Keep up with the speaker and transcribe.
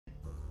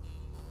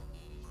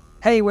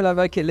Hey, Will I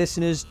Like It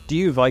listeners, do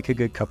you like a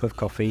good cup of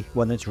coffee,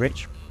 one that's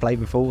rich,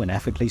 flavourful and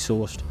ethically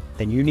sourced?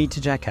 Then you need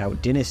to check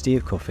out Dynasty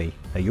of Coffee,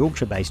 a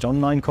Yorkshire-based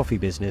online coffee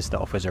business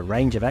that offers a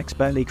range of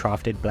expertly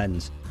crafted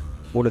blends.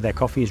 All of their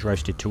coffee is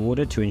roasted to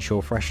order to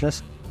ensure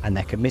freshness, and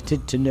they're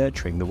committed to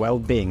nurturing the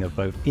well-being of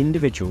both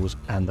individuals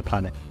and the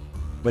planet.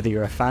 Whether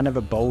you're a fan of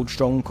a bold,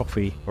 strong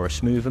coffee or a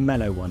smooth and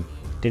mellow one,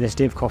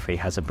 Dynasty of Coffee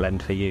has a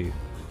blend for you.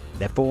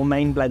 Their 4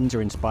 main blends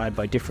are inspired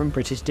by different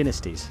British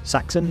dynasties: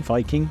 Saxon,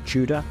 Viking,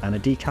 Tudor and a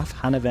decaf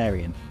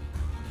Hanoverian.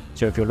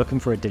 So if you're looking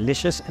for a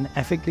delicious and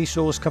ethically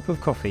sourced cup of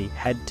coffee,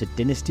 head to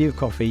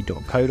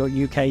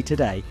dynastyofcoffee.co.uk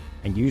today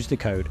and use the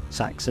code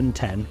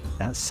SAXON10,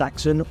 that's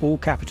Saxon all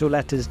capital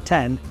letters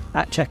 10,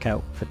 at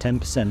checkout for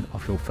 10%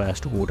 off your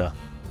first order.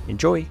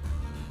 Enjoy!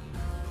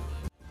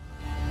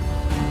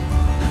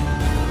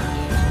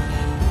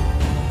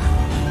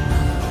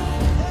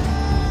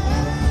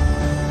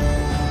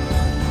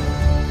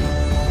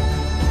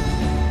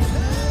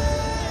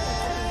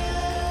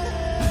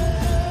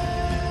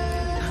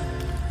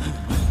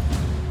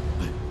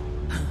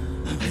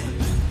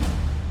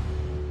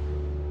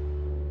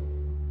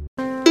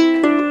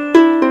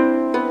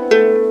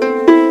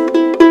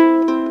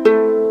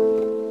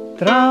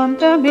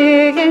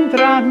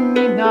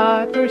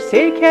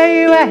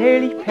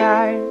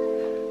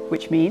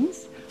 Which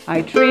means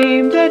I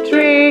dreamed a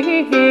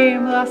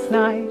dream last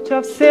night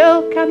of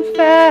silk and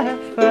fair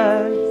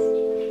furs.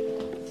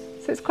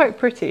 So it's quite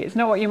pretty. It's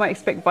not what you might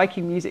expect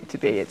Viking music to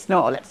be. It's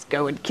not let's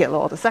go and kill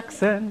all the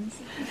Saxons.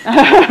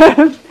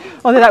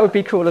 Although that would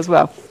be cool as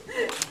well.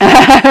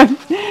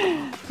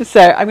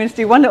 So I'm going to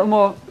do one little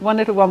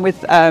one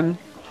with where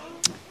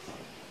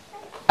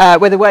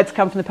the words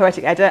come from the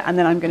poetic Edda, and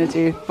then I'm going to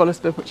do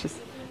Voluspa, which is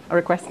a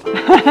request.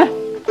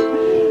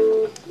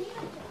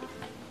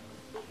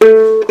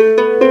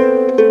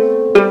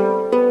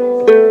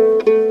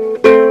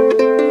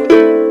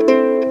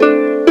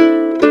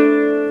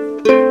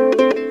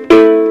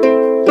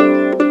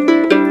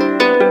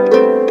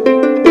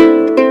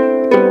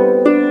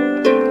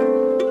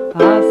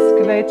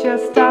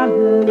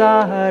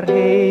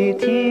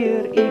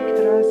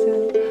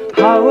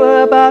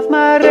 How above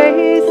my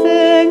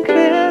racing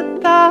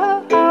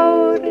kvitta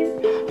hári,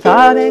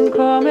 þaðan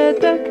komið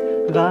dögg,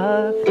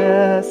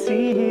 varför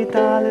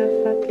síðalu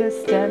föllu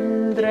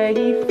stendra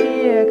í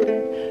fegri,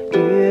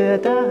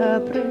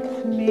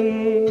 guðabröð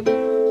mig.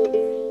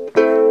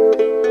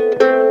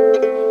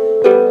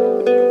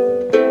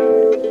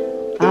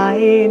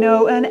 I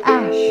know an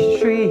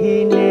ash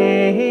tree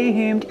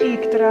named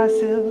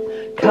Yggdrasil,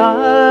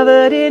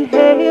 covered in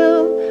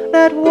hail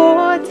that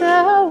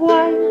water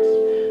white.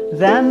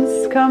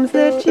 Thence comes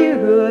the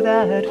dew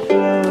that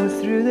flows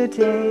through the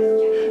dale,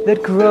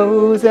 that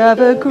grows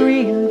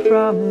evergreen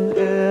from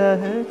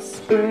earth's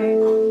spring.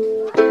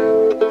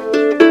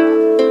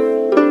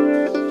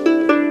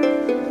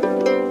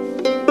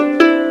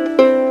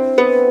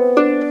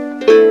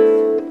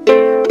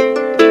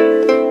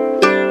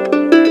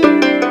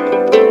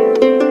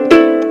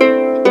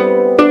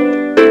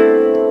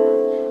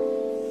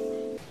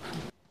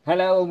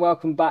 Hello and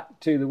welcome back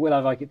to the Will I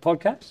Like It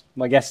podcast.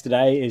 My guest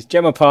today is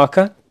Gemma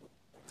Parker,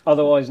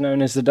 otherwise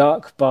known as the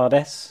Dark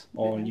Bardess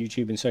on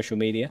YouTube and social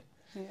media.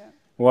 Yeah.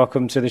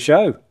 Welcome to the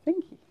show.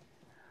 Thank you.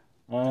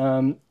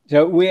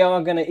 So we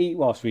are going to eat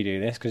whilst we do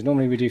this, because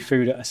normally we do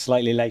food at a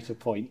slightly later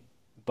point,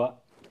 but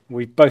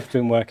we've both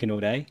been working all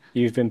day.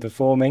 You've been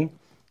performing.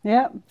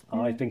 Yeah.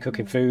 I've been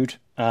cooking food.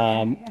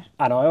 And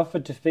I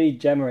offered to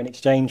feed Gemma in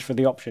exchange for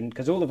the option,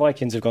 because all the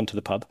Vikings have gone to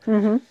the pub.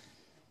 Mm-hmm.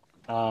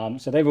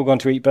 So they've all gone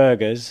to eat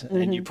burgers,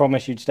 and you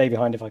promised you'd stay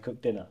behind if I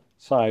cooked dinner.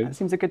 So that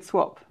seems a good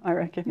swap, I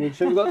reckon.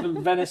 So we've got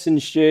some venison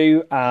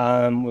stew,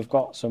 we've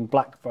got some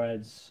black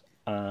breads,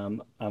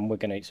 and we're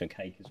going to eat some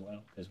cake as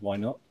well, because why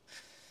not?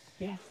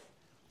 Yes.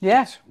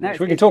 Yes. No, which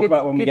we can talk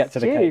about when we get to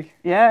the cake.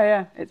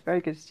 Yeah, it's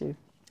very good stew.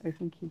 Oh,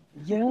 thank you.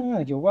 Yeah,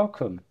 you're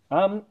welcome.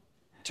 So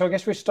I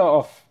guess we'll start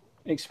off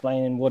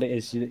explaining what it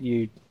is that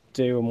you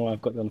do and why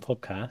I've got you on the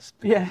podcast.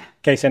 Yeah. In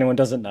case anyone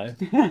doesn't know.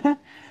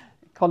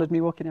 Collared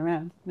me walking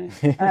around. No.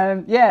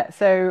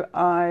 So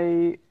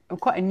I'm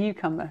quite a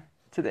newcomer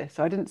to this.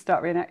 So I didn't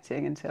start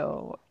reenacting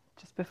until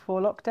just before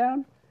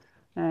lockdown.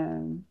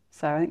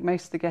 So I think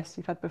most of the guests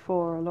you've had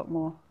before are a lot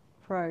more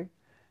pro.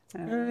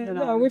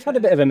 No, we've had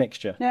a bit of a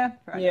mixture. Yeah,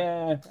 fair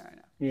enough.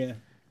 Yeah.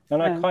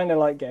 And I kind of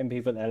like getting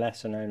people that are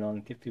lesser known on,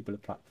 give people a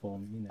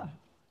platform, you know. Oh,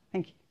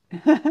 thank you.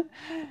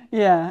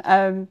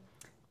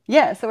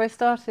 So I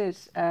started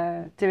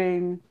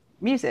doing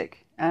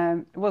music.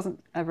 It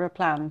wasn't ever a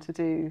plan to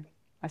do.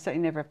 I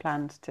certainly never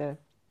planned to.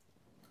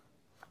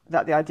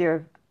 That the idea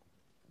of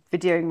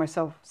videoing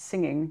myself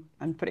singing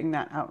and putting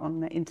that out on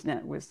the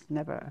internet was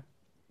never.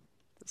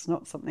 It's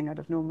not something I'd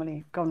have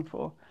normally gone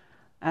for.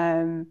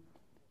 I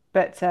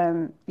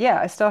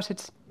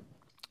started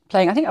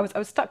playing. I think I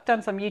was stuck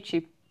down some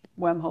YouTube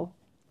wormhole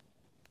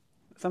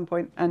at some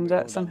point,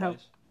 and somehow,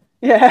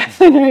 yeah,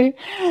 I know.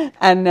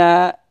 And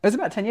it was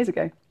about 10 years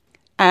ago,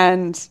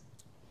 and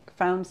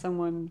found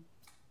someone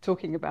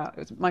talking about, it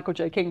was Michael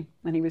J. King,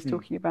 and he was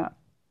talking about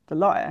The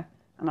Liar,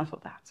 and I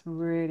thought that's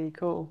really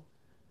cool.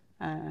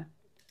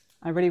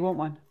 I really want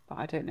one, but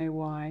I don't know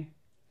why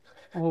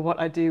or what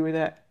I do with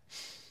it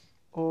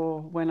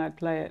or when I'd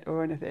play it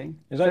or anything.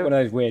 It's like one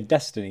of those weird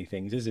destiny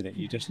things, isn't it?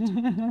 You just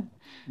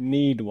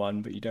need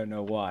one, but you don't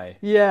know why.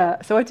 Yeah,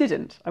 so I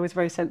didn't. I was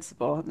very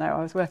sensible. No,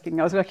 I was working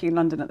in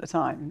London at the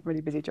time,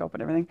 really busy job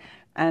and everything,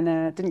 and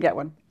didn't get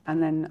one.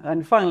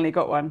 And finally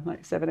got one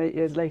like 7-8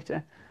 years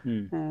later.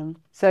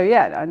 So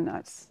yeah, and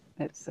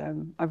it's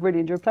I've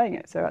really enjoyed playing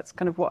it. So that's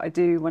kind of what I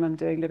do when I'm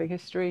doing living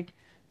history,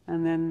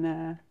 and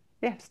then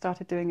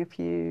started doing a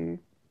few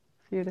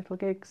little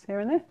gigs here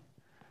and there.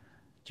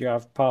 Do you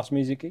have past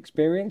music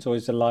experience, or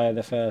is the lyre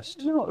the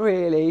first? Not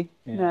really.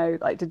 Yeah. No,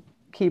 I did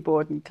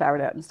keyboard and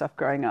clarinet and stuff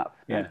growing up.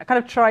 Yeah. I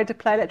kind of tried to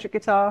play electric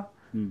guitar,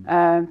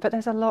 but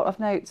there's a lot of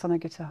notes on a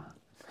guitar.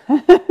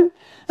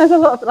 There's a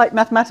lot of, like,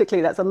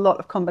 mathematically, that's a lot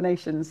of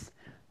combinations,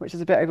 which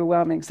is a bit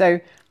overwhelming. So,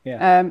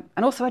 and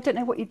also I don't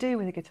know what you do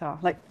with a guitar.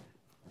 Like,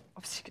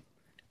 obviously,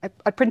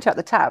 I print out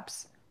the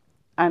tabs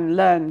and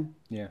learn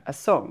a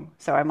song.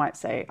 So I might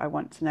say, I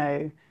want to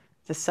know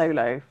the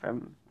solo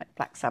from like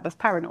Black Sabbath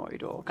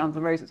Paranoid or Guns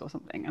N' Roses or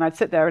something. And I'd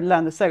sit there and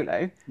learn the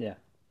solo. Yeah.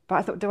 But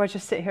I thought, do I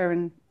just sit here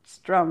and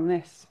strum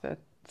this for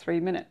 3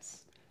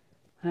 minutes?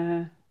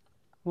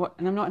 What?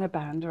 And I'm not in a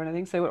band or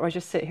anything. So I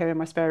just sit here in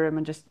my spare room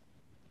and just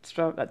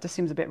strum. That just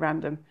seems a bit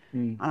random.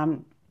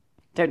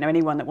 Don't know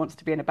anyone that wants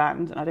to be in a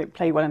band, and I don't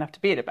play well enough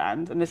to be in a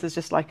band. And this is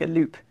just like a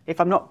loop.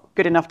 If I'm not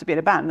good enough to be in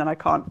a band, then I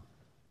can't.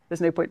 There's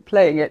no point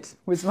playing it.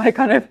 Was my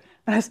kind of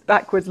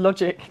backwards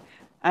logic.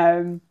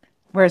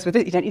 Whereas with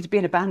it, you don't need to be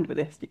in a band with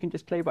this. You can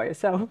just play by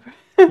yourself.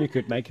 You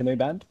could make a new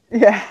band.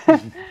 Yeah.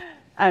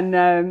 And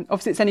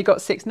obviously it's only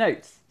got 6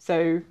 notes.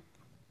 So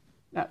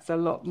that's a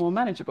lot more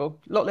manageable,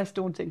 a lot less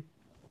daunting.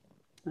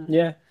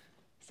 Yeah.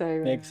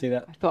 So I can see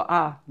that. I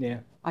thought, yeah,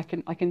 I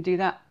can do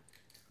that.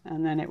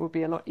 And then it will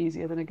be a lot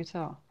easier than a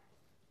guitar.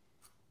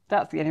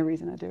 That's the only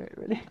reason I do it,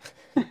 really.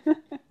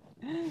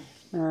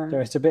 So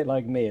it's a bit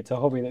like me. It's a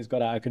hobby that's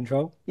got out of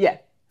control. Yeah.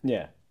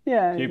 Yeah.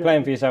 Yeah. So you're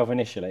playing for yourself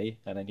initially,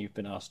 and then you've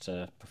been asked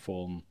to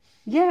perform.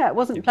 Yeah, it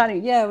wasn't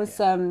planning. Yeah, it was.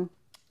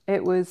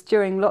 It was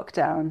during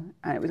lockdown,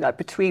 and it was like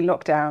between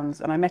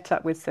lockdowns, and I met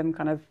up with some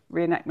kind of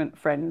reenactment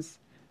friends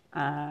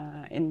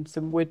in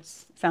some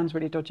woods. Sounds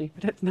really dodgy,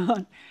 but it's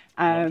not.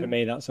 For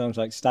me, that sounds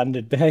like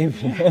standard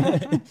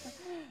behaviour.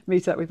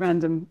 Meet up with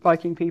random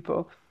Viking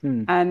people,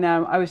 and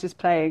I was just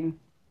playing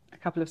a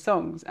couple of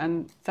songs,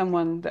 and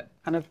someone that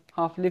kind of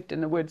half lived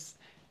in the woods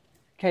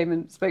came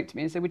and spoke to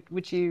me and said,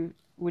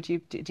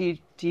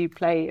 do you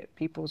play at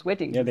people's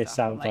weddings? Yeah, this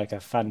sounds like a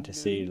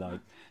fantasy.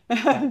 Like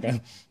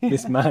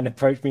this man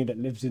approached me that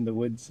lives in the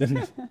woods,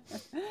 and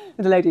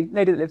the lady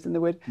that lives in the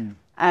wood,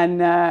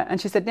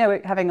 and she said, no,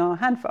 we're having our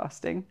hand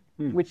fasting.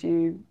 Would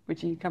you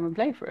come and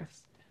play for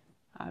us?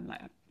 I'm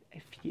like,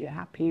 if you're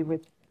happy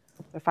with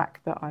the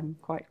fact that I'm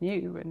quite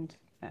new and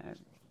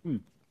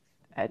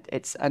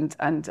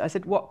and I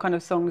said, what kind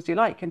of songs do you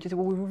like? And she said,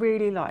 well, we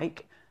really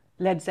like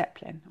Led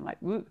Zeppelin. I'm like,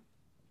 woo.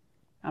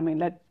 I mean,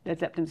 Led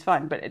Zeppelin's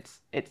fine, but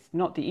it's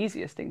not the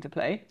easiest thing to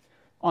play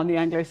on the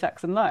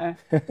Anglo-Saxon lyre.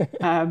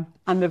 And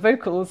the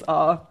vocals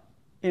are,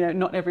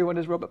 not everyone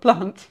is Robert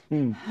Plant.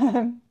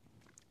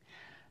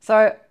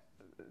 So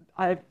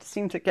I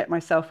seem to get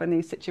myself in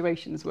these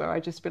situations where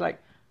I just be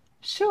like,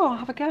 sure, I'll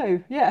have a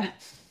go. Yeah.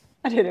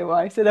 I don't know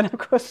why. So then, of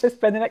course, I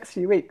spend the next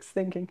few weeks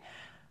thinking,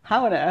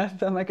 how on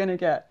earth am I going to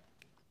get,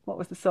 what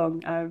was the song?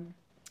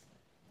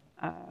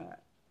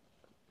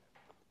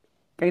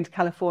 Going to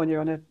California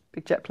on a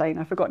big jet plane.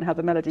 I've forgotten how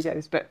the melody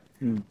goes, but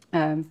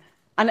and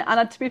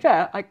to be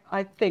fair,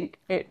 I think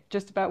it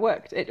just about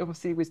worked. It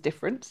obviously was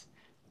different,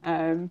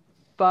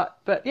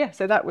 but yeah.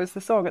 So that was the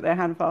song at their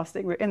hand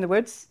fasting. We're in the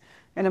woods,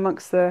 in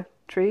amongst the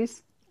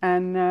trees,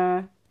 and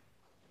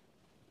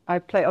I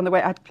played on the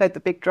way. I played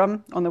the big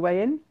drum on the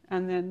way in,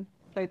 and then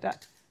played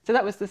that. So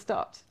that was the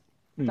start.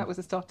 That was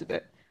the start of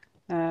it,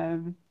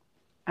 and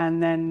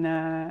then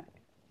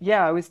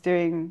I was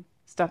doing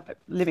stuff,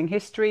 living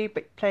history,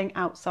 but playing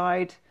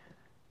outside.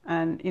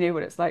 And you know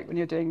what it's like when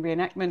you're doing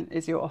reenactment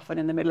is you're often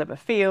in the middle of a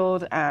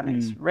field and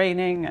it's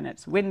raining and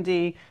it's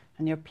windy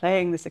and you're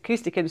playing this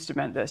acoustic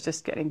instrument that's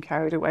just getting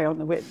carried away on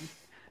the wind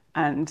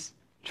and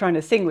trying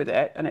to sing with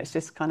it, and it's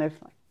just kind of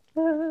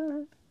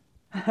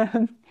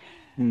like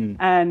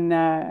and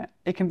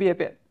it can be a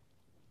bit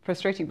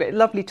frustrating, but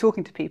lovely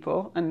talking to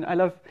people. And I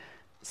love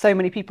so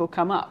many people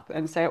come up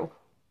and say, oh,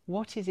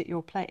 what is it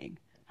you're playing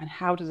and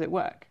how does it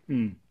work?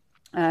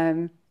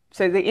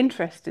 So the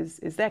interest is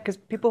there because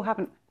people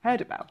haven't heard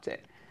about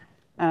it.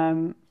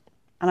 And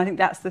I think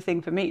that's the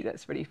thing for me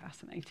that's really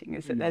fascinating,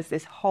 is that there's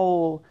this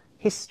whole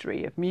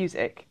history of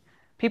music.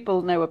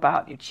 People know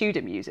about your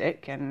Tudor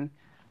music and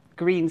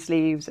green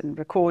sleeves and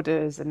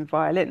recorders and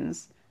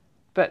violins,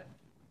 but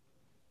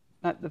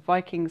like the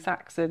Viking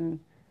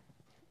Saxon,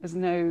 there's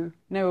no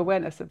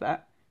awareness of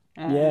that.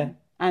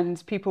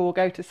 And people will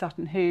go to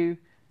Sutton Hoo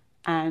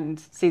and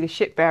see the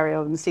ship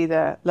burial and see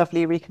the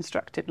lovely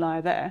reconstructed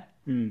lyre there.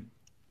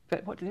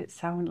 But what did it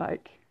sound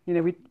like?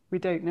 We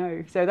don't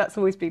know. So that's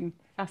always been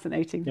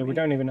fascinating. Yeah, we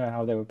don't even know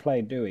how they were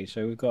played, do we?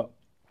 So we've got...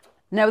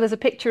 No, there's a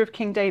picture of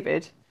King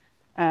David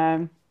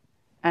and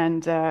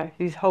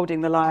he's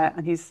holding the lyre,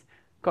 and he's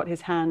got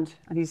his hand,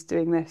 and he's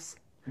doing this.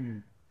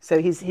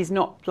 So he's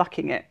not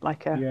plucking it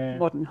like a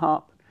modern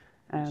harp.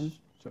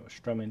 Sort of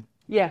strumming.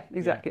 Yeah,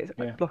 exactly. It's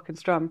like block and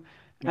strum.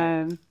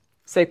 Yeah.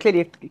 So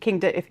clearly,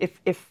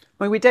 if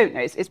we don't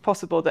know, it's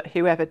possible that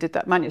whoever did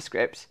that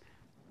manuscript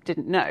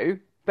didn't know.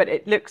 But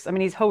it looks, I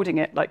mean, he's holding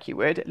it like you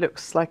would. It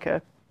looks like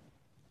a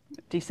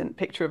decent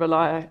picture of a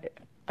lyre.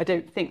 I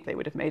don't think they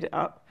would have made it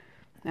up.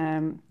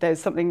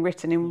 There's something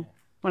written in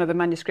one of the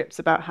manuscripts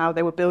about how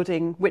they were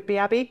building Whitby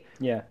Abbey.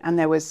 Yeah. And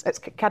it's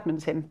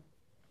Cadman's hymn.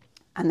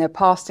 And they're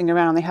passing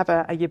around. They have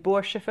a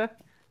Yeborshifer.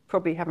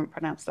 Probably haven't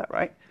pronounced that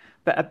right.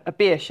 But a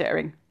beer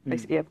sharing,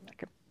 basically,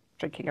 like a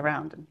drinking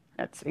around and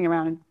sitting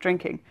around and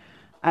drinking.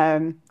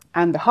 And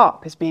the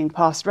harp is being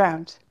passed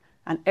around.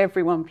 And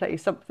everyone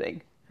plays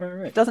something.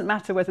 Right. It doesn't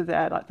matter whether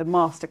they're like the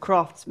master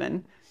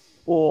craftsman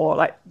or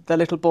like the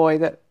little boy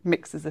that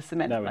mixes the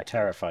cement. That would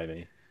terrify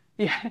me.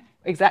 Yeah,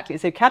 exactly.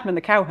 So Cadman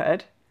the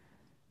cowherd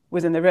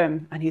was in the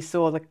room and he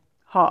saw the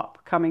harp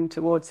coming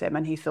towards him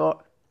and he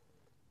thought,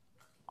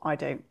 I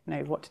don't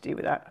know what to do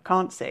with that. I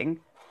can't sing,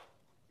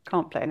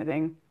 can't play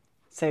anything.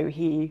 So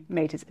he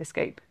made his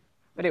escape.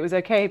 But it was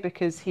okay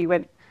because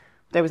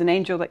there was an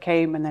angel that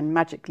came and then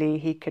magically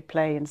he could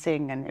play and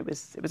sing and it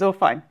was all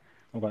fine.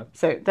 Okay.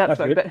 So that's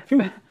good.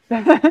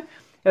 But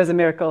it was a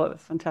miracle. It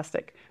was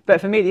fantastic. But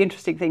for me, the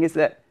interesting thing is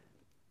that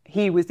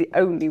he was the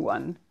only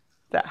one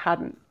that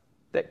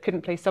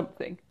couldn't play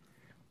something.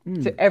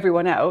 So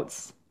everyone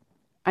else,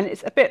 and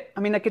it's a bit, I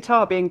mean, a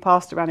guitar being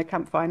passed around a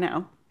campfire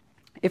now,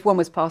 if one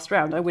was passed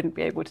around, I wouldn't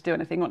be able to do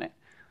anything on it.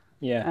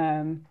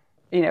 Yeah.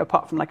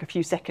 Apart from like a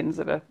few seconds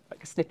of a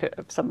snippet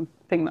of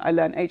something that I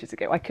learned ages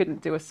ago, I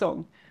couldn't do a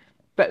song.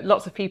 But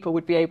lots of people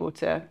would be able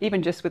to,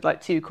 even just with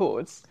like 2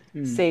 chords,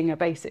 sing a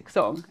basic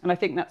song. And I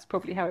think that's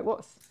probably how it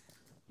was.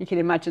 You can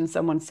imagine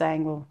someone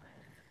saying, well,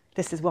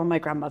 this is one my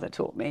grandmother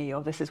taught me,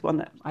 or this is one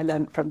that I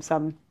learned from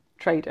some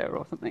trader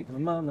or something.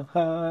 I'm on the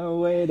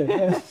highway to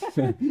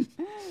heaven.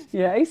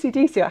 Yeah,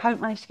 AC/DC, I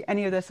haven't managed to get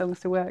any of their songs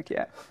to work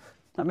yet.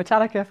 Like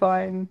Metallica,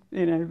 fine,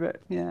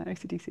 but yeah,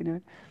 AC/DC,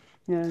 no.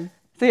 Yeah.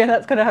 So yeah,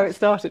 that's kind of how it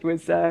started.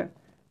 Was I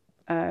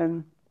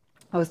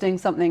was doing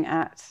something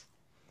at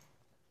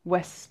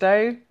West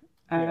Stowe,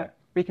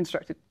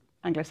 reconstructed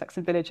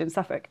Anglo-Saxon village in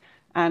Suffolk,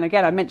 and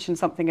again I mentioned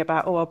something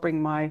about I'll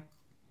bring my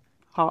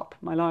harp,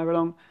 my lyre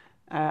along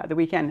at the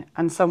weekend,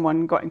 and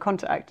someone got in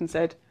contact and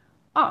said,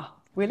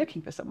 we're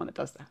looking for someone that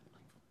does that.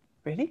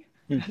 Really?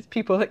 There's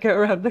people that go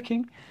around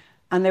looking,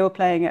 and they were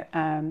playing at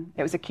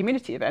it was a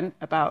community event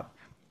about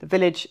the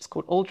village. It's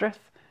called Aldreth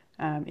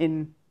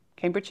in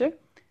Cambridgeshire.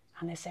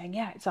 And they're saying,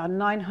 it's our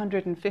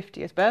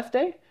 950th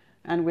birthday,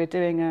 and we're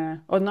doing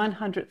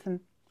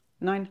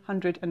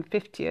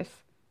 950th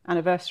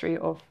anniversary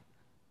of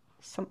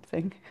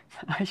something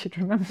I should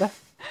remember,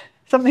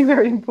 something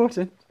very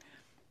important.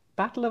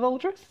 Battle of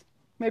Aldreth,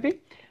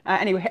 maybe?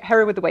 Anyway,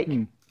 Herod with the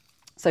Wake.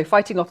 So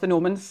fighting off the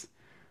Normans,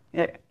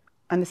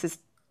 and this is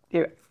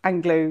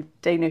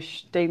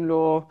Anglo-Danish,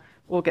 Danelaw,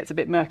 all gets a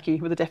bit murky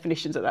with the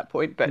definitions at that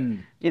point, but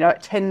at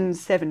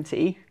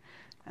 1070,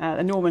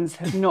 the Normans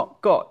have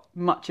not got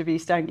much of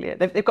East Anglia.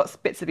 They've got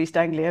bits of East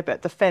Anglia,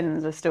 but the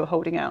fens are still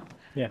holding out.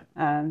 Yeah.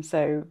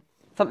 So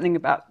something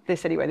about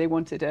this anyway, they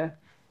wanted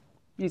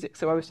music.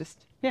 So I was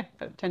just,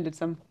 attended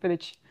some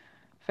village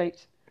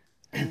fete,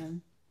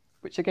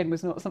 which again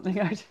was not something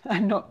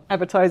I'm not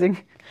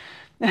advertising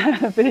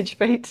village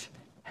fete,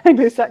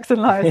 Anglo-Saxon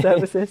lyre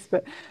services,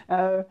 but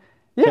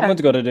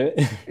Someone's got to do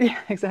it. Yeah,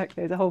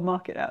 exactly. There's a whole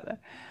market out there.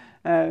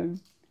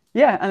 And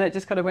it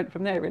just kind of went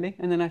from there, really.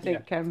 And then I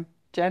think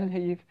Jen, who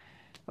you've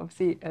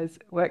obviously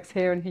works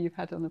here and who you've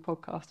had on the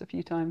podcast a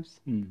few times,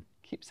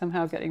 keeps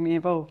somehow getting me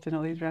involved in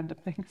all these random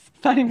things,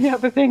 signing me up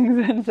for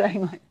things and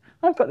saying like,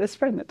 I've got this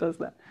friend that does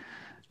that.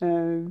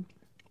 So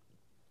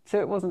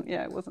it wasn't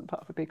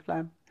part of a big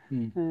plan.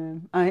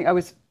 I think I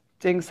was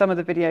doing some of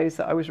the videos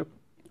that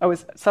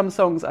some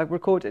songs I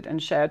recorded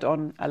and shared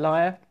on a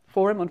lyre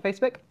forum on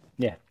Facebook.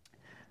 Yeah.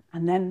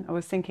 And then I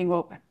was thinking,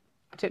 well, I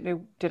don't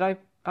know, did I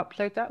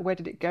upload that? Where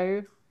did it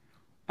go?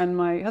 And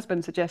my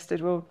husband suggested,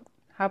 well,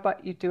 how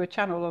about you do a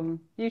channel on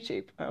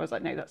YouTube? I was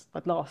like, no, that's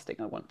the last thing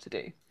I want to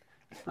do.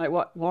 Like,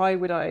 why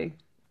would I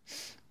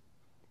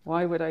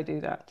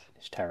do that?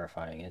 It's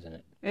terrifying, isn't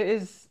it? It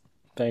is.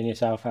 Putting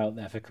yourself out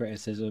there for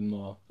criticism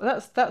or...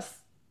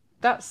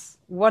 That's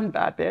one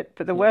bad bit,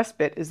 but the worst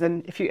bit is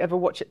then if you ever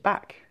watch it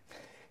back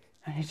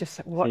and you just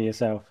like, what? See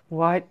yourself.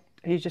 Why?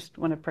 You just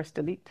want to press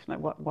delete. Like,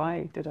 what?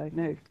 Why did I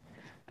know?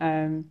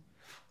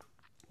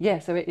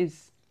 So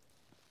it's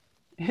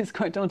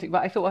quite daunting,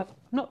 but I thought, well,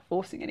 I'm not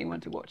forcing anyone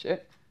to watch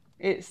it.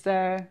 It's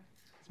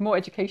more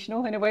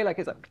educational in a way. Like,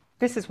 it's like,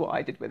 this is what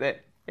I did with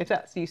it. If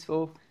that's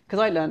useful, because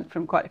I learned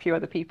from quite a few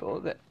other people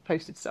that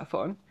posted stuff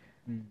on,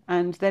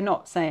 and they're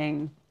not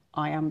saying,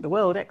 I am the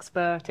world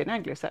expert in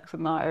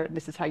Anglo-Saxon lyre, and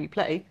this is how you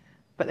play,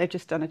 but they've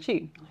just done a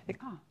tune. And I think,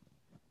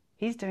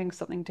 he's doing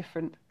something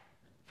different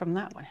from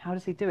that one. How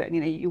does he do it?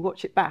 And, you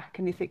watch it back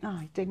and you think,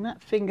 he's doing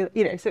that finger,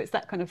 so it's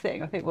that kind of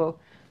thing. I think, well,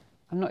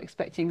 I'm not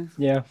expecting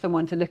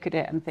someone to look at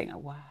it and think, oh,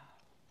 wow,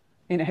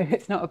 You know,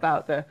 it's not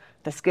about the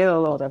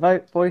skill or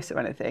the voice or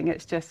anything.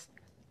 It's just,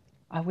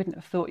 I wouldn't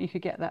have thought you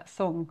could get that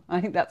song.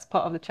 I think that's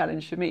part of the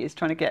challenge for me, is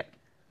trying to get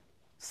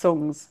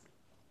songs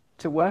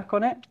to work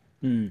on it.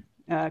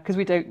 Because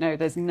we don't know,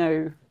 there's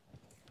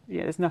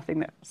nothing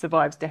that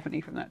survives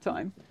definitely from that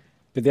time.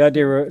 But the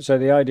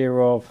idea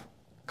of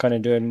kind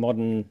of doing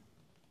modern,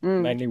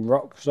 mainly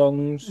rock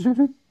songs,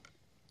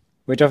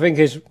 which I think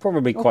is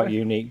probably quite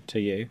unique to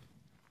you.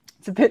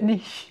 It's a bit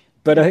niche.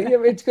 But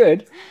it's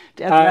good.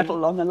 Death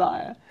metal on the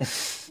lyre.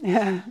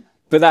 Yeah.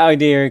 But that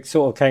idea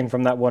sort of came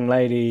from that one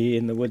lady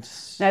in the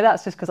woods. No,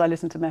 that's just because I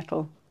listen to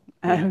metal.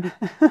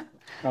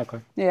 Okay.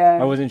 Yeah.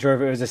 I wasn't sure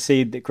if it was a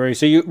seed that grew.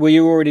 So were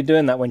you already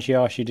doing that when she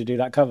asked you to do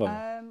that cover?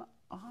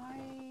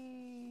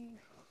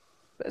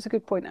 That's a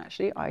good point,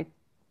 actually. I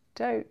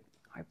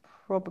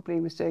probably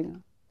was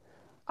doing.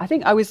 I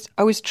think I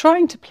was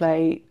trying to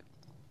play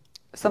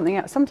something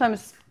else.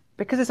 Sometimes,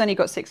 because it's only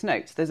got 6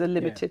 notes, there's a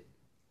limited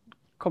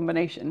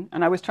combination,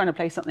 and I was trying to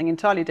play something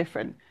entirely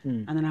different,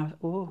 and then I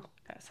was,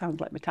 that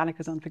sounds like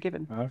Metallica's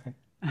Unforgiven.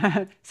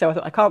 Okay. So I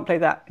thought, I can't play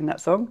that in that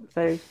song.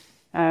 So,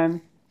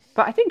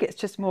 but I think it's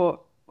just more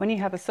when you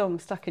have a song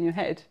stuck in your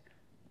head,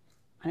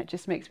 and it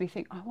just makes me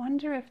think, I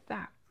wonder if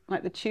that,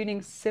 like the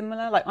tuning's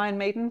similar, like Iron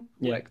Maiden,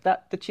 like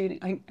that, the tuning,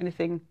 I think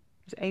anything,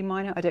 is it A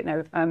minor? I don't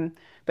know.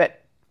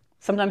 But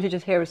sometimes you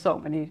just hear a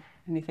song and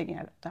you think,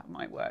 yeah, that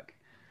might work.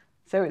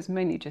 So it's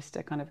mainly just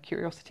a kind of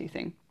curiosity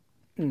thing.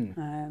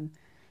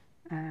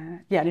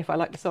 And if I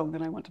like the song,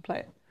 then I want to play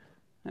it.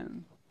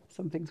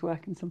 Some things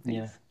work and some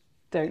things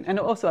don't. And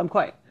also I'm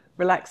quite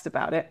relaxed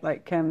about it.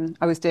 Like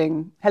I was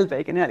doing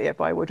Helvegen earlier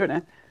by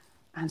Wardrunner,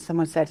 and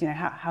someone said,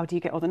 how do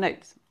you get all the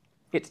notes?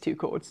 It's 2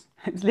 chords.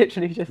 It's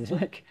literally just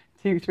like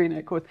 2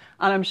 3-note chords.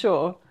 And I'm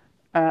sure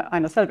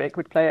Einar Selvik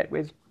would play it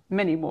with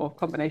many more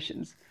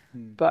combinations,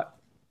 but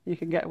you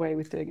can get away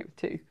with doing it with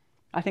 2.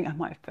 I think I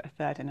might have put a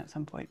third in at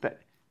some point,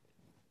 but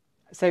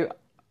so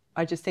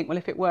I just think, well,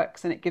 if it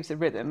works and it gives a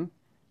rhythm,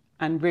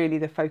 and really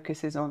the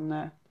focus is on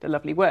the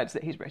lovely words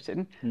that he's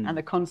written and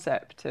the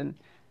concept, and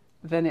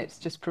then it's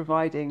just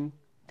providing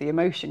the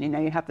emotion.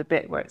 You have the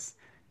bit where it's,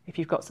 if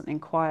you've got something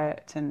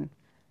quiet and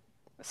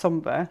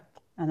somber,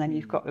 and then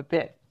you've got a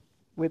bit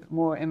with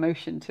more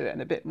emotion to it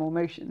and a bit more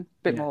motion,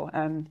 more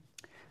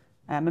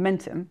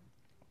momentum,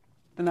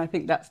 then I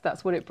think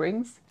that's what it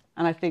brings.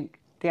 And I think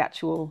the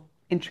actual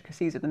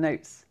intricacies of the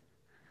notes,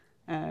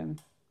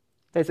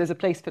 there's a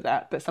place for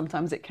that, but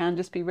sometimes it can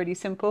just be really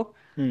simple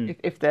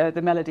if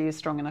the melody is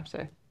strong enough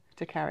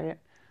to carry it.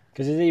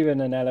 Because there's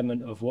even an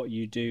element of what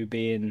you do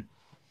being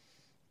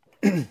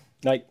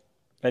like,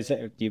 let's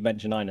say you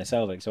mentioned Einar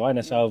Selvik. So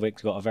Einar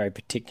Selvik's got a very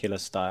particular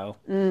style,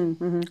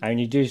 and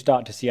you do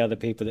start to see other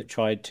people that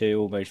tried to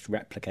almost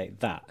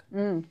replicate that.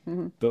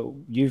 But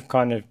you've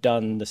kind of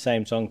done the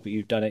same song, but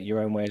you've done it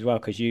your own way as well,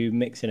 because you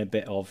mix in a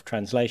bit of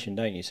translation,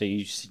 don't you? So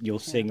you'll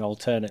sing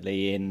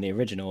alternately in the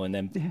original and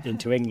then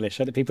into English,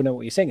 so that people know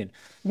what you're singing.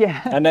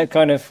 Yeah, and that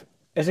kind of,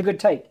 it's a good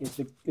take. It's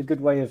a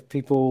good way of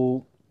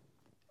people.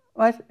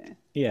 Well, I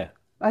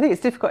think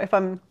it's difficult if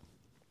I'm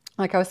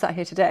like, I was sat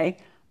here today,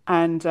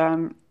 and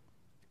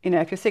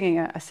if you're singing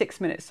a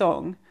 6-minute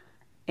song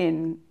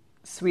in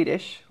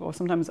Swedish, or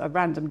sometimes a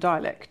random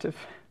dialect of,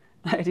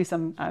 I do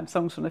some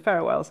songs from the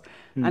Faroe Islands,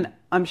 and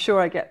I'm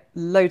sure I get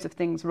loads of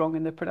things wrong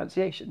in the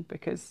pronunciation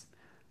because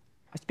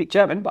I speak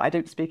German, but I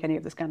don't speak any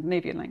of the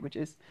Scandinavian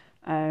languages.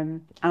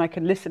 And I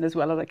can listen as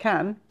well as I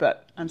can,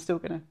 but I'm still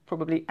going to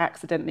probably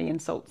accidentally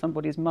insult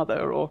somebody's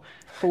mother or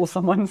call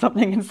someone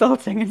something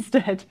insulting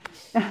instead.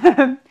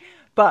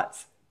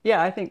 But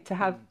yeah, I think to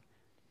have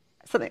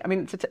something, I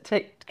mean,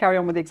 to carry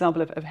on with the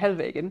example of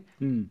Helvegen,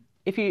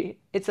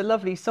 it's a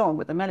lovely song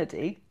with a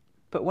melody,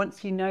 but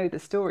once you know the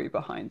story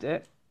behind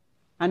it,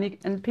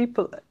 and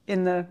people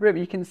in the room,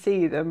 you can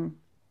see them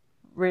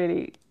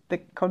really, the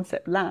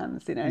concept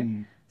lands,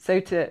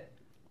 So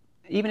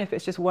even if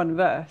it's just one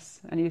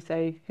verse, and you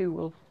say,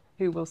 who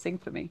will sing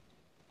for me?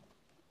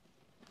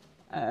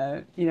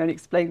 And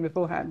explain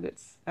beforehand.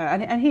 It's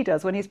and he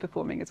does when he's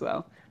performing as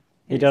well.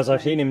 He does.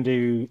 I've seen him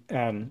do.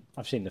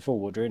 I've seen the full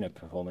Wardrunner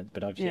performance,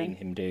 but I've seen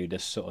him do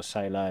this sort of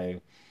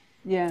solo.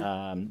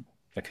 Yeah.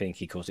 I think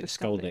he calls it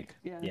Skaldic.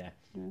 Yeah.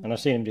 And I've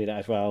seen him do that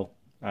as well.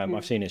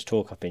 I've seen his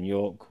talk up in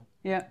York.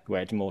 Yeah.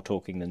 Where it's more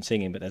talking than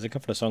singing, but there's a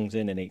couple of songs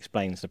in, and he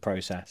explains the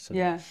process. And,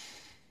 yeah,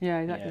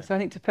 exactly. Yeah. So I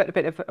think to put a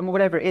bit of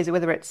whatever it is,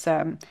 whether it's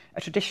a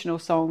traditional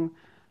song,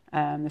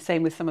 the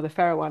same with some of the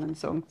Faroe Island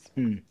songs.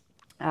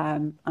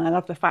 And I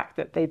love the fact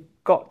that they've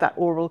got that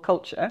oral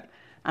culture.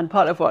 And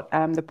part of what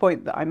the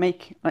point that I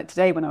make, like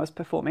today when I was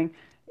performing,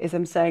 is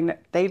I'm saying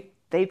that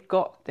they've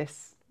got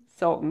this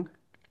song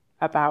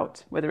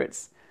about whether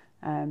it's,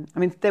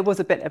 there was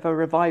a bit of a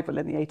revival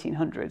in the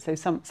 1800s, so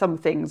some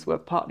things were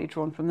partly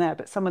drawn from there,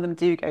 but some of them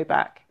do go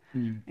back,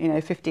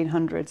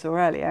 1500s or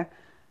earlier.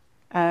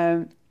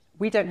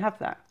 We don't have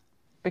that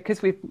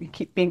because we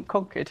keep being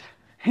conquered.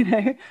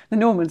 The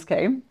Normans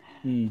came,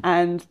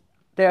 and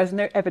there is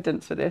no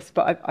evidence for this,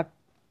 but I've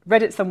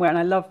read it somewhere, and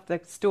I love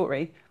the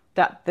story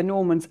that the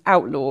Normans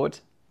outlawed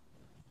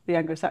the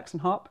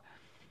Anglo-Saxon harp.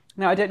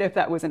 Now, I don't know if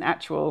that was an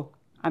actual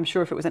I'm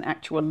sure if it was an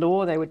actual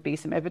law, there would be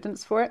some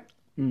evidence for it.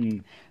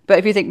 But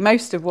if you think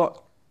most of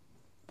what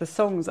the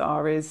songs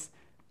are it's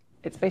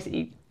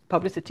basically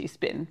publicity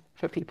spin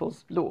for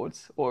people's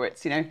lords, or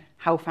it's,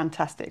 how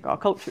fantastic our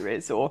culture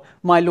is, or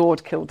my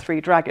lord killed 3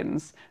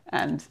 dragons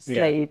and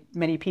slayed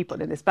many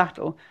people in this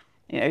battle.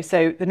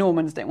 So the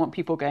Normans don't want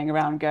people going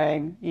around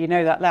going,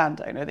 that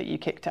landowner that you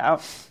kicked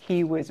out,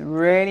 he was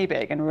really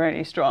big and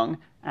really strong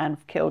and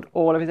killed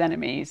all of his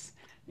enemies.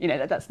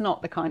 That's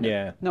not the kind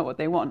of, not what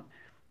they want.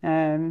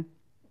 And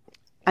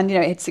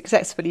it's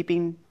successfully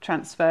been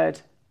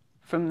transferred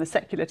from the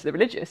secular to the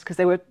religious, because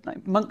they were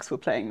like monks were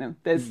playing them.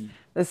 There's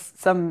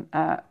some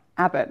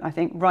abbot, I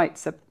think,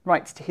 writes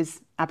to his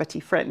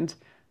abbotty friend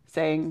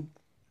saying,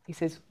 he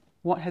says,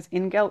 what has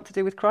Ingelt to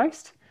do with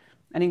Christ?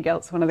 And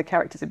Ingelt's one of the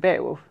characters in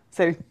Beowulf.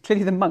 So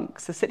clearly the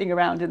monks are sitting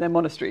around in their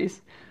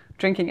monasteries,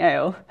 drinking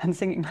ale and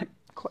singing like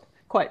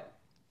quite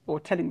or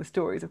telling the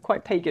stories of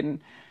quite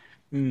pagan.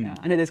 I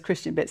know there's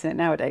Christian bits in it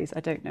nowadays.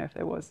 I don't know if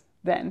there was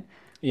then.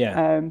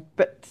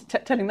 But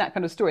telling that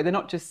kind of story, they're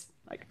not just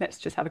like, let's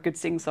just have a good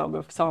sing-song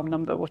of psalm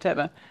number,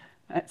 whatever.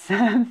 It's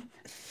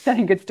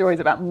telling good stories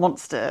about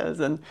monsters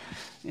and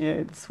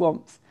the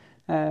swamps.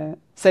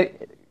 So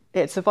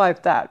it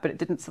survived that, but it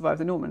didn't survive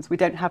the Normans. We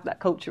don't have that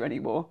culture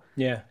anymore.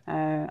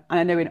 And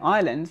I know in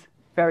Ireland,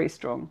 very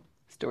strong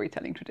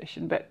storytelling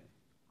tradition, but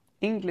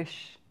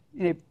English,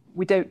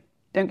 we don't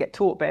get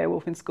taught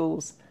Beowulf in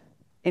schools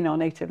in our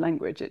native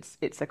language.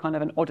 It's a kind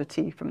of an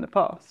oddity from the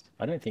past.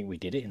 I don't think we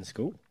did it in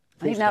school.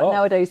 I think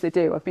nowadays they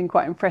do. I've been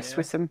quite impressed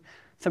with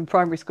some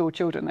primary school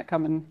children that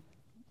come in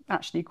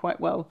actually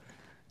quite well.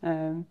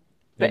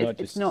 But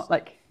it's not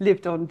like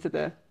lived on to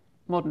the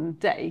modern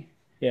day.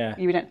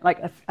 You don't,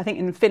 like, I think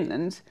in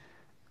Finland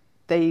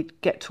they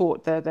get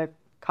taught the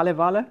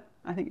Kalevala,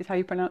 I think is how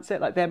you pronounce it,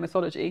 like their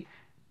mythology,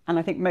 and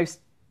I think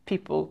most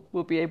people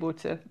will be able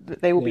to,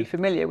 they will be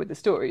familiar with the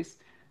stories,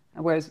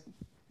 whereas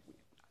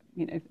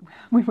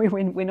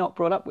we're not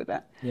brought up with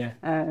that. So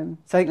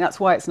I think that's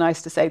why it's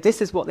nice to say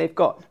this is what they've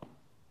got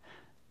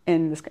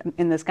in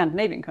the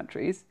Scandinavian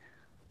countries,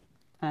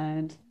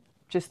 and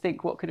just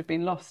think what could have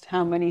been lost,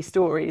 how many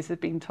stories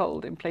have been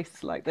told in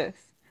places like this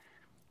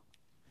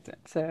that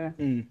I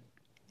don't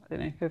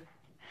know, have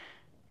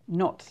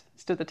not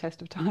stood the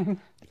test of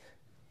time.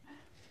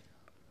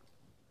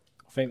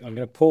 I think I'm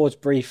going to pause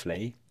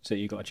briefly so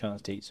you got a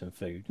chance to eat some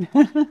food,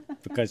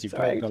 because you've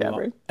probably got a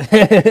lot.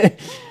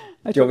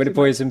 Do you want me to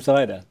pour you some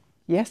cider?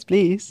 Yes,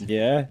 please.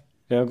 Yeah.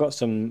 So I've got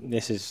some,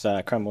 this is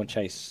Cranbourne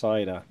Chase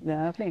cider.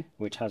 Lovely.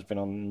 Which has been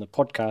on the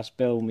podcast.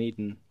 Bill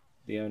Meaden,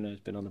 the owner, has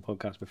been on the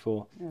podcast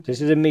before. Okay. So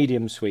this is a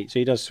medium sweet, so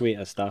he does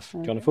sweeter stuff.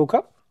 Okay. Do you want a full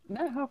cup?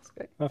 No, half's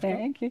good.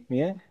 Thank you.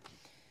 Yeah.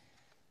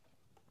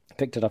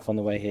 Picked it up on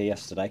the way here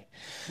yesterday.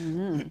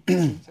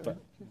 But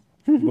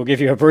we'll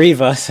give you a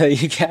breather so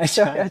you get a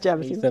chance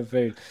to eat some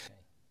food.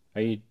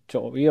 Are you?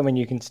 I mean,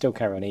 you can still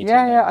carry on eating.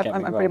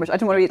 I'm pretty much. I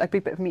didn't want to eat like a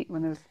big bit of meat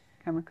when there was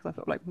camera, because I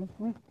thought like.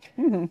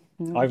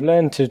 I've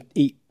learned to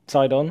eat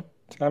side on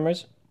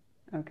cameras.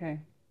 Okay.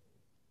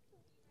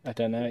 I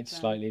don't know. It's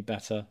slightly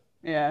better.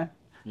 Yeah.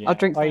 I'll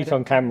drink. I eat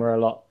on camera a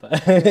lot,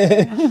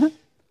 but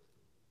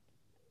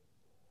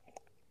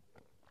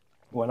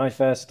when I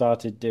first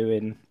started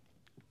doing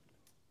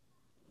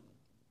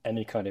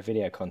any kind of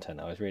video content,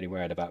 I was really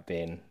worried about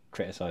being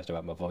criticised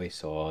about my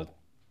voice or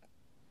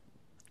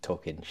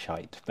talking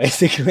shite,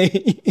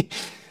 basically.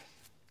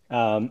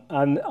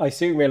 And I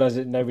soon realised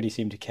that nobody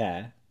seemed to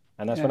care.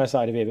 And that's when I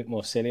started to be a bit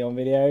more silly on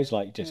videos,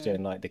 like just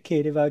doing like the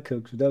kid if I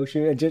cooks with no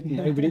shoe, and just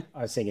nobody.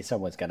 I was thinking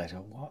someone's going to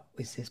go, what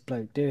is this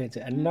bloke doing?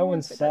 And no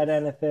one said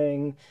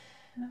anything.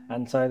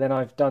 And so then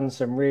I've done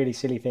some really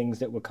silly things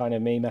that were kind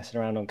of me messing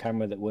around on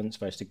camera that weren't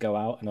supposed to go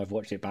out, and I've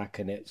watched it back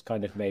and it's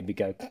kind of made me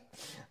go,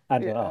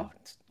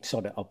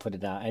 sod it, I'll put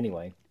it out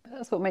anyway.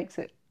 That's what makes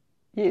it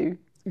you.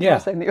 Yeah. I'm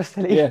not saying that you're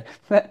silly,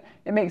 but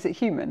it makes it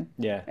human.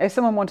 Yeah. If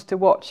someone wanted to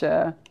watch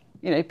a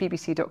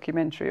BBC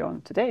documentary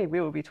on today, we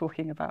will be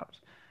talking about,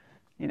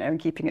 and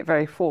keeping it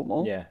very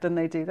formal, then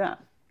they do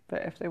that.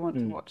 But if they want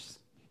to watch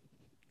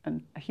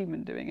a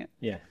human doing it.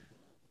 Yeah.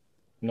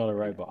 Not a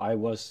robot.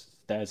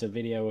 There's a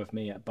video of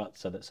me at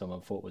Butser that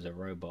someone thought was a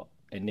robot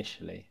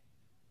initially,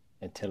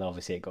 until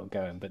obviously it got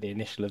going. But the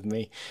initial of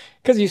me,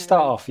 because you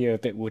start off, you're a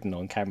bit wooden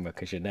on camera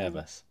because you're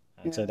nervous.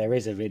 And so there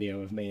is a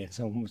video of me, and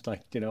someone was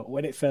like,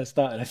 when it first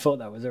started, I thought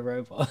that was a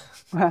robot.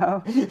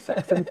 Wow.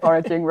 That's a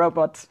foraging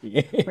robot.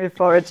 We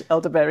forage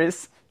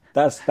elderberries.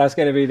 That's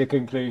going to be the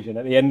conclusion.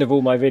 At the end of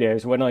all my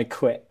videos, when I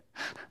quit,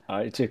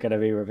 it's going to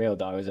be revealed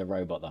that I was a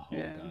robot the whole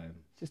time.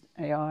 Just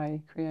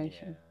AI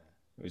creation.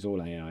 Yeah. It was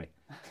all AI.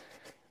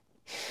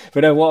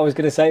 But no, what I was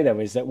going to say though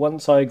is that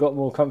once I got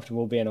more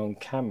comfortable being on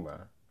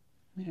camera,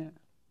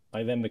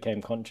 I then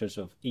became conscious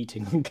of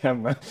eating on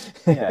camera.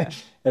 Yeah.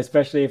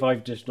 Especially if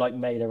I've just like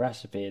made a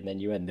recipe and then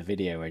you end the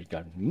video and you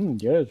go,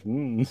 yes,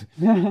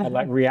 and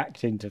like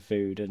reacting to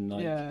food, and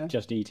like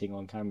just eating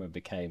on camera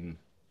became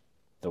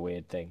the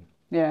weird thing.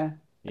 Yeah.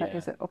 That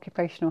is an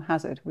occupational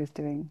hazard with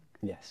doing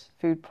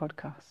food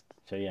podcasts.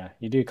 So yeah,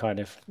 you do kind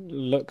of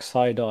look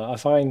side on. I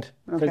find,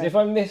 because Okay. if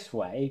I'm this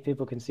way,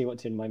 people can see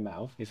what's in my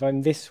mouth. If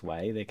I'm this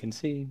way, they can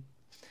see.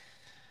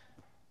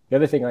 The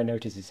other thing I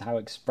notice is how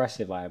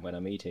expressive I am when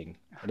I'm eating.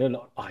 I do a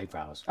lot of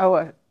eyebrows.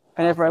 Oh,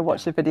 whenever I and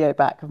watch down. the video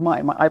back of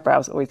my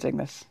eyebrows are always doing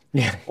this.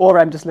 Yeah. Or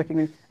I'm just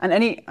looking. And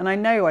I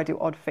know I do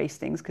odd face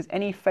things because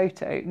any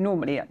photo,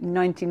 normally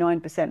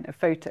 99% of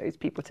photos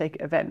people take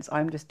at events,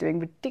 I'm just doing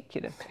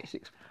ridiculous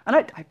faces. And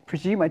I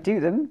presume I do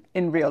them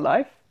in real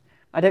life.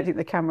 I don't think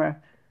the camera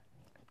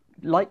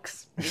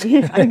likes me.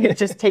 I think it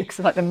just takes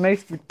like the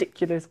most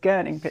ridiculous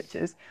gurning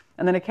pictures.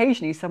 And then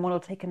occasionally someone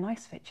will take a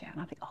nice picture and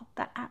I think, oh,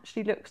 that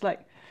actually looks like...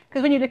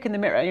 Because when you look in the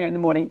mirror, in the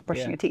morning,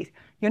 brushing your teeth,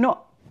 you're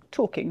not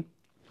talking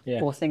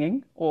or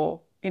singing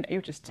or,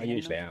 you're just I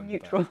usually am.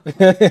 neutral.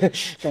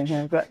 Don't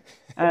know, but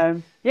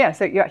so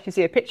you actually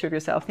see a picture of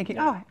yourself thinking,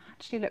 oh, I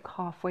actually look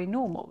halfway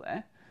normal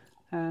there.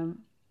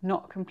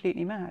 Not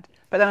completely mad.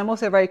 But then I'm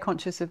also very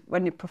conscious of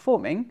when you're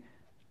performing,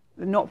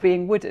 not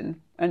being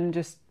wooden and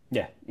just,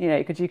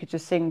 because you could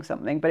just sing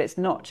something, but it's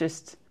not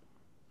just...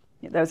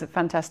 There was a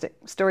fantastic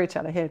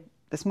storyteller here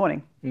this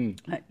morning,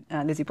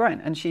 Lizzie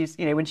Bryant, and she's,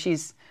 when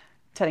she's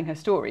telling her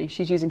story,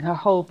 she's using her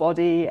whole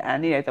body,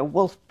 and the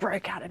wolf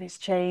broke out of his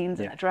chains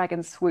and the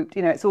dragon swooped.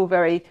 It's all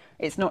very...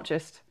 It's not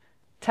just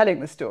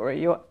telling the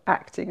story, you're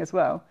acting as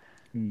well.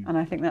 And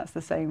I think that's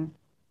the same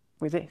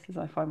with this, as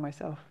I find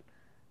myself,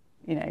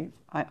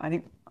 I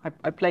think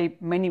I play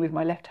mainly with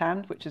my left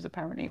hand, which is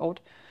apparently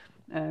odd.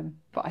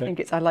 But I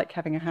think I like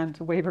having a hand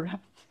to wave around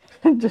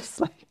and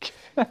just like...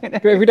 But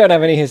if we don't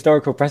have any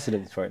historical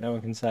precedents for it, no one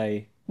can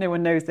say... No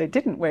one knows they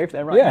didn't wave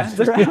their right hands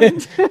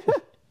around.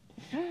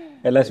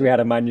 Unless we had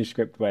a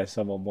manuscript where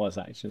someone was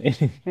actually.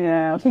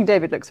 Yeah, I think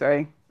David looks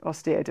very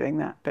austere doing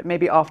that, but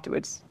maybe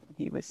afterwards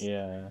he was...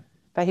 Yeah.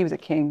 But he was a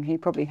king. He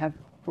probably had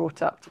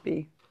brought up to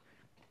be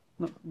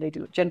not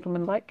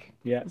gentlemanlike.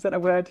 Yeah. Is that a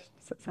word?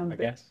 Does that sound I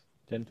guess.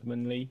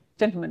 Gentlemanly.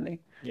 Gentlemanly.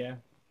 Yeah.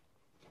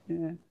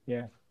 Yeah.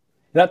 Yeah.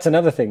 That's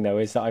another thing, though,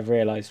 is that I've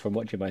realised from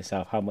watching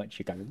myself how much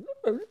you go,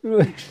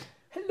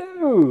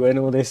 hello, and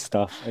all this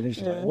stuff. And it's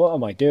just like, what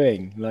am I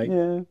doing? Like,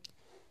 yeah.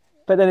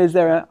 But then is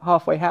there a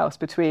halfway house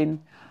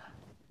between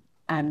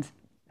and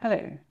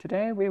hello,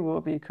 today we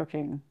will be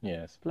cooking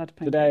blood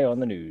pancakes. Today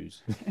on the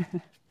news.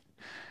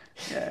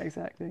 Yeah,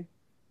 exactly.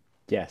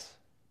 Yes.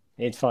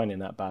 It's finding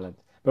that balance.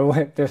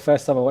 But the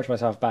first time I watched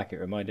myself back, it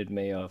reminded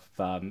me of,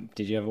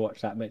 did you ever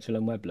watch that Mitchell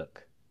and Webb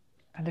look?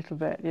 A little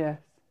bit, yes.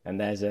 And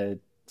there's a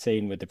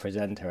scene with the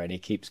presenter and he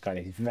keeps kind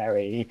of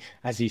very,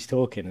 as he's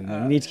talking, and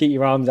you need to keep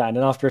your arms out, and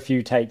after a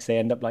few takes they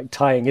end up like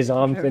tying his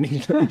arms and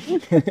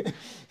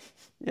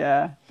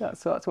Yeah,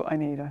 that's what I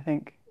need, I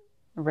think.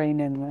 Rein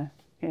in there,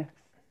 yes.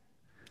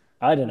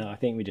 I don't know, I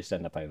think we just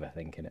end up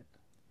overthinking it.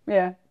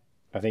 Yeah.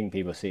 I think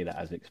people see that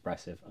as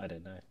expressive. I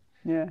don't know.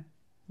 Yeah.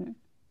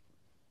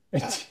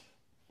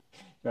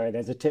 Sorry,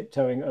 there's a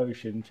tiptoeing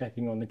Ocean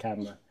checking on the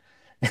camera.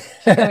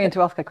 She's coming in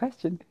to ask a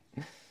question.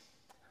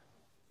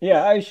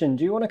 Yeah, Ocean,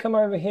 do you want to come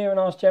over here and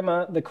ask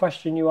Gemma the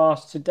question you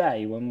asked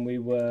today when we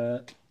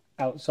were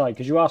outside?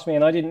 Because you asked me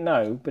and I didn't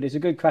know, but it's a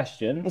good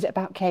question. Is it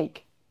about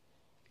cake?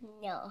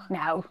 No.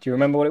 No. Do you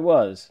remember what it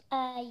was?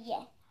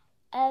 Yeah.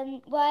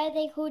 Why are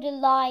they called a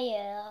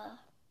liar?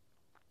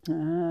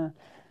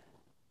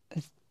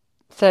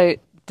 So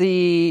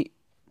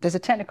there's a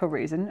technical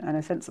reason and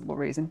a sensible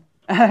reason.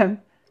 A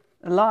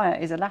liar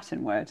is a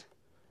Latin word,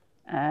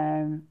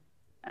 and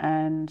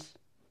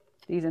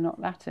these are not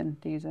Latin;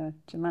 these are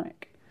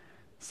Germanic.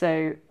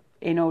 So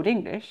in Old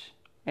English,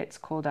 it's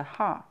called a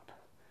harp.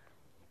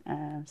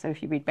 So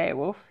if you read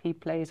Beowulf,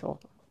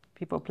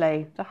 people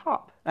play the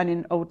harp, and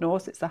in Old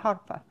Norse, it's the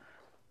harpa.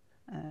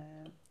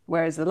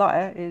 Whereas the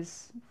lyre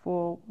is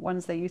for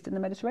ones they used in the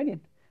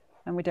Mediterranean,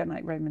 and we don't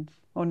like Romans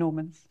or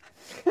Normans.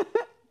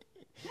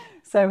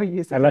 So we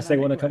use unless they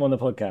want to come on the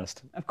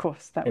podcast. Of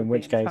course, that in would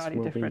which be case entirely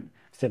we'll different. be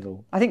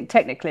civil. I think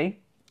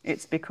technically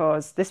it's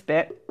because this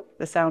bit,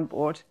 the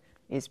soundboard,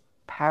 is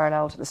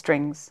parallel to the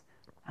strings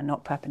and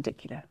not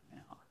perpendicular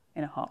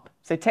in a harp.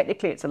 So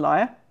technically it's a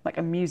lyre, like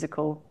a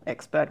musical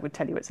expert would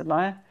tell you it's a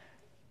lyre.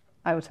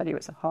 I will tell you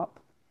it's a harp.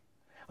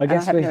 I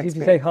guess if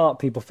you say harp,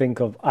 people think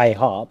of a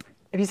harp.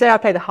 If you say I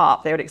play the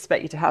harp, they would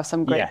expect you to have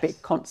some great Yes.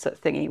 big concert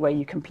thingy where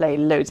you can play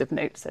loads of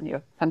notes and you're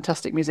a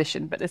fantastic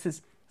musician. But this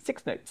is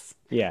 6 notes.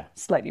 Yeah.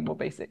 Slightly more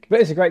basic. But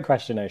it's a great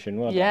question, Ocean.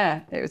 Well done. Yeah,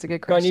 it was a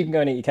good Go on, question. you can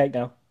go and eat your cake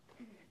now.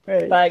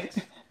 Right. Thanks.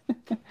 I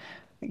think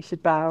you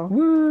should bow.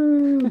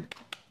 Woo!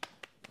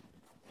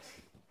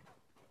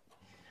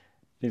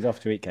 She's off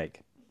to eat cake.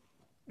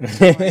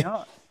 Why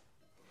not?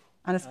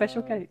 And a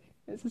special cake.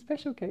 It's a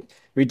special cake.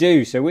 We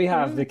do. So we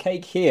have the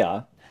cake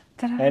here.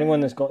 Ta-da.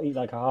 Anyone that's got Eat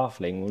Like a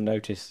Halfling will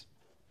notice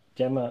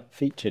Gemma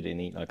featured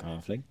in Eat Like a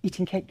Halfling.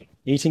 Eating cake.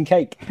 Eating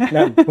cake.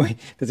 No, wait,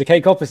 there's a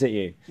cake opposite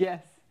you.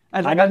 Yes.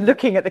 And I'm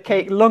looking at the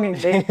cake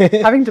longingly,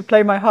 having to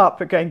play my harp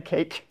but going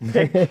cake.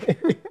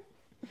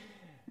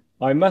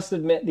 I must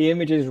admit the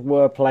images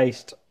were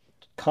placed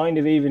kind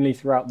of evenly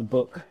throughout the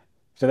book.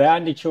 So they're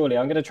Andy Chorley.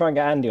 I'm going to try and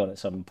get Andy on at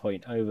some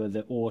point over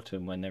the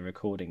autumn when they're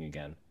recording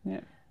again. Yeah.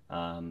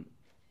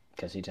 Because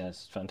because he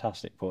does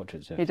fantastic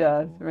portraits of He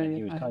does, people, really. and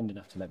he was kind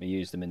enough to let me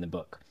use them in the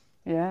book.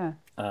 Yeah.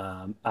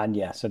 And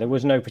yeah, so there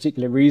was no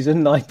particular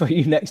reason I put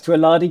you next to a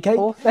lardy cake.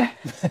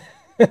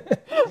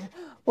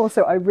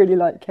 Also, I really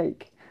like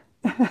cake.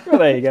 Well,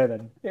 there you go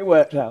then. It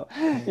worked out.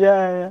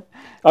 Yeah.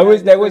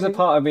 There was a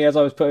part of me as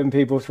I was putting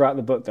people throughout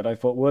the book that I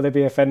thought, will they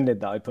be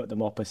offended that I put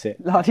them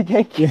opposite? Lardy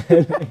cake. Yeah,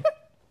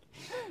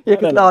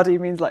 because lardy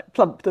means like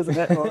plump, doesn't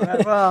it? Or,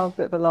 well, a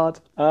bit of a lard.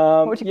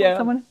 What would you call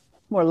someone?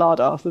 More a lard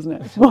ass, isn't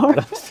it? More.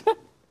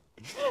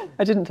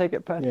 I didn't take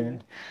it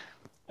personally.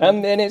 Yeah.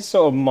 And it's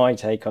sort of my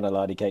take on a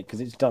lardy cake because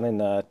it's done in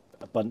a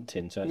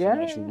bunting, so it's a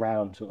nice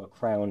round sort of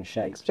crown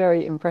shape. It's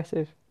very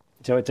impressive.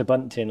 So it's a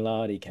bunting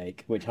lardy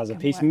cake, which has a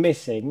piece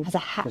missing Has a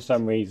hat. for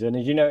some reason.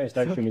 As you noticed,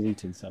 Ocean was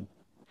eating some.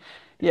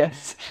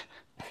 Yes.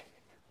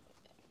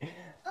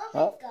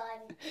 Oh, it's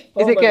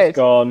gone. Is it good?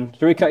 Gone.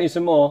 Should we cut you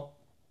some more?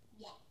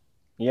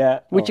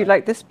 Yeah. Would you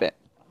like this bit?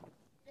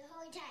 The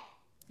whole entire.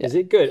 Is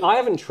it good? I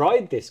haven't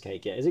tried this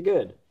cake yet. Is it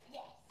good?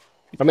 Yes.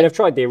 I mean, I've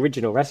tried the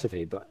original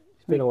recipe, but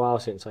it's been a while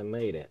since I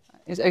made it.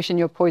 Is Ocean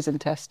your poison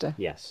tester?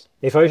 Yes.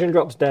 If Ocean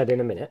drops dead in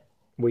a minute,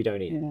 we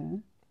don't eat it.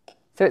 Yeah.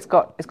 So it's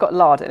got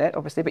lard in it,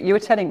 obviously, but you were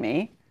telling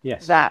me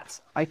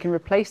that I can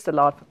replace the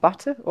lard for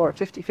butter or a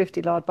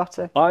 50-50 lard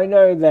butter. I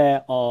know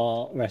there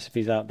are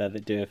recipes out there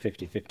that do a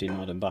 50-50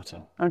 lard and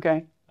butter.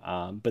 Okay.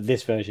 But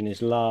this version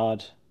is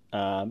lard.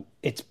 I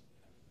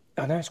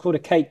know it's called a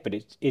cake, but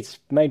it's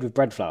made with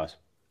bread flours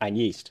and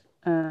yeast.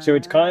 So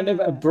it's kind of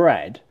a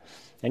bread,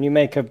 and you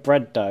make a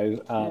bread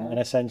dough, and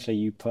essentially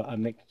you put a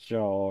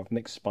mixture of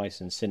mixed spice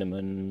and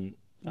cinnamon,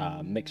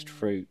 mixed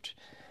fruit,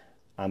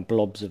 and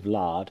blobs of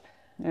lard,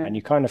 and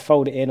you kind of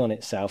fold it in on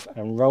itself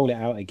and roll it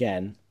out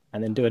again,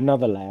 and then do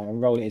another layer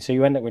and roll it in. So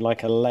you end up with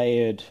like a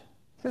layered...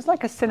 So it's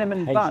like a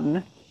cinnamon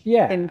bun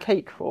in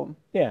cake form.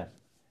 Yeah.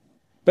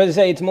 But as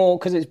I say, it's more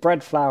because it's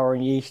bread flour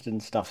and yeast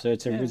and stuff, so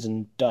it's a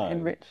risen dough.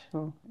 Enriched.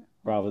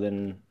 Rather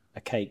than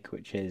a cake,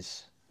 which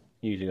is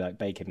usually like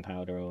baking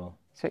powder or...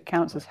 So it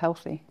counts as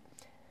healthy.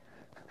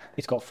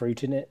 It's got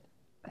fruit in it.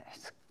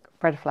 It's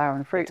bread, flour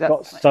and fruit. It's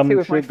got That's some like 2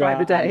 of my sugar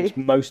 5 a day.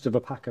 and most of a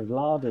pack of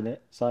lard in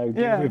it. So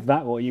do with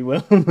that what you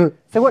will.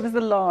 So what does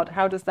the lard,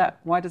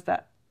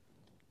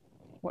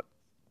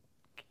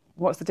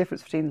 what's the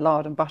difference between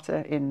lard and butter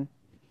in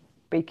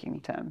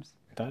baking terms?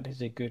 That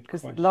is a good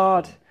question. Because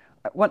lard,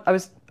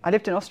 I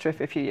lived in Austria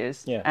for a few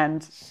years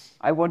and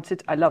I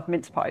love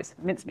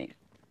mincemeat.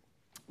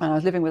 And I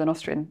was living with an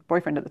Austrian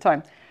boyfriend at the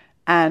time.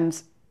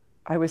 And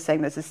I was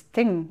saying there's this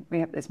thing, we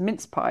have this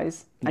mince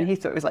pies, and he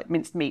thought it was like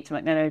minced meat. I'm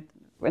like, no,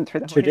 went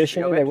through the whole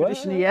history of it.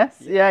 Traditionally, yes.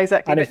 Yeah,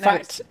 exactly. And in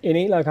fact, in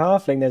Eat Like a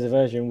Halfling, there's a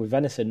version with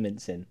venison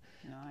mince in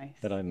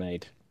that I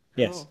made.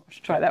 Yes. Cool. I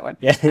should try that one.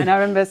 Yeah. And I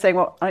remember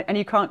saying, and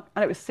you can't,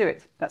 and it was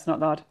suet. That's not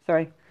lard.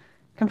 Sorry.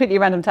 Completely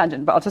random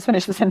tangent, but I'll just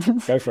finish the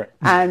sentence. Go for it.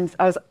 And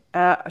I was,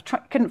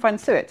 couldn't find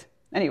suet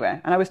anywhere.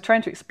 And I was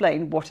trying to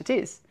explain what it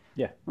is.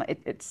 Yeah. Like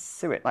it's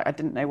suet. Like I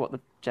didn't know what the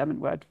German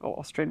word or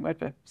Austrian word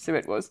for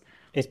suet was.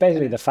 It's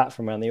basically the fat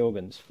from around the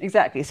organs.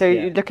 Exactly. So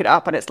you look it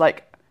up and it's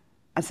like,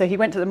 and so he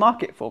went to the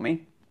market for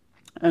me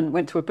and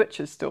went to a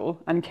butcher's stall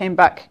and came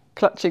back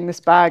clutching this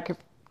bag of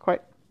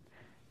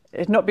it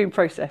had not been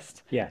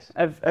processed. Yes.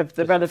 Of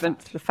the relevant,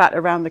 the fat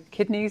around the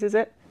kidneys, is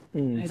it?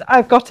 He's like,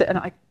 I've got it. And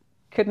I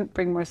couldn't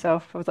bring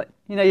myself. I was like,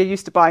 you're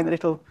used to buying the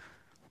little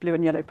blue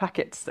and yellow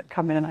packets that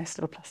come in a nice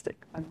little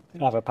plastic. I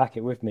have a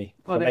packet with me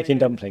for making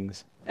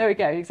dumplings. There we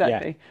go,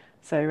 exactly. Yeah.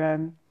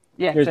 So,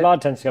 There's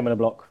lard tends to come in a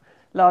block.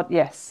 Lard,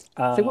 yes.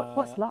 So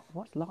what's lard?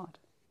 What's lard?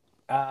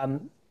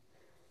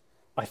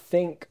 I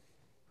think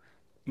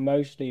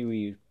mostly we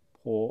use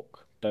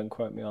pork. Don't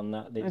quote me on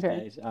that these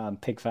days.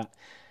 Pig fat.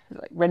 Is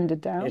it like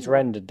rendered down? It's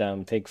rendered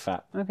down pig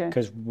fat. Okay.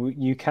 Because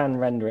you can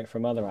render it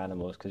from other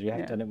animals because you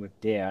have done it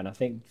with deer. And I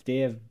think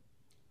deer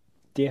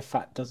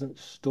fat doesn't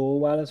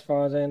store well as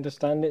far as I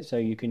understand it. So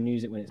you can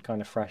use it when it's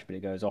kind of fresh, but it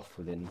goes off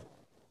within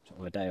sort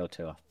of a day or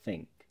two, I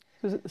think.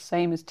 So is it the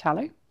same as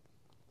tallow?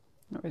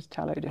 Or is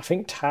tallow different? I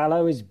think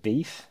tallow is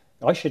beef.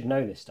 I should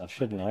know this stuff,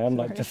 shouldn't I? I'm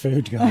like the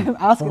food guy. I'm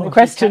asking the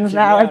questions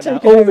now.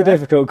 All the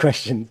difficult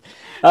questions.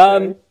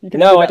 No,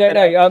 I don't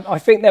know. I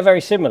think they're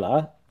very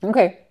similar.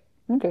 Okay.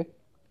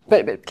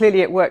 But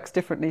clearly it works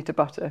differently to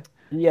butter.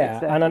 Yeah,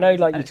 and I know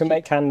like you can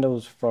make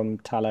candles from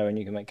tallow and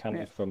you can make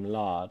candles from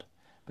lard,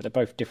 but they're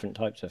both different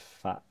types of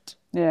fat.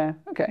 Yeah,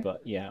 okay.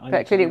 But yeah,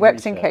 but clearly it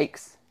works in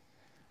cakes.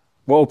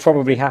 What will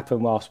probably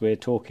happen whilst we're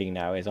talking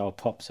now is I'll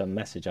pop some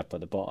message up at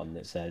the bottom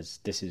that says,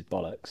 this is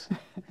bollocks.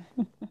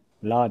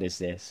 Lard is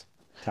this.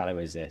 Tallow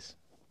is this.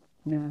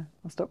 Yeah,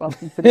 I'll stop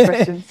asking silly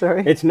questions,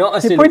 sorry. It's not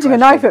a silly You're pointing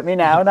question. a knife at me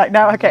now. Like,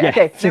 now,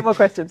 okay, no more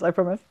questions, I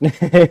promise.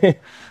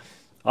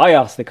 I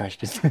asked the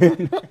questions.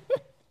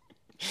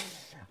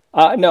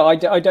 No, I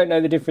don't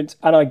know the difference.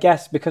 And I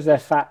guess because they're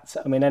fats,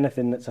 I mean,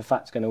 anything that's a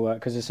fat's going to work.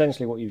 Because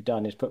essentially what you've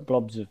done is put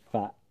blobs of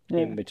fat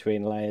in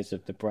between layers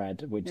of the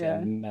bread, which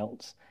then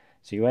melts.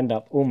 So you end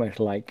up almost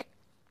like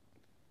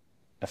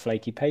a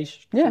flaky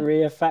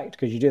pastry effect.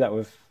 Because you do that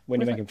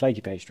when you're making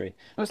flaky pastry.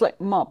 It was like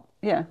mob,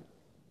 yeah.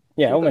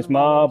 Yeah, You've got almost the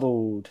mould.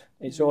 marbled.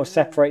 It sort of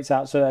separates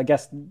out, so I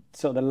guess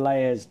sort of the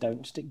layers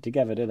don't stick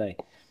together, do they?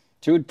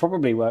 So it would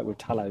probably work with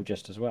tallow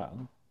just as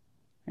well.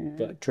 Yeah.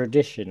 But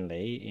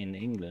traditionally in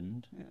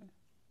England,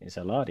 it's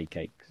a lardy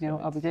cake. You know So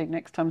what I'll be doing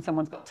next time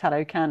someone's got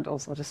tallow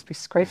candles, I'll just be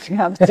scraping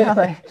out the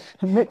tallow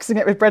and mixing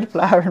it with bread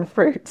flour and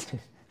fruit.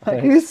 Like,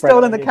 who's Spread it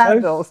stolen on the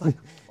your toast.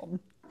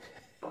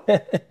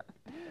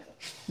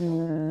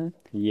 candles?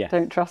 yeah.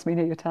 Don't trust me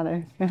near your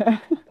tallow. I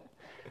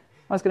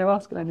was going to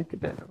ask, can I nick a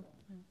bit?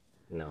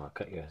 No, I'll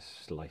cut you a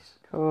slice.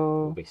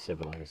 Cool. We'll be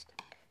civilised.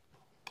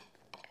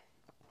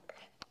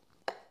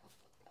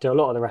 So a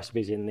lot of the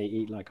recipes in the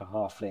Eat Like a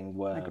Halfling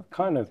were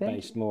kind of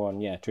based more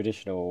on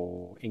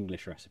traditional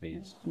English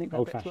recipes, I think that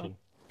old fits fashioned.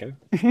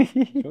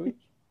 Go.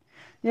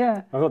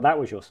 Yeah. I thought that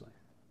was your slice.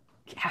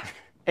 Yeah,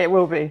 it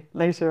will be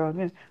later on.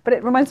 Yeah. But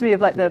it reminds me of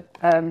like the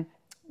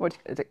what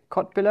is it,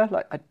 kotbula?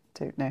 Like I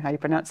don't know how you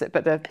pronounce it,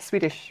 but the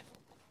Swedish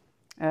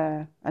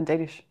and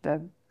Danish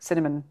the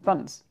cinnamon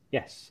buns.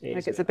 Yes, it Like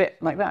is. it's a bit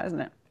like that, isn't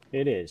it?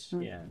 It is.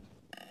 Yeah.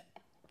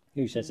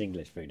 Who says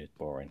English food is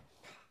boring?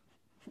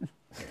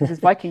 This is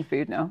Viking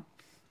food now.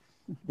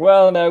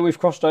 Well, no, we've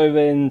crossed over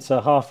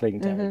into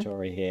halfling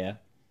territory here,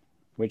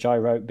 which I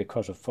wrote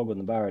because of Fog on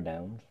the Barrow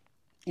Downs,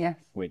 Yes.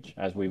 which,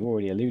 as we've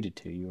already alluded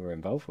to, you were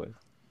involved with.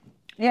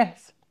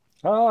 Yes.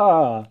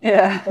 Ah,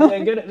 Yeah. I'm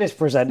getting good at this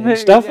presenting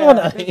stuff, yeah, aren't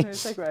I?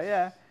 business segue,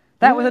 yeah.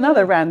 That was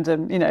another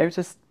random,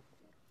 just,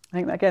 I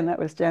think again, that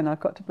was Jen. I've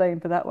got to blame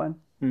for that one.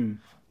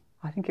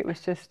 I think it was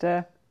just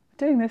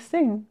doing this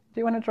thing. Do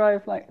you want to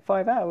drive like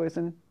 5 hours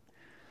and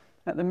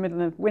at the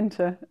middle of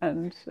winter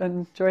and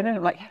join in?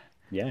 I'm like,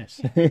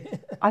 Yes.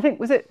 I think,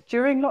 was it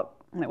during No,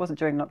 it wasn't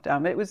during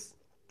lockdown, but it was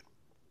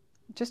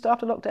just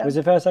after lockdown. It was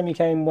the first time you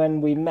came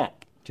when we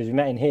met, because we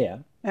met in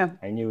here, Yeah.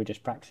 and you were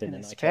just practicing. In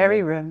and this I came very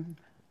in. room.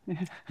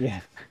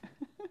 Yeah.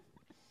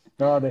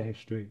 Oh, the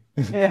history.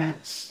 Yeah.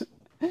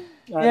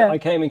 I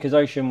came in because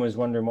Ocean was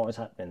wondering what was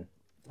happening.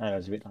 And I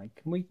was a bit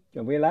like,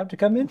 are we allowed to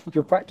come in?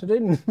 You're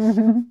practicing?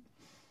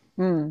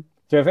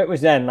 So if it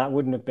was then, that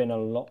wouldn't have been a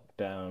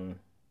lockdown.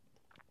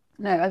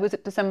 No, was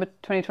it December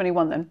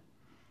 2021 then?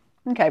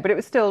 Okay, but it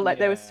was still like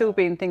there was still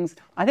being things.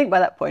 I think by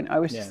that point I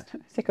was just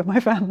sick of my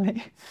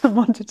family and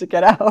wanted to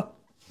get out.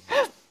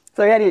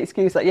 So any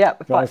excuse like,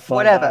 Drive 5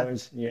 whatever,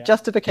 hours,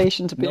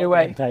 justification to be Not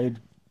away. getting paid.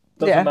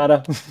 Doesn't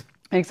matter.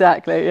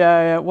 Exactly.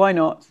 Yeah. Why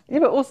not? Yeah,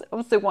 but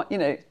also what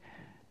you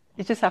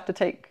just have to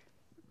take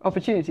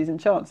opportunities and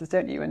chances,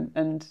 don't you?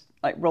 And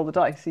like roll the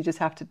dice. You just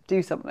have to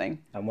do something.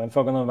 And when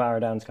Fog on the Barrow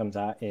Downs comes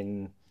out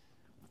in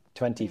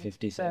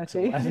 2056,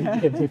 30, or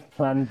whatever it's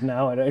planned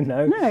now, I don't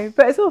know. No,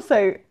 but it's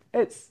also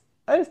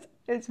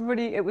it's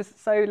really, it was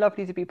so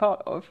lovely to be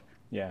part of.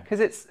 Yeah. Because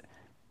it's,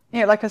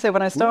 like I said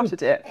when I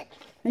started it,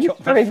 you're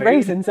Chocolate throwing food.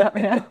 raisins at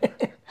me now.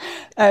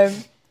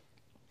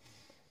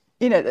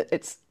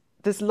 It's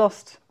this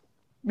lost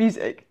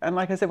music, and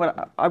like I said, when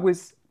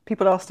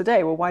people asked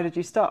today, well, why did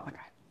you start? I'm like,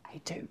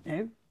 I don't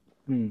know.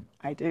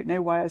 I don't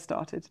know why I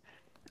started.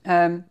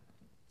 And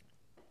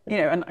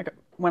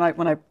when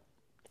I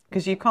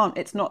because you can't,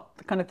 it's not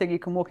the kind of thing you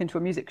can walk into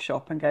a music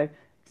shop and go,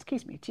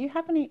 excuse me, do you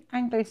have any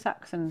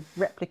Anglo-Saxon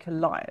replica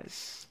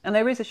lyres? And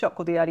there is a shop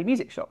called the Early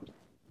Music Shop.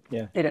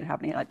 Yeah. They don't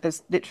have any,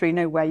 there's literally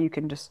nowhere you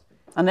can just,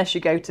 unless you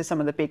go to some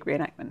of the big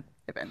reenactment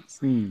events.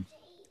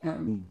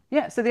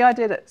 So the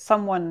idea that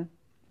someone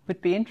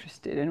would be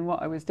interested in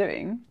what I was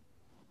doing,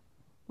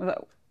 would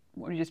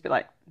you just be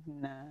like,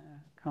 nah,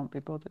 can't be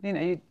bothered.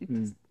 You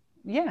just,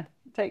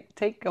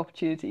 take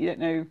opportunity. You don't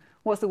know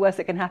what's the worst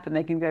that can happen.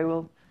 They can go,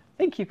 well,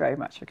 thank you very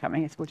much for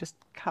coming. We'll just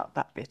cut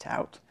that bit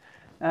out,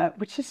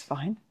 which is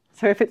fine.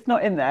 So if it's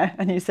not in there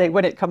and you say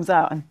when it comes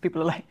out and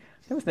people are like,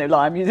 there was no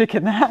lyre music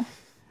in that,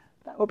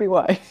 that will be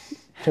why.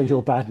 So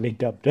you're badly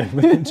dubbed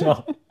over the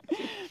top.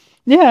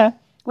 Yeah.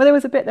 Well,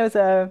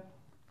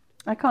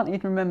 I can't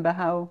even remember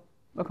how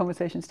the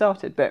conversation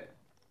started, but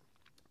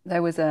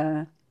there's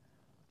a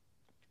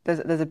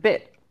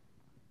bit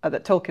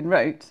that Tolkien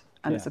wrote,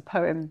 and it's a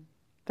poem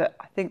that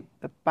I think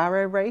the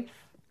Barrow Wraith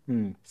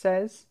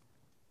says,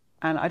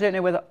 and I don't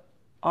know whether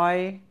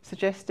I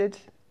suggested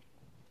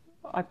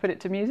I put it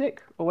to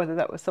music or whether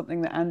that was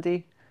something that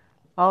Andy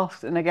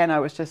asked, and again I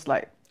was just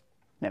like,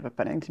 never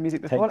put anything to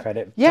music before. Take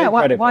credit. Yeah, Take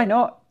credit why for it.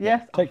 not?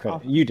 Yes. Take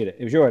credit. You did it.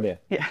 It was your idea.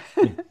 Yeah.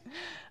 And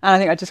I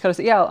think I just kind of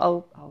said,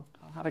 I'll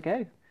have a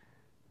go.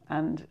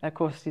 And of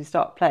course you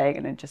start playing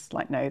and then just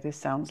like, no, this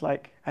sounds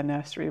like a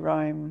nursery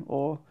rhyme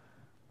or,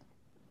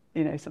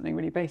 something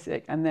really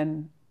basic. And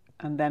then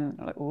I'm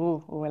like,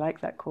 oh, I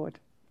like that chord.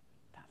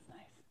 That's nice.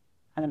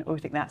 And then, I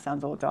think that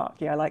sounds all dark.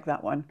 Yeah, I like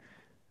that one.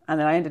 And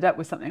then I ended up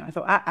with something. I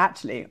thought,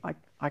 actually,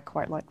 I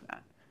quite like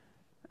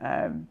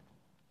that.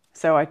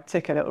 So I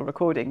took a little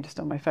recording just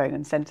on my phone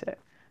and sent it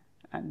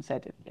and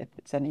said, if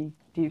it's any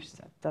use,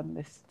 I've done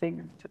this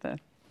thing to the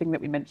thing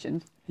that we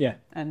mentioned. Yeah.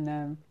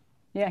 And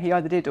he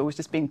either did or was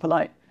just being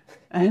polite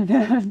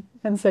and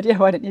said,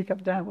 why don't you come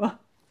down? Well,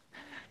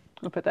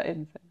 we'll put that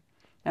in.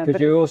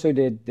 Because you also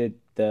did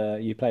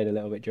you played a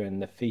little bit during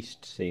the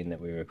feast scene that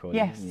we were recording.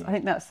 Yes, I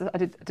think I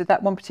did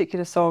that one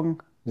particular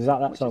song. Was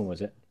that song,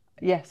 was it?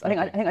 Yes,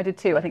 I think I did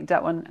two. I think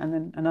that one and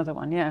then another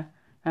one. Yeah.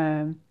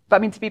 But I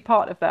mean, to be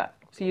part of that,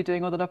 so you're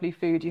doing all the lovely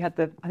food. I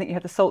think you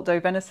had the salt dough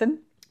venison.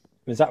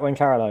 Was that when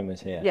Caroline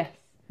was here? Yes.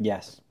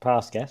 Yes,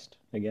 past guest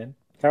again.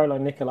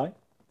 Caroline Nicolai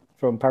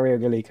from Pario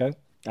Gallico.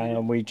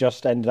 And we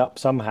just ended up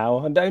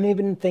somehow, I don't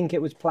even think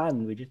it was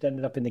planned, we just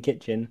ended up in the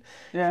kitchen.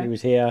 Yeah. She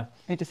was here.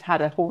 You just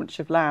had a haunch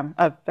of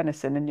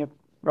venison in your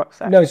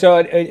rucksack. No, so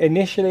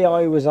initially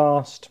I was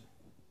asked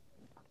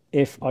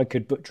if I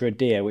could butcher a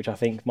deer, which I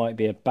think might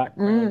be a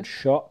background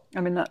shot.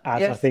 I mean, I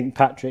yes. think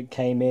Patrick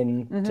came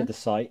in to the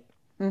site.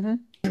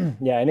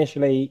 Mm-hmm. Yeah,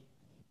 initially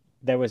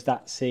there was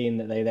that scene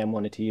that they then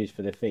wanted to use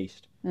for the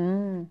feast.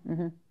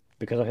 Mm-hmm.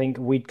 Because I think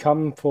we'd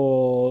come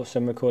for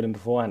some recording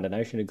beforehand and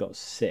Ocean had got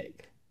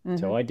sick.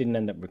 So I didn't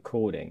end up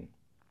recording.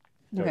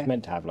 So I was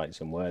meant to have like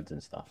some words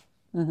and stuff.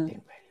 Didn't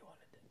really want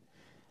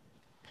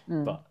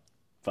to do.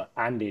 But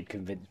Andy had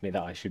convinced me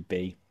that I should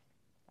be.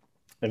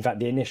 In fact,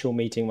 the initial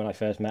meeting when I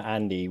first met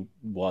Andy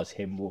was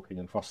him walking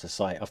across the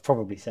site. I've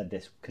probably said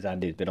this because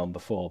Andy's been on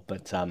before,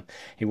 but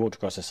he walked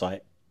across the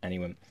site and he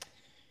went,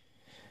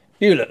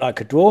 "You look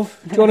like a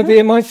dwarf. Do you want to be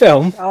in my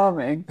film?"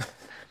 Charming.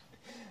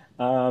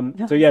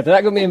 So yeah,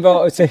 that got me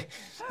involved. So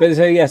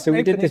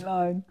we did this.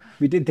 Line.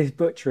 We did this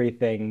butchery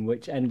thing,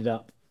 which ended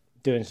up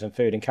doing some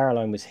food, and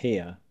Caroline was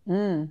here,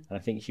 and I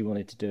think she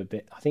wanted to do a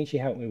bit. I think she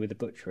helped me with the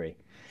butchery.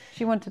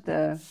 She wanted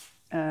the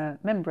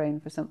membrane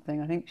for something.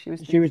 I think she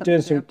was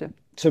doing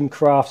some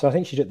crafts. I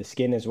think she took the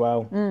skin as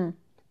well.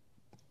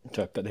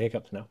 So I've got the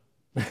hiccups now.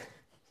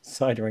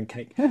 Cider and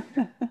cake.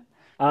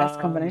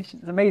 Best combination.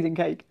 It's amazing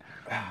cake.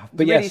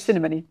 But really yes,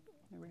 cinnamony.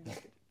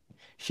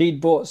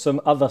 she'd bought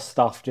some other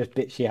stuff, just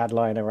bits she had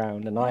lying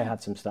around, and I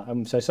had some stuff.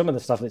 So some of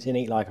the stuff that's in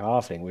Eat Like a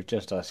Halfling was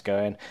just us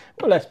going,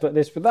 well, let's put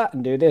this with that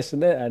and do this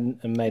and that,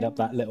 and made up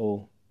that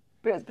little.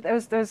 But there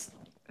was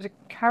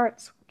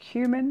carrots,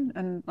 cumin,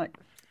 and like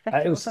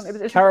feta It or was something.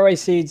 It was caraway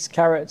seeds,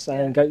 carrots,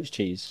 and goat's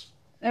cheese.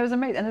 It was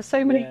amazing, and there's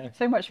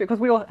so much because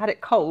we all had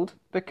it cold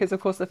because, of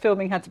course, the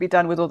filming had to be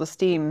done with all the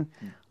steam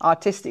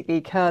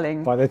artistically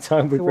curling. By the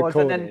time we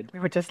recorded, and then we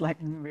were just like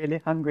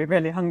really hungry,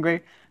 really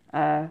hungry.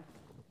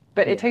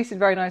 But it tasted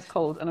very nice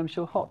cold, and I'm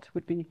sure hot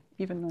would be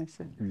even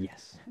nicer.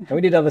 Yes, and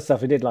we did other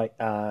stuff. We did like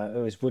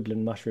it was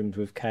woodland mushrooms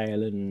with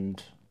kale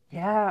and.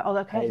 Yeah,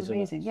 that kale was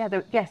amazing. Yeah,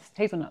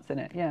 hazelnuts in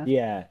it. Yeah.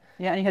 Yeah.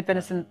 Yeah, and you had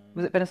venison.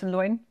 Was it venison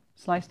loin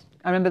sliced?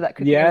 I remember that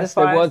cooking. Yes,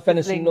 over the there fire, was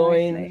venison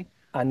loin. nicely.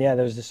 And yeah,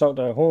 there was the salt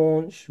dough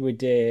haunch. We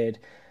did.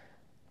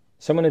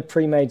 Someone had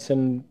pre-made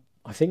some.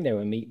 I think they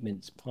were meat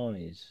mince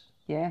pies.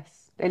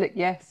 Yes, they look.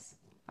 Yes,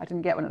 I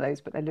didn't get one of those,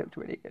 but they looked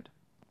really good.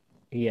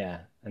 Yeah,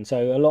 and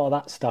so a lot of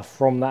that stuff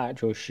from that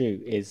actual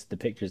shoot is the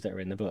pictures that are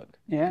in the book.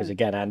 Yeah. Because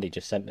again, Andy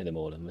just sent me them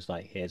all and was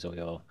like, "Here's all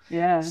your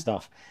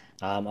stuff."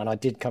 And I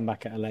did come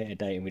back at a later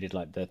date, and we did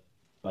like the.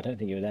 I don't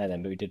think you were there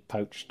then, but we did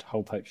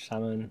whole poached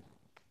salmon.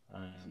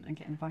 And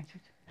get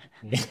invited.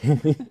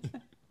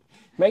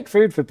 Make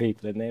food for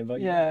people and they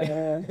invite you.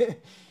 Yeah.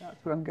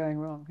 That's where I'm going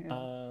wrong.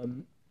 Yeah.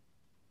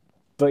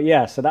 But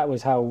yeah, so that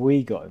was how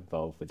we got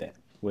involved with it.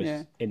 Was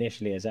Yeah.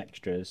 initially as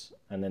extras,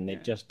 and then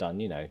they'd just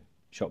done,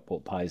 shop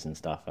bought pies and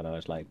stuff. And I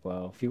was like,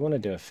 well, if you want to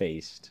do a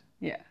feast,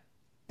 Yeah.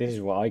 this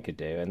is what I could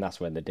do. And that's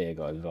when the deer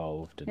got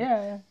involved. And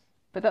Yeah.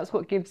 But that's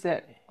what gives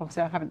it.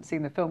 Obviously, I haven't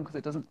seen the film because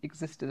it doesn't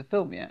exist as a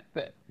film yet.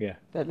 But yeah,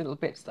 the little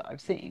bits that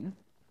I've seen,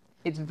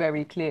 it's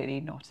very clearly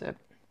not a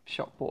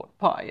shop bought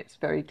pie. It's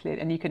very clear,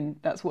 and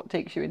that's what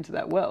takes you into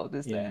that world,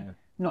 is there?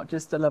 Not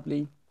just the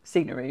lovely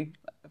scenery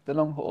of the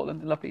long haul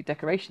and the lovely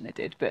decoration they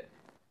did, but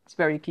it's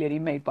very clearly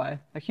made by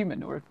a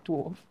human or a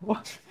dwarf.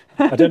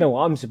 I don't know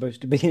what I'm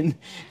supposed to be in.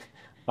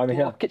 I mean,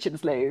 Or kitchen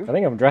slave. I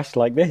think I'm dressed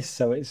like this,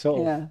 so it's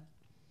sort of Yeah.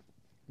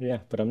 yeah.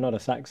 But I'm not a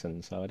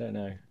Saxon, so I don't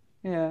know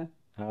Yeah.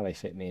 how they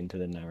fit me into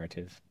the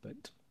narrative.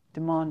 But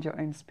Demand your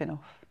own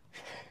spin-off.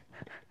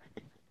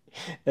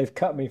 they've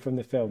cut me from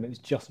the film. It's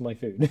just my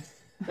food.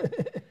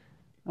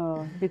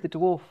 Oh, be the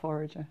dwarf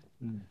forager.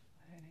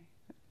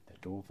 The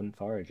dwarven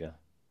forager.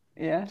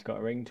 Yeah. It's got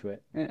a ring to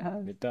it. It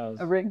has. It does.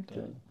 A ring.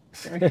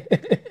 Sorry.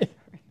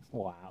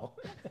 Wow.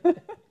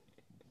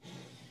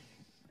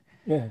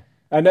 Yeah.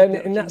 And then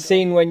in that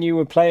scene when you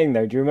were playing,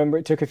 though, do you remember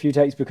it took a few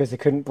takes because they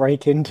couldn't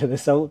break into the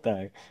salt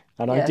dough?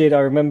 And Yeah. I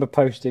remember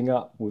posting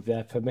up with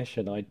their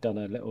permission. I'd done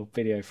a little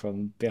video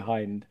from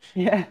behind.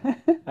 Yeah.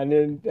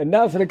 And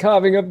now for the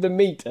carving of the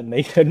meat. And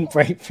they couldn't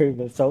break through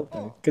the salt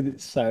dough because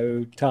it's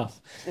so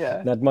tough.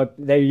 Yeah. And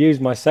they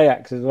used my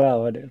Sayax as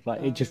well. And it was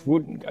like, it just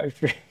wouldn't go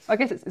through. I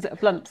guess is it a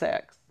blunt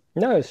sex?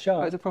 No, it's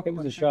sharp. Oh, it's a proper It was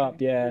one, a sharp,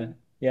 okay. yeah.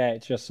 Yeah,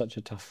 it's just such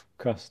a tough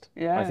crust.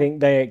 Yeah. I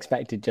think they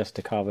expected just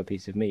to carve a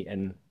piece of meat,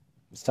 and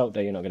salt dough,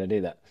 you're not going to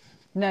do that.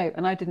 No,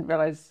 and I didn't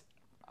realise.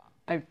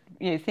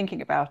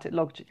 Thinking about it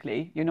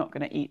logically, you're not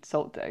going to eat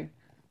salt dough,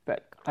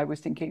 but I was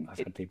thinking. I've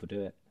had people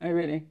do it. Oh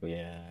really?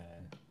 Yeah.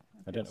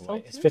 I don't know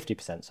why. Salty? It's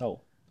 50%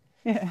 salt.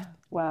 Yeah.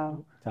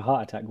 Wow. It's a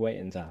heart attack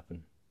waiting to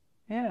happen.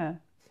 Yeah.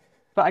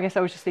 But I guess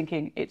I was just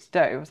thinking it's dough.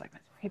 I was like,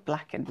 that's very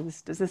blackened.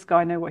 Does this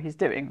guy know what he's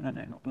doing? No,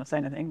 not going to say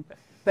anything.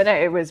 But no,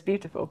 it was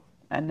beautiful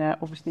and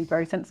obviously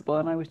very sensible.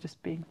 And I was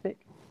just being thick.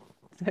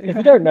 So, If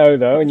you don't know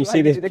though, and you That's see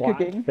why I this do the black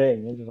cooking.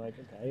 thing, you're just like,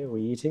 okay, are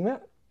we eating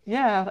that?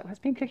 Yeah, it's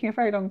been cooking a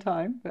very long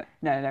time, but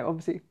no,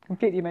 obviously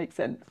completely makes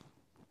sense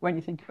when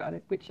you think about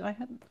it, which I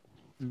hadn't.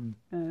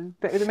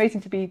 But it was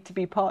amazing to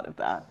be part of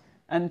that,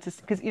 and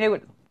because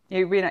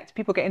reenact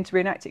people get into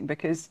reenacting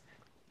because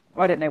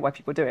I don't know why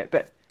people do it,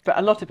 but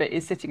a lot of it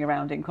is sitting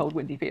around in cold,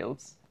 windy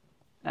fields,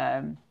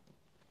 and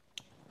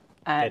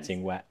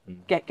Getting wet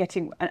and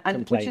getting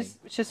and which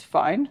is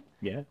fine.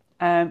 yeah.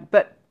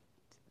 But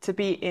to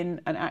be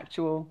in an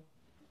actual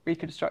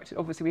reconstructed,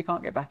 obviously we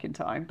can't go back in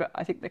time, but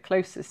I think the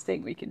closest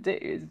thing we can do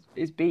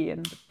is be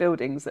in the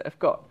buildings that have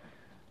got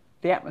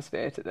the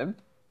atmosphere to them,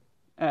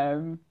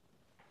 and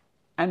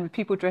with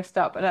people dressed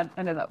up. And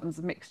I know that one's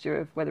a mixture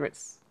of whether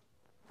it's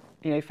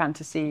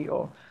fantasy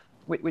or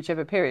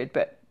whichever period,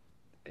 but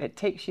it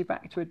takes you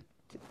back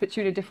puts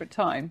you in a different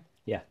time.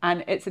 Yeah.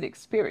 And it's an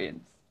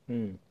experience.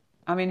 Mm.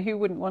 I mean, who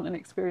wouldn't want an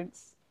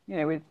experience?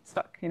 We're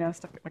stuck at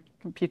a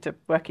computer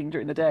working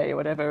during the day or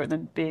whatever, and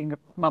then being a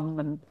mum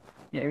and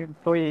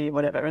employee or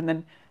whatever, and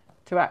then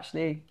to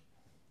actually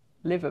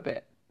live a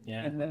bit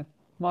in the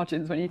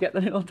margins when you get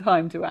the little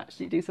time to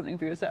actually do something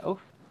for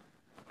yourself.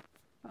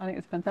 I think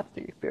it's a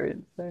fantastic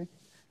experience. So,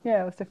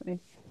 yeah, I was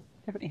definitely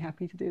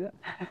happy to do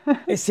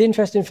that. It's the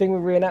interesting thing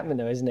with reenactment,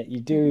 though, isn't it?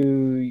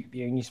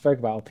 You spoke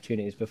about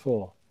opportunities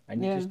before,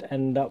 and you just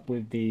end up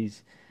with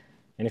these.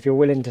 And if you're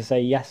willing to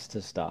say yes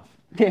to stuff,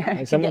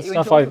 like some of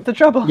the stuff the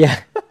trouble.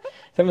 Yeah,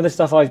 some of the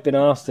stuff I've been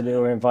asked to do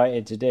or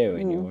invited to do,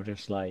 and you're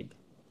just like,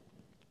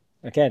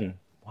 again,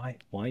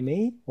 why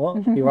me?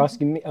 What you're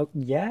asking me? Oh,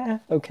 yeah,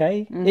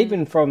 okay.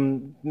 Even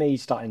from me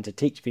starting to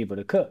teach people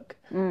to cook,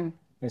 and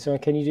so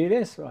can you do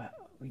this?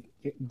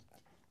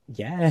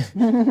 Yeah.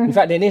 In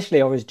fact,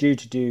 initially I was due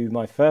to do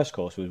my first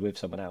course was with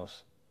someone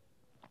else,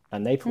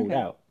 and they pulled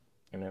out,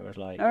 and it was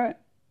like, all right,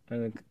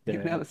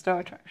 the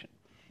star attraction.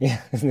 Yeah,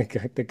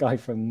 the guy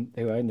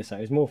who owned the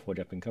site was Moorforge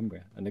up in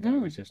Cumbria, and the guy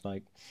was just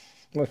like,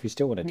 well, if you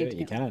still want to do it,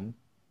 you can.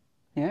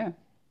 Yeah.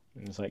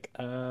 And it's like,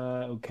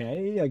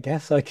 okay, I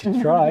guess I could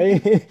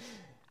try.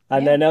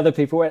 And then other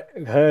people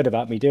heard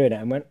about me doing it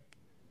and went,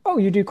 oh,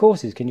 you do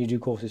courses? Can you do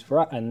courses for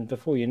us? And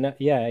before you know,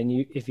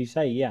 and if you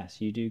say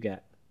yes, you do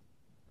get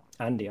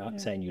Andy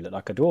saying you look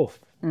like a dwarf.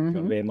 You want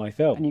to be in my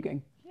film? And you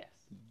going, yes.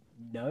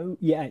 No,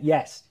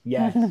 yes.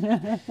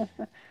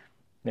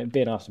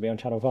 Being asked to be on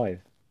Channel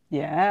 5.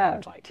 Yeah,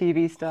 like,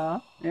 TV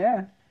star.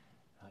 Yeah.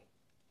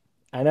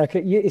 And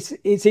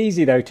it's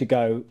easy though to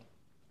go,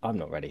 I'm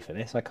not ready for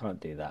this. I can't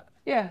do that.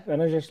 Yeah.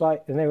 And I was just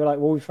like, and they were like,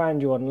 well, we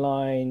found you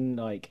online,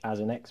 like as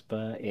an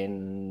expert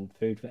in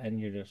food, and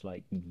you're just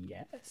like,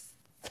 yes.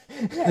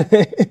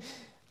 Yeah.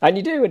 And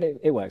you do, and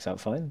it works out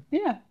fine.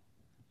 Yeah.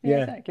 Yeah.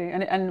 Exactly.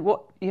 And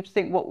what you have to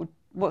think,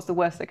 what's the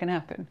worst that can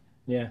happen?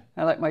 Yeah.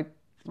 I like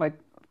I've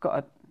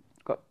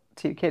got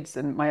 2 kids,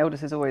 and my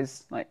oldest is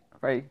always like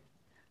very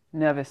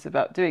nervous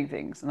about doing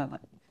things, and I'm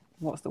like,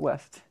 what's the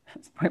worst?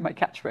 It's probably my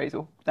catchphrase,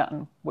 or that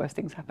and worst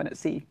things happen at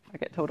sea. I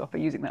get told off for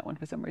using that one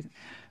for some reason.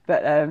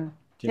 But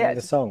do you know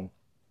the song?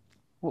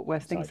 What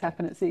worst things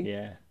happen at sea?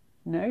 Yeah.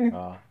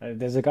 No.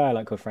 There's a guy I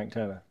like called Frank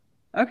Turner.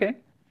 Okay.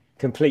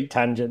 Complete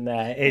tangent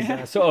there. Is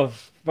a sort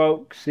of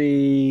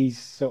folksy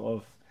sort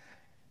of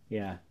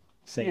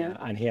singer,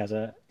 and he has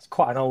it's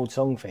quite an old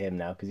song for him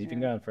now because he's been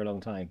going for a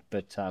long time.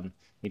 But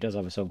he does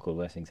have a song called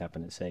 "Worst Things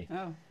Happen at Sea."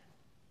 Oh.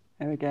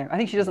 There we go. I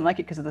think she doesn't like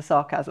it because of the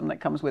sarcasm that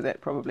comes with it,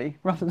 probably,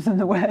 rather than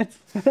the words.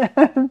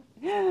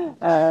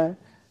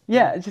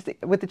 Just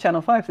with the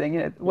Channel 5 thing,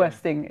 the worst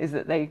thing is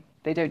that they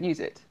don't use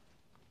it.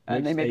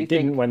 And Which they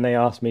didn't when they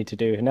asked me to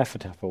do an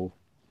Nefertafel.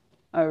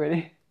 Oh,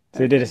 really? So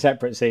they did a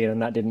separate scene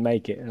and that didn't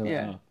make it. And I was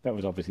like, that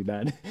was obviously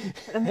bad.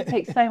 And it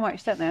takes so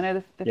much, don't they? I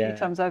know the few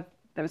times I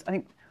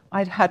think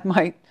I'd had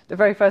the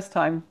very first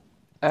time,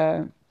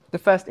 the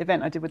first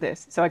event I did with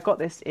this. So I got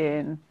this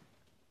in,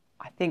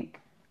 I think,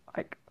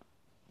 like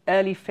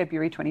early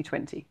February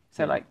 2020.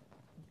 So like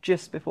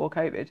just before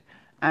COVID.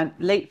 And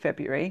late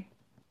February,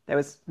 there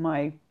was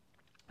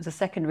a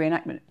second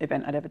reenactment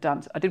event I'd ever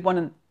done. So I did one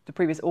in the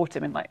previous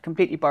autumn in like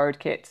completely borrowed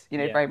kit,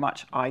 very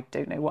much, I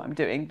don't know what I'm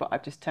doing, but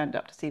I've just turned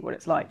up to see what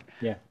it's like.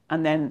 Yeah.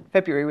 And then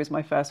February was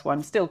my first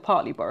one, still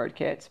partly borrowed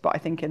kit, but I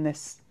think in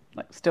this,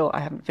 like still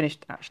I haven't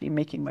finished actually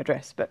making my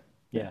dress, but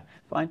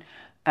fine.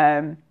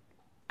 And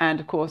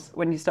of course,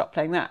 when you start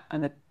playing that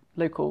and the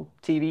local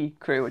TV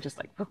crew are just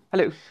like, oh,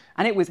 hello.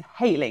 And it was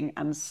hailing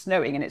and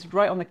snowing and it's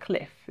right on the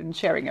cliff in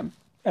Sheringham.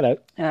 Hello.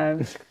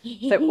 So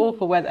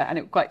awful weather, and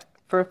it quite,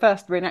 for a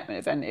first reenactment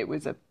event, it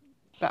was a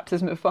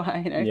baptism of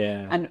fire,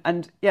 Yeah.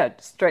 And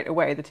straight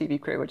away the TV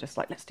crew were just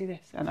like, let's do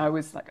this. And I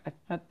was like, I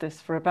had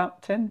this for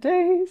about 10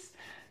 days.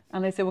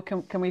 And they said, well,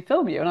 can we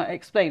film you? And I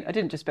explained, I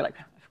didn't just be like,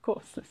 of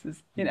course, this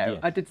is,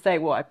 I did say,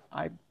 well,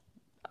 I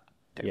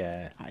don't,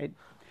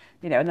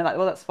 and they're like,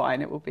 well, that's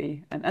fine, it will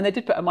be. And they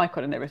did put a mic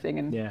on and everything.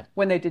 And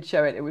when they did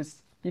show it, it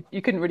was,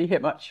 you couldn't really hear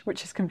much,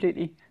 which is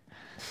completely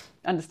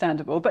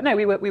understandable. But no,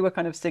 we were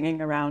kind of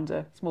singing around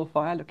a small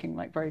fire, looking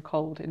like very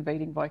cold,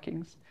 invading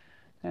Vikings.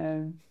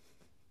 So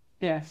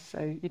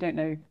you don't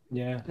know.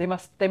 Yeah. They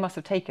must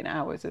have taken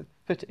hours of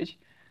footage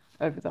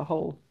over the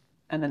whole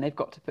and then they've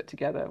got to put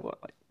together,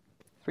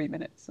 3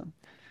 minutes?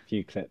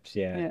 Few clips,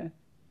 yeah.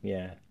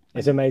 Yeah.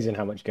 It's amazing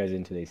how much goes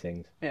into these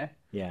things. Yeah.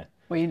 Yeah.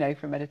 Well,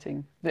 from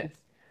editing this.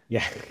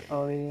 Yeah.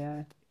 Or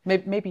the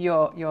maybe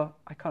your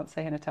I can't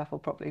say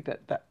Henataffel properly,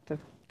 but the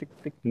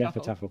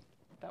Nefertafel.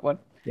 that one.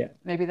 Yeah.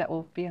 Maybe that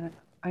will be an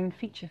own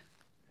feature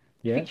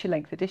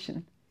length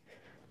edition.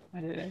 I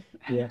don't know.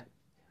 Yeah.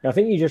 I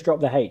think you just drop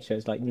the H, so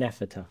it's like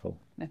Nefertafel.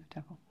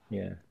 Nefertafel.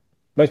 Yeah.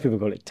 Most people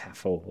call it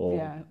Taffel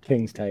or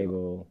King's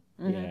Table.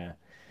 Mm-hmm. Yeah.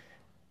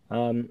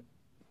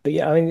 But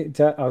yeah, I mean,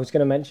 I was going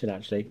to mention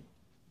actually,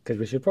 because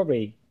we should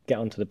probably get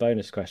onto the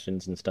bonus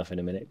questions and stuff in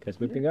a minute, because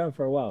we've been going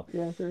for a while.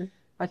 Yeah, sorry.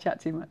 I chat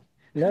too much.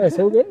 No, it's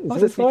all good.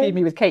 It's all feed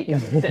me with cake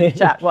and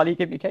chat while you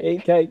give me cake.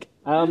 Eat cake.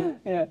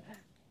 Yeah.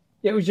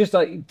 It was just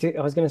like,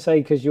 I was going to say,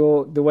 because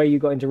the way you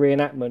got into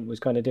reenactment was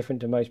kind of different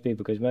to most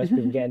people, because most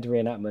people get into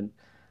reenactment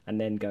and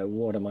then go,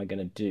 what am I going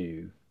to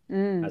do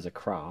as a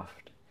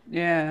craft?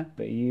 Yeah.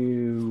 But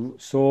you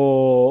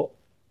saw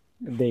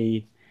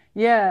the...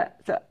 Yeah.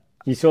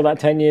 You saw that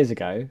 10 years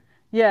ago?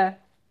 Yeah.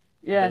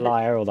 Yeah. The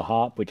lyre or the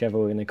harp, whichever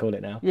we're going to call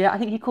it now. Yeah, I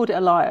think he called it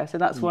a lyre, so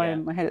that's why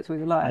in my head it's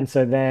always a lyre. And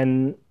so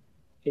then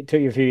it took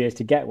you a few years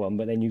to get one,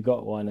 but then you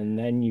got one, and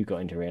then you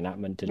got into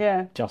reenactment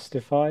to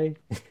justify.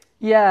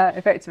 Yeah,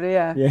 effectively,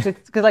 yeah.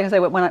 Because like I say,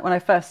 when I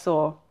first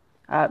saw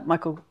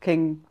Michael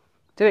King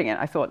doing it,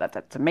 I thought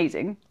that's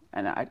amazing,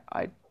 and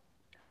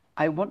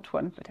I want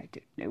one, but I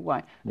didn't know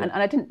why. Yeah. And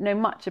I didn't know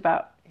much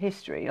about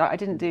history. I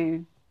didn't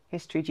do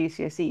history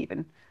GCSE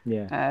even.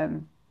 Yeah.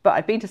 But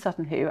I'd been to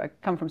Sutton Hoo. I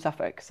come from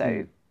Suffolk,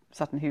 so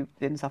Sutton Hoo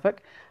in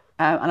Suffolk.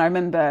 And I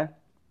remember,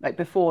 like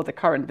before the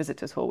current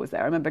visitors hall was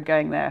there, I remember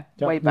going there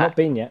way back. Not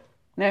been yet.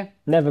 No.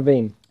 Never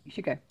been. You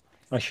should go.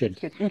 I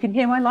should. You can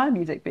hear my lyre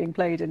music being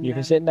played. And you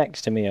can sit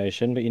next to me,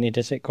 Ocean, but you need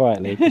to sit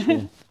quietly.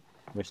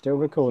 We're still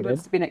recording. She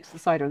wants to be next to the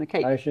cider and the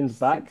cake. Ocean's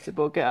back.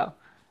 Sensible girl.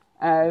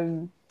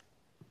 I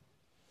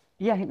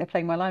think they're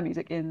playing my lyre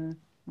music in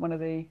one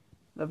of the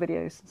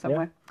videos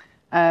somewhere.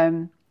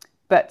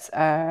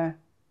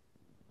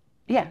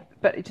 Yeah.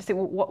 But it just think,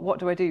 well, what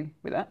do I do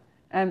with that?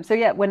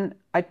 When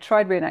I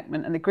tried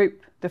reenactment, and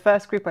the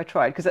first group I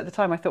tried, because at the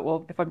time I thought,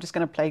 well, if I'm just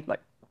going to play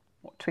like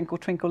Twinkle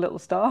Twinkle Little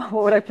Star,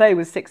 what would I play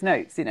with 6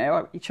 notes?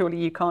 Surely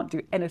you can't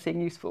do anything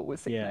useful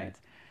with 6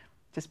 notes.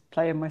 Just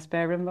play in my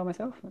spare room by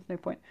myself. There's no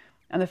point.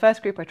 And the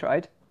first group I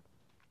tried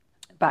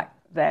back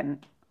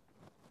then,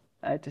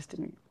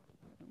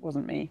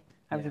 wasn't me.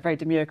 I was a very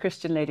demure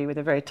Christian lady with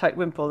a very tight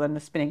wimple and the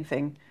spinning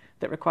thing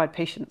that required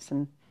patience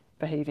and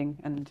behaving,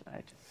 and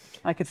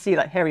I could see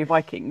like hairy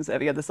Vikings at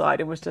the other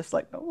side and was just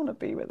like, I want to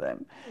be with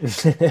them.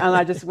 And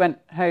I just went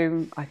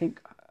home, I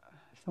think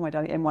somewhere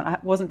down the M1. I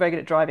wasn't very good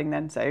at driving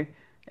then, so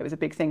it was a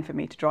big thing for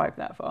me to drive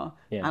that far.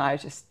 And I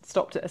just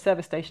stopped at a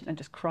service station and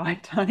just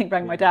cried. I think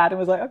rang my dad and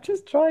was like, I'm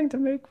just trying to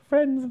make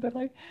friends, but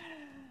like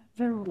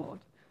they're all odd.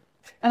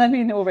 And I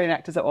mean, all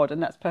reenactors are odd,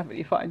 and that's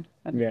perfectly fine.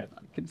 And I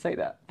can say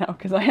that now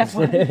because I have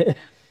one.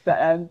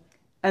 But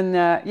and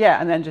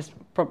then just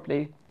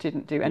promptly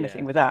didn't do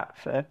anything with that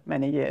for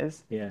many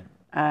years.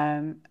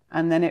 And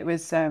then it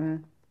was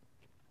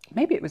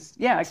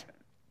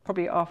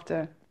probably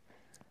after,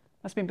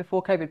 must have been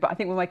before COVID, but I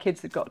think when my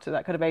kids had got to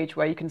that kind of age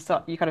where you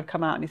kind of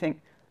come out and you think,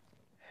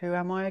 who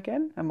am I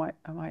again?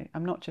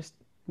 I'm not just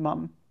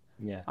mum.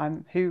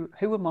 I'm who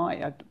am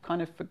I? I'd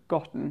kind of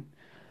forgotten.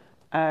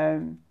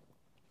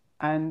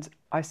 And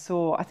I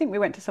think we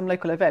went to some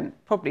local event,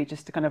 probably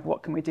just to kind of,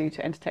 what can we do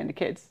to entertain the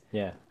kids?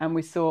 And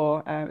we saw,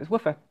 it was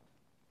Woofer,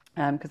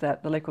 because they're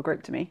the local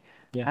group to me.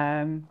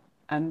 And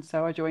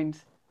so I joined.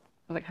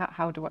 I was like,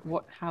 how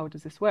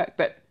does this work?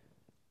 But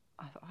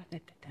I thought,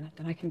 then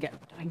I can get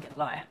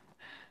lyre.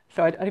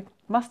 So I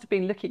must have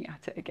been looking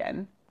at it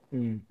again.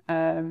 And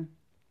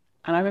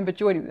I remember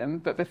joining them,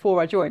 but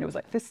before I joined, it was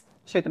like, this,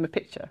 showed them a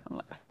picture. I'm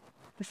like,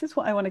 this is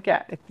what I want to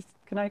get.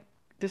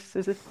 Is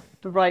this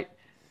the right?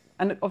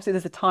 And obviously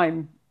there's a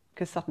time,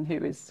 because Sutton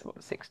Hoo is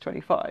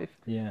 6:25.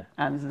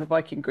 And there's a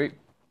Viking group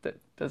that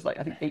does like,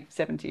 I think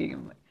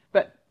 8:70.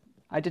 But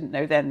I didn't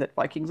know then that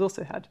Vikings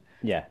also had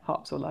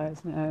harps or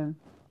lyres. No,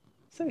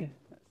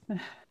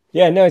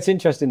 it's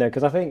interesting though,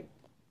 because I think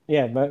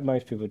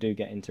most people do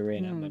get into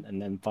reenactment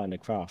and then find a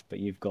craft, but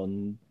you've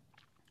gone.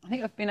 I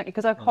think I've been,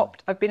 because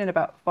I've been in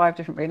about 5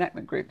 different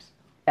reenactment groups.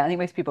 I think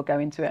most people go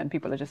into it and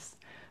people are just,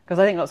 because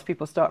I think lots of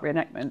people start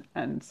reenactment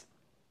and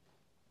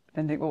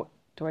then think, well, what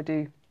do I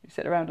do? You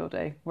sit around all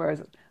day.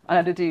 Whereas I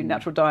had to do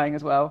natural dyeing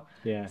as well.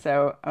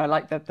 So I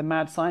like the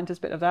mad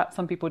scientist bit of that.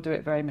 Some people do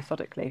it very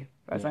methodically,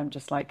 whereas I'm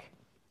just like,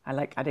 I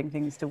like adding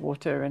things to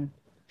water and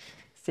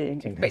seeing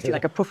basically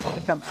like a poof to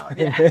come out.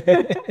 I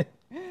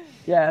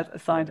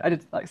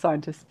did like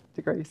scientist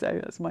degree,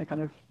 so that's my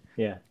kind of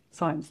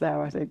science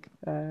there, I think.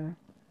 I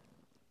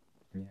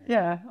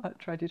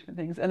try to do different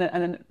things, and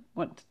then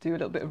want to do a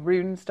little bit of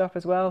rune stuff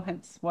as well.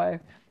 Hence why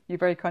you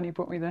very kindly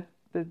brought me the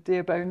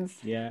deer bones.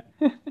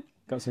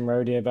 Got some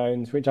roe deer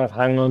bones, which I've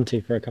hung on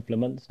to for a couple of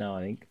months now,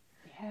 I think.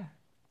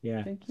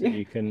 Thank you. So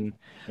you can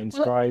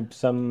inscribe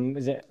some.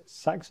 Is it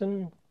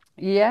Saxon?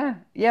 Well,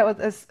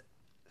 it's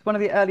one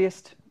of the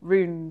earliest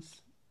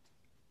runes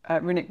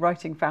runic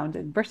writing found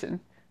in Britain.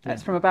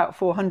 It's from about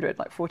 400,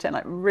 like 410,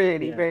 like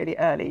really, really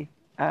early.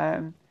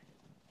 And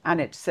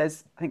it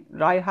says, I think,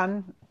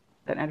 Raihan,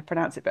 don't know how to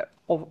pronounce it, but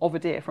of a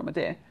deer, from a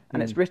deer.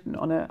 And it's written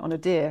on a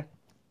deer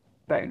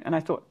bone. And I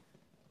thought,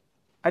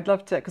 I'd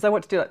love to, because I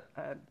want to do it.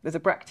 There's a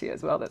bractea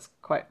as well that's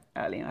quite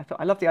early. And I thought,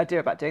 I love the idea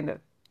about doing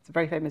it's a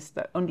very famous,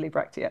 the Undley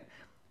bractea.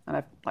 And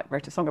I've like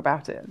wrote a song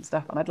about it and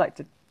stuff. And I'd like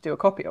to do a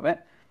copy of it.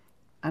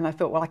 And I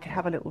thought, well, I could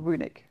have a little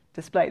runic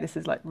display. This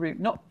is like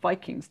not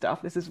Viking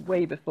stuff. This is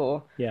way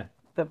before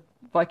the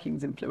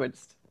Vikings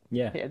influenced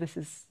here. This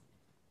is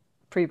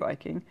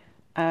pre-Viking.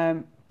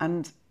 And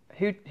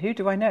who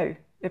do I know?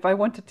 If I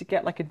wanted to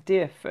get like a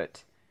deer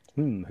foot,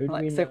 who do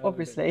we so know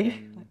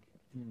obviously,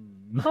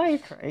 hi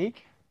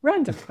Craig,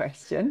 random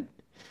question.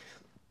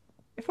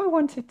 If I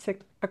wanted to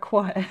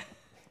acquire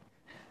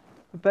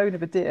the bone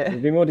of a deer,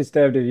 I'd be more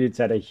disturbed if you'd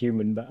said a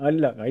human bone.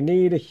 Look, I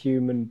need a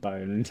human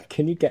bone.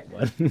 Can you get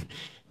one?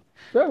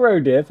 Well, roe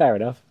deer, fair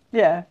enough.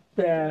 Yeah.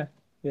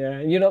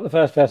 You're not the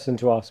first person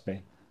to ask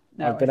me.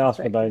 No, I've been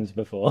asked for bones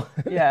before.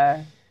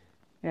 Yeah,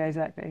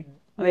 exactly.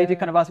 Well, they do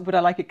kind of ask, would I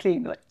like it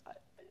clean? Like,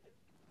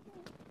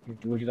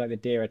 would you like the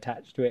deer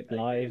attached to it,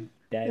 live,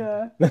 dead?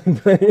 Yeah. I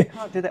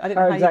can't do that. I don't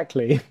know how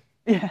exactly?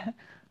 I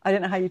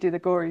don't know how you do the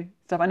gory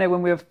stuff. I know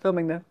when we were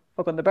filming the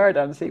Fog on the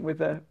Bardess scene with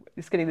the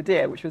skinning the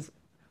deer, which was,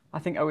 I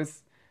think I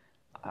was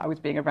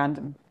being a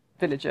random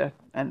villager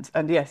and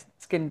yes,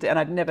 skinned it, and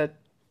I'd never.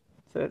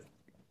 So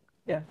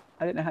yeah,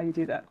 I don't know how you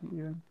do that.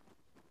 You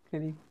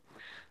clearly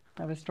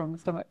have a strong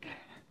stomach.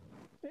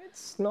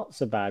 It's not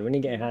so bad when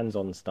you get your hands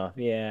on stuff.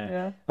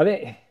 Yeah. I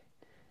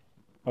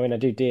mean, I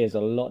do deers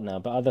a lot now,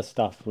 but other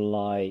stuff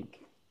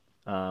like,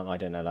 I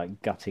don't know,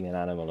 like gutting an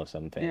animal or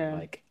something. Yeah.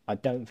 Like, I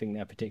don't think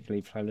they're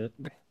particularly pleasant.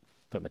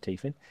 Put my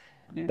teeth in.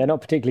 Yeah. They're not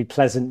particularly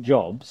pleasant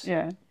jobs.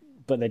 Yeah.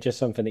 But they're just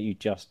something that you've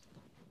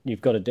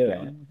got to do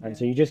it, and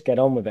so you just get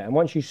on with it. And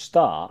once you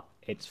start,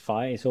 it's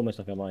fine. It's almost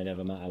like a mind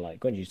over matter.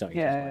 Like once you start,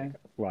 you're just like,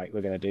 right,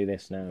 we're going to do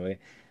this now.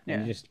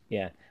 And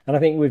I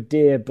think with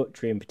deer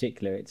butchery in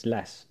particular, it's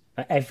less.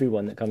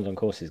 Everyone that comes on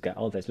courses go,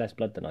 oh, there's less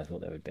blood than I thought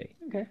there would be.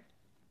 Okay.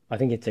 I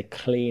think it's a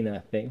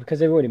cleaner thing because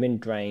they've already been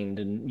drained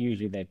and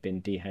usually they've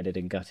been deheaded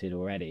and gutted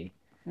already.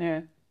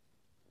 Yeah.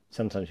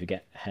 Sometimes we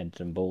get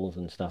heads and balls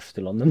and stuff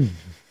still on them.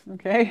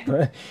 Okay.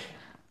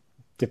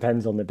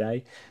 Depends on the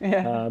day.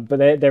 Yeah. But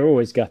they're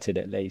always gutted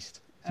at least.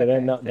 So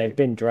they're not. They've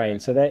been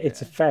drained. So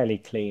it's a fairly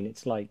clean.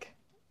 It's like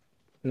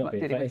not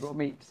being dealing with raw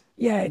meat.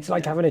 Yeah, it's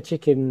like having a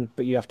chicken,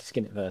 but you have to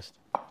skin it first.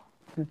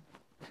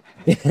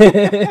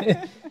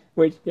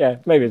 Which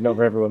maybe it's not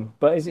for everyone,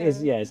 but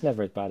it's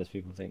never as bad as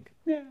people think.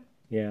 Yeah.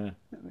 Yeah.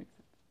 That makes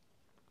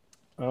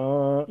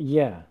sense.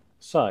 Yeah.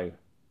 So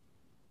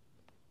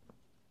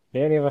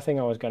the only other thing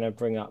I was going to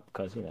bring up,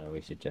 because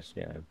we should just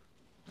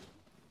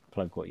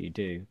plug what you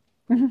do,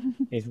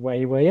 is where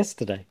you were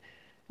yesterday.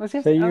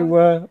 So you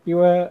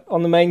were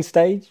on the main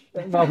stage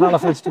at Valhalla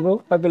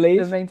Festival, I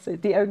believe. The main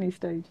stage, the only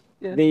stage.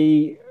 Yeah.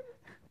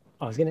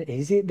 I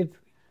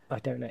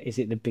don't know. Is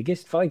it the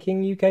biggest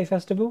Viking UK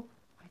festival?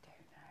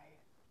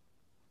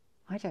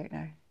 I don't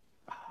know.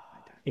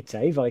 It's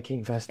a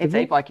Viking festival. It's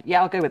a Viking.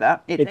 Yeah, I'll go with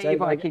that. It's a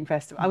Viking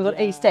festival. I was on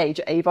a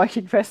stage at a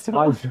Viking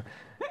festival.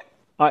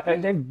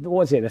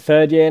 What's it? The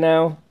third year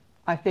now?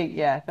 I think,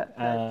 yeah.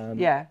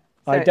 Yeah.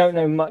 So I don't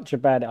know much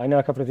about it. I know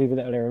a couple of people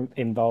that are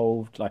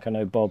involved. Like I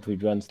know Bob, who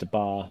runs the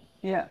bar.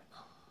 Yeah.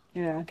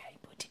 Yeah. Okay,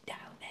 put it down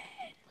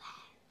there.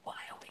 Why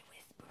are we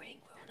whispering?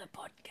 We're on a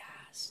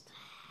podcast.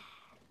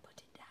 Put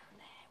it down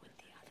there with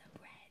the other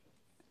bread.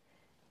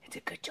 It's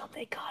a good job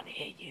they can't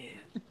hear you.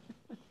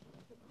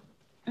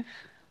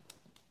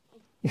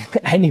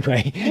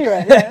 Anyway.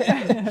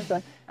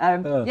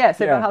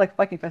 Valhalla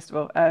Viking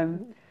Festival.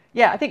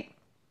 I think,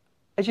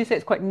 as you say,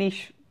 it's quite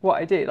niche what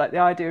I do. Like the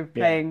idea of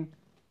playing.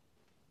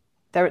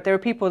 There are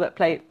people that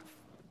play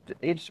the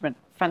instrument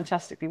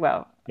fantastically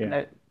well.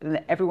 Yeah.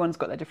 And everyone's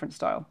got their different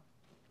style.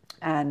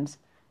 And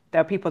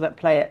there are people that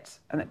play it,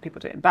 and that people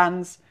do it in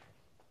bands.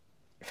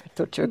 If I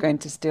thought you were going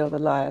to steal the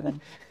lyre,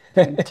 then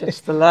don't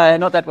touch the lyre,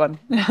 not that one.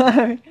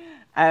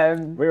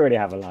 We already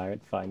have a lyre,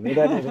 it's fine. We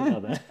don't need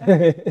another.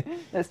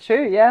 That's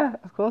true, yeah,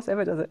 of course,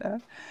 everyone does it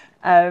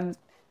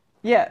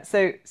now.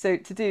 So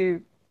to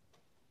do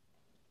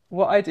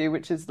what I do,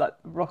 which is like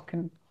rock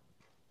and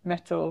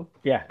metal,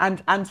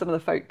 and some of the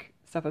folk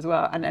stuff as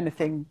well, and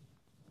anything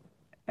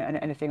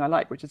I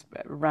like, which is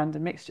a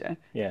random mixture.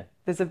 Yeah.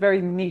 There's a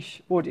very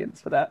niche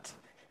audience for that.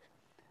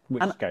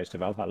 Which goes to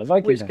Valhalla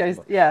Viking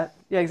Festival.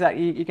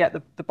 Exactly. You get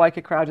the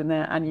biker crowd in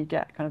there, and you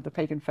get kind of the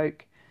pagan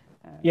folk.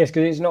 Yes,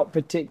 because it's not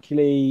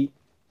particularly,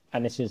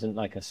 and this isn't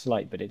like a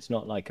slight, but it's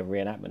not like a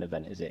reenactment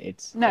event, is it?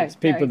 It's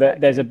people that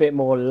there's a bit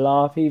more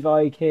laughy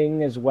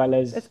Viking as well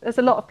as. There's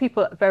a lot of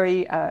people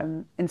very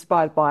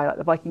inspired by like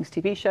the Vikings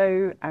TV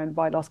show and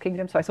by Last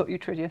Kingdom. So I saw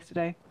Uhtred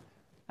yesterday.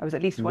 I was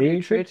at least one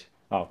Uhtred.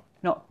 Oh,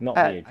 not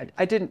Uhtred.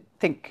 I didn't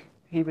think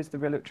he was the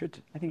real Uhtred.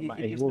 I think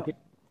he's walking.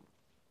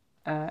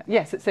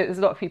 Yes, so there's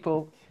a lot of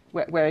people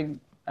wearing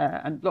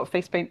and a lot of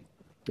face paint.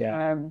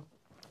 Yeah.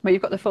 But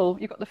you've got the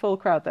full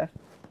crowd there.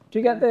 Do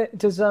you get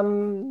does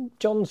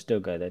John still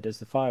go there? Does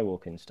the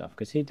firewalking stuff?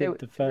 Because he did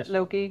the first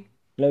Logie.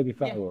 Logie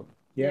firewalk.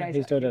 Yeah, Yeah,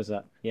 he still does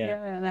that. Yeah.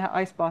 Yeah, and they have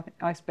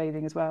ice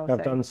bathing as well.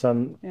 I've done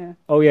some. Yeah.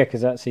 Oh yeah,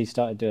 because he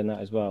started doing that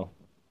as well.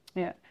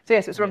 Yeah. So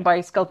yes, it's run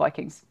by Skull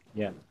Vikings.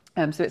 Yeah.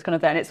 So it's kind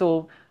of there, and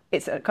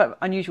it's a kind of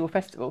unusual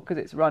festival because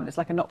it's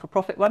like a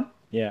not-for-profit one.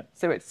 Yeah.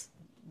 So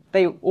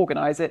they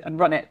organise it and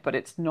run it, but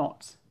it's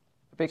not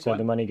a big one. So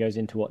the money goes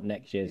into what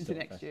next year's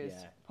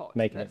pot.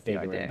 making That's it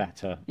bigger and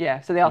better.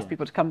 Yeah. So they ask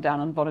people to come down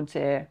and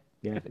volunteer.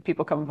 Yeah. If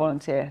people come and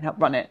volunteer and help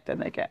run it, then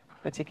they get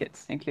the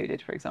tickets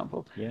included, for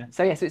example. Yeah.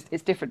 So yes,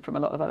 it's different from a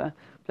lot of other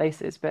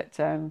places, but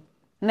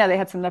no, they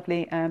had some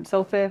lovely.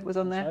 Soulfear was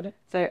on there.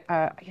 So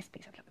yes,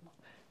 please have a little bit more.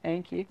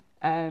 Thank you.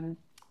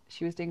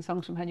 She was doing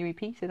songs from her new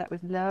EP, so that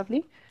was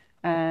lovely.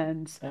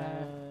 And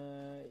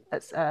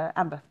that's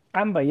Amber.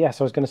 Amber,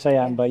 yes, I was going to say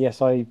Amber.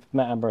 Yes, I've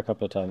met Amber a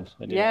couple of times.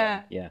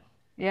 Yeah.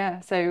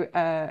 So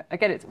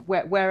again, it's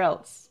where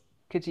else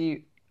could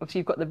you? Obviously,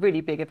 you've got the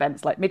really big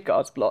events like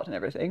Midgard's Blot and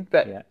everything,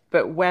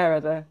 but where are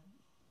the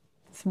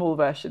small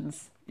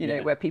versions?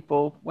 Where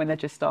people, when they're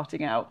just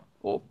starting out,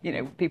 or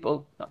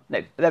people.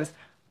 No,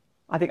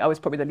 I think I was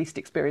probably the least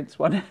experienced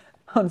one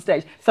on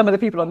stage. Some of the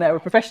people on there were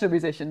professional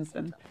musicians,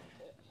 and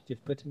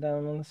just put it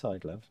down on the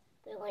side, love.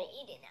 We want to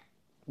eat it now.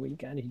 Well, you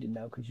can't eat it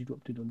now because you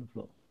dropped it on the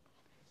floor.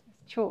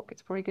 It's chalk.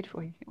 It's probably good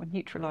for you. It will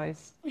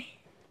neutralise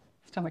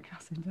stomach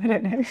acid. I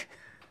don't know.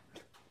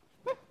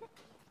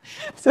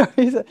 Sorry,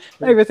 he's an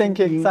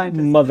overthinking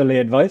scientist. Motherly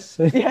advice.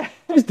 Yeah.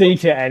 Just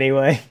eat it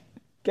anyway.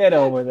 Get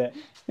on with it.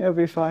 It'll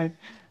be fine.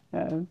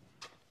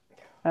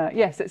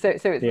 Yes. So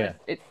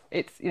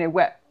it's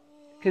where,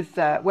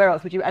 because where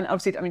else would you? And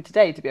obviously, I mean,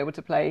 today to be able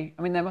to play.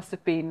 I mean, there must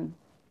have been.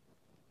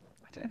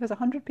 I don't know if there's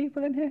 100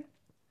 people in here,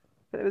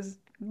 but it was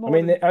more.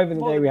 I mean, over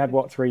the day we had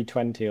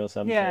 320 or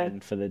something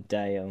for the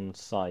day on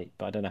site,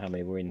 but I don't know how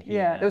many were in here.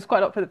 Yeah, there was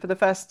quite a lot for the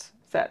first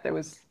set. There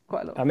was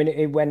quite a lot. I mean,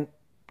 it went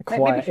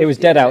quiet. It was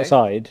dead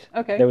outside.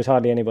 Okay. There was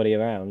hardly anybody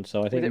around, so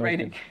I think. Was it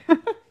raining?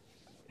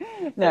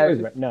 No, of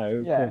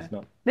course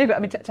not. No, but I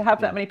mean, to have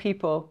that many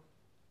people,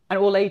 and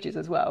all ages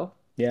as well.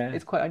 Yeah.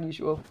 It's quite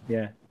unusual.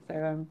 Yeah.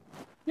 So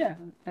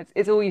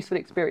it's all useful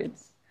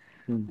experience.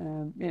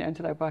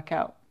 Until I work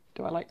out,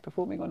 do I like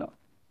performing or not?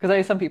 Because I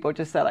know some people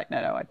just say like,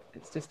 no,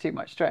 it's just too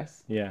much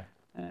stress. Yeah.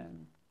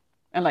 And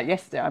like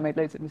yesterday, I made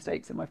loads of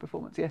mistakes in my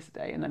performance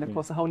yesterday, and then of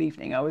course the whole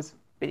evening I was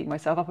beating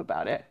myself up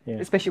about it. Yeah.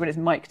 Especially when it's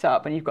mic'd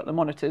up and you've got the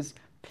monitors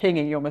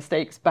pinging your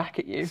mistakes back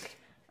at you,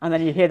 and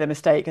then you hear the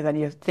mistake, and then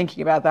you're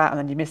thinking about that, and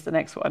then you miss the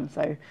next one.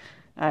 So.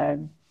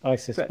 I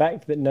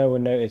suspect that no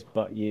one noticed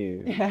but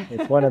you. Yeah.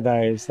 It's one of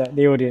those that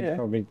the audience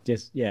probably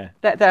just I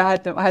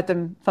had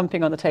them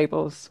thumping on the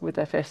tables with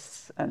their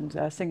fists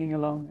and singing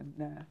along,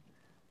 and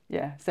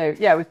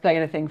we played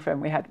anything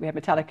from we had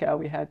Metallica,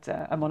 we had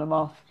Amon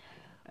Amarth,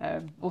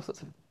 all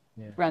sorts of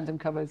random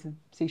covers and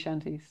sea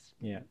shanties.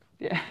 Yeah.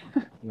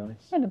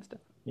 Nice. Random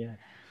stuff. Yeah.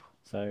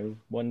 So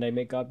one day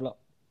Midgard Blot.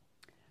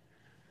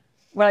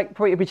 Well, like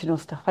probably original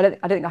stuff. I don't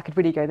think I could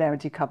really go there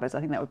and do covers. I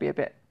think that would be a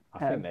bit.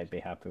 I think they'd be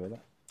happy with that.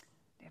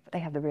 Yeah, but they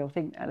have the real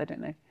thing now,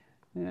 don't they?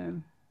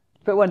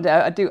 But one day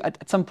I do.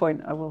 At some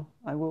point, I will.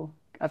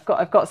 I've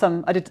got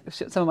some. I did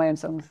some of my own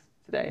songs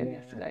today and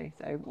yesterday.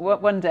 So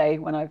one day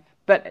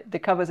but the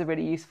covers are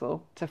really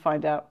useful to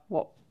find out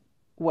what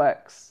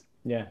works.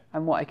 Yeah.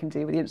 And what I can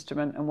do with the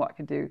instrument and what I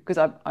can do, because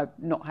I've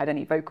not had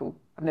any vocal.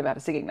 I've never had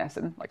a singing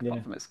lesson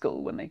apart from at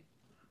school when they,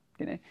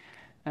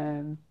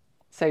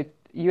 So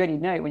you only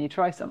know when you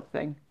try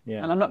something.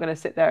 Yeah. And I'm not going to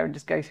sit there and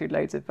just go through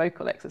loads of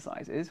vocal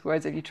exercises.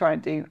 Whereas if you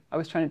I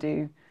was trying to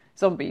do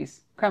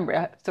Zombies, Cranberry,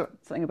 I saw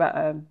something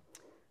about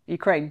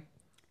Ukraine,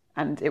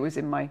 and it was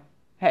in my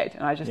head,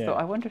 and I just thought,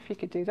 I wonder if you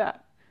could do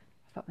that.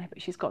 I thought, no,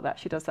 but she's got that.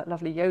 She does that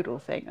lovely yodel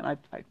thing, and I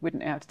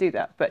wouldn't know how to do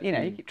that. But you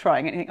keep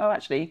trying it, and you think, oh,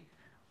 actually,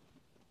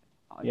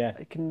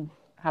 I can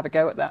have a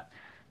go at that.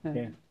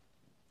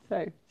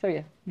 So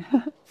yeah.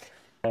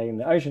 And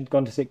the Ocean's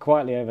gone to sit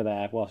quietly over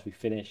there whilst we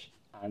finish,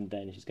 and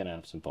then she's going to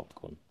have some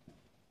popcorn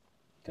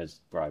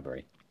because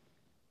bribery.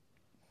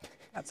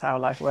 That's how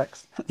life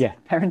works. Yeah.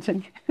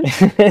 Parenting.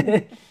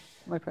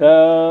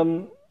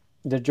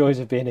 The joys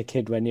of being a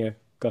kid when you've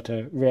got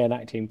a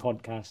reenacting,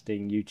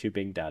 podcasting,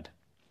 YouTubing dad.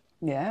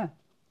 Yeah.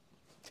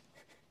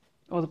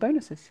 All the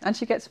bonuses. And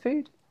she gets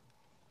food.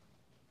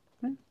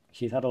 Yeah.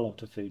 She's had a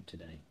lot of food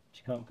today.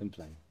 She can't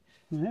complain.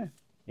 Yeah.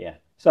 Yeah.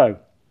 So,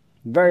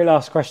 very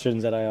last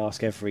questions that I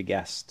ask every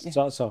guest. Yeah.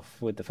 Starts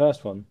off with the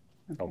first one,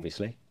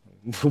 obviously.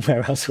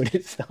 Where else would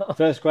it start?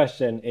 First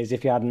question is,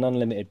 if you had an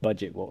unlimited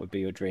budget, what would be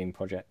your dream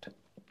project?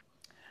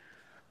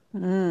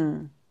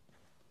 Two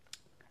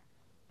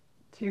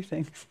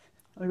things.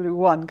 I'll do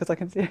one because I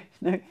can see it.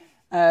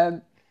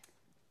 No.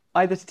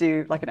 Either to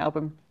do like an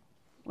album,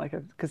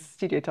 because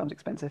studio time's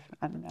expensive,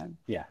 and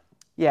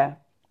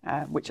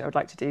which I would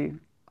like to do.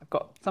 I've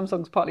got some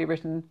songs partly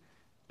written,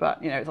 but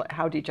it's like,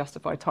 how do you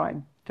justify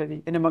time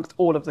in amongst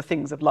all of the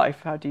things of life?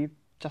 How do you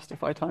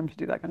justify time to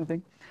do that kind of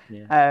thing?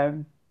 Yeah.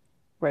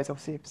 Whereas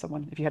obviously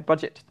if you had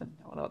budget, then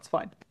that's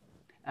fine.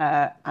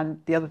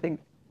 And the other thing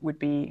would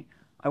be,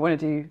 I want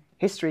to do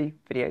history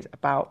videos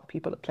about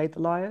people that played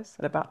the lyres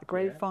and about the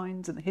grave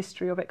finds and the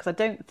history of it, because I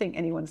don't think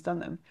anyone's done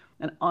them.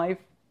 And I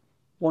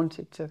would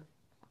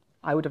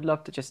have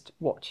loved to just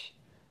watch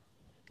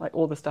like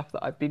all the stuff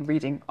that I've been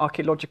reading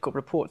archaeological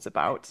reports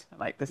about,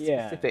 like the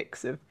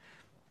specifics of,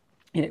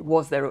 you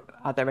know,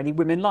 are there any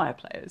women lyre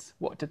players?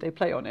 What did they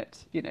play on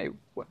it? You know,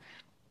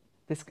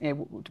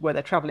 were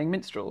there travelling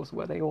minstrels?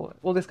 Were they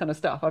all this kind of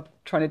stuff? I'm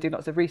trying to do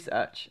lots of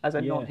research as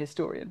a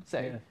non-historian,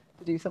 so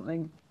to do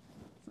something.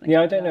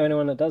 Yeah, I don't know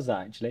anyone that does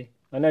that actually.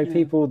 I know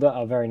people that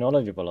are very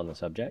knowledgeable on the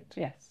subject.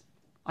 Yes,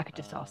 I could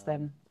just ask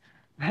them.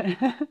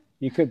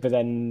 You could, but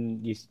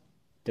then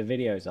the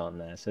videos aren't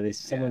there, so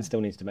someone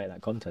still needs to make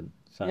that content.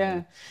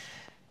 So,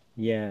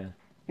 yeah.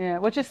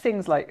 Well, just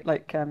things like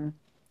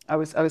I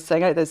was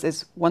saying,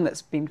 there's one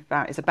that's been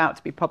found, is about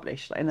to be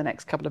published like, in the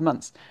next couple of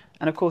months,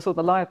 and of course all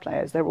the lyre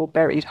players, they're all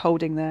buried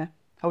holding their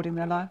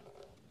lyre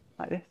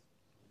like this,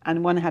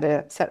 and one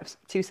had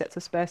two sets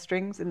of spare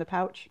strings in the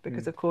pouch,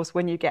 because of course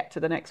when you get to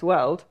the next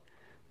world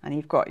and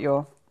you've got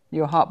your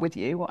harp with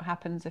you, what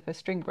happens if a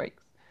string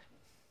breaks?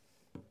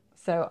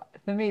 So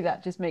for me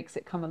that just makes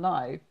it come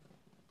alive.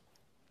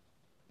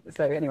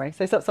 So anyway,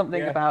 so that's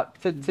something about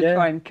to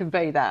try and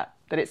convey that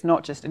it's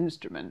not just an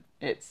instrument,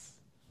 it's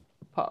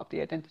part of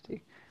the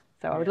identity.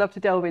 So I would love to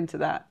delve into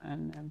that,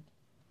 and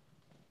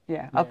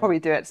I'll probably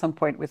do it at some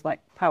point with like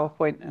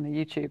PowerPoint and a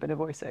YouTube and a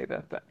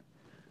voiceover, but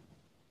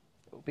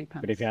it will be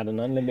pants. But if you had an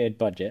unlimited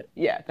budget,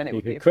 then it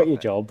would be you could quit your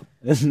job,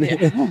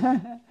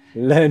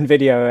 learn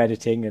video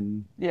editing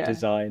and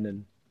design,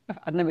 and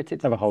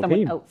unlimited. Have a whole someone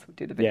team. else would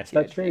do the video. Yes,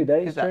 that's true.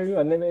 That is true.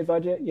 Unlimited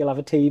budget, you'll have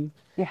a team.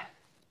 Yeah.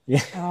 A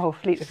whole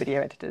fleet of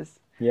video editors.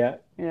 Yeah.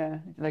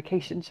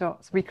 Location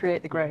shots,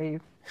 recreate the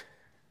grave.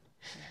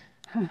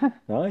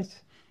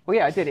 Nice.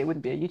 Well, I did. It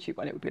wouldn't be a YouTube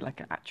one. It would be like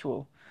an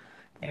actual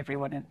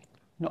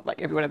not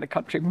like everyone in the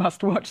country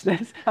must watch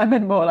this. I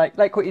meant more like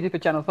what you did for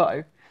Channel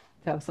 5,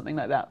 to have something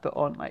like that, but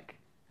on like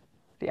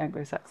the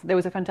Anglo-Saxon. There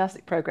was a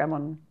fantastic programme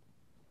on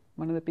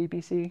one of the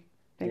BBC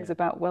things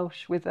about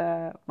Welsh with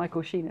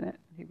Michael Sheen in it.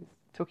 He was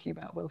talking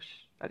about Welsh.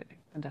 I don't know.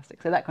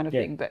 Fantastic. So that kind of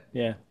thing, but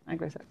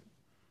Anglo-Saxon.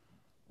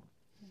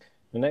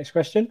 The next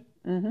question.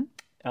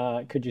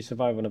 Could you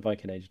survive on a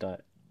Viking Age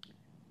diet?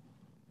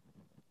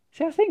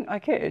 See, I think I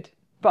could,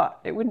 but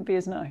it wouldn't be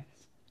as nice.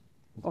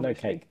 No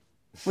cake.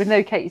 With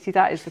no cake, see,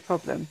 that is the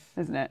problem,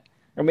 isn't it?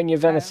 I mean, your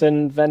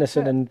venison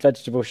and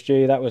vegetable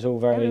stew, that was all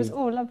very... It was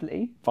all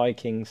lovely.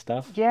 Viking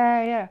stuff.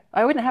 Yeah.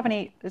 I wouldn't have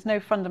any... There's no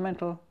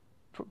fundamental...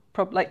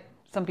 like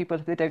some people,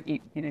 if they don't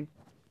eat,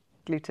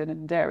 gluten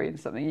and dairy and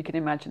something, you can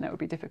imagine that would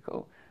be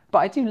difficult. But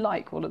I do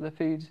like all of the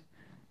food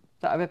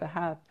that I've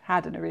ever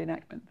had in a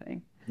reenactment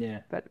thing. Yeah.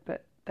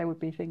 But there would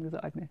be things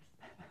that I'd miss.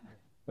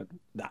 But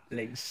that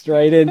links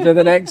straight into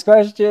the next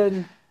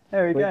question.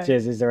 There we go. Which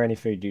is there any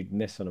food you'd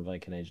miss on a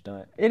Viking Age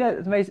diet?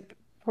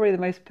 Probably the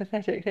most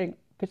pathetic thing,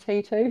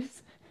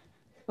 potatoes.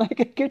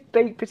 Like a good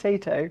baked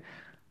potato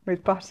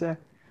with butter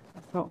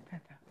and salt and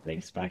pepper.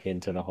 Links back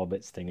into the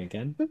Hobbits thing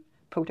again.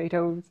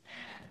 Potatoes.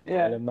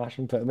 Yeah. And mash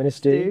and put them in a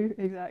stew.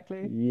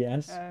 Exactly.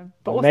 Yes.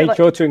 But I made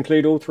sure to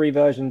include all 3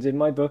 versions in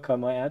my book, I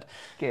might add.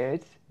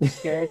 Good.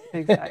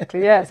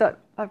 Exactly. Yeah. So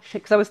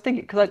because I was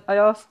thinking, because I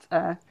asked,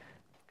 because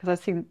I've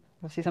seen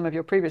obviously some of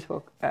your previous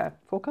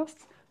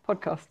podcasts.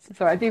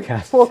 Sorry, I do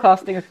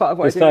forecasting as part of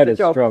what I do as a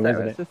job. Strong, so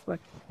isn't it's just like,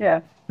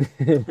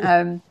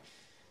 and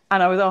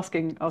I was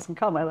asking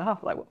Carl, my other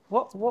half, like,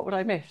 what would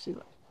I miss? She's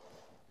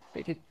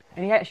like,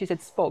 and he actually said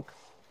spog.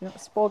 You know what a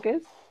spog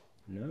is?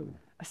 No.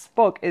 A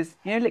spog is,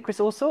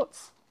 licorice all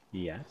sorts?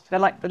 Yes. They're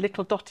like the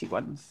little dotty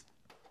ones.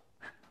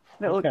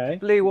 Little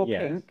blue or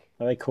pink.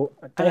 Are they called?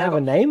 Do they have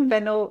a name?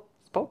 Fennel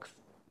spogs.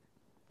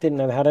 Didn't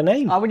know they had a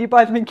name. When you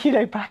buy them in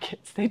kilo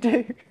packets, they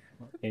do.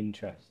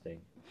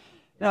 Interesting.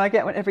 No, I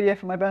get one every year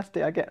for my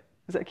birthday.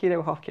 Is it a kilo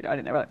or half kilo? I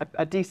don't know,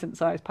 a decent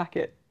sized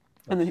packet.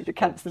 And then he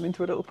decants them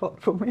into a little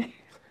pot for me.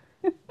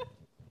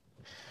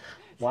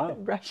 Wow.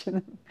 Ration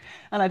them.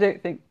 And I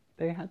don't think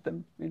they had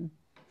them in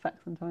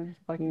Saxon times.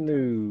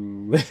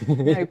 No,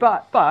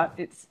 but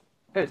it's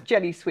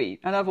jelly sweet.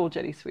 I love all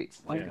jelly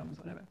sweets, wine gums,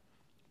 whatever.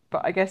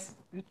 But I guess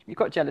you've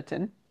got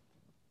gelatin.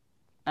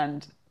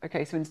 And,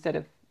 so instead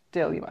of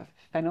dill, you have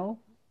fennel.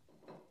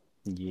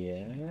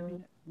 Yeah.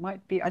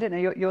 Might be, I don't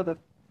know, you're the...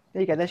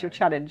 There you go, there's your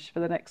challenge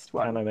for the next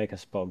one. Can I make a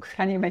spog?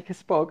 Can you make a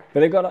spog? But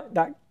they've got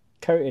that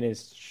coating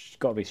is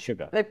got to be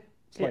sugar.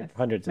 It's like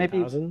hundreds maybe,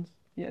 of thousands.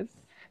 Yes.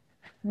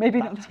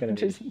 Maybe That's not going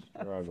to be hundreds.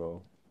 a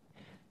struggle.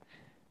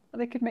 Well,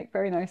 they could make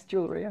very nice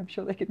jewellery. I'm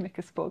sure they could make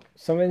a spog.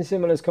 Something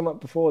similar has come up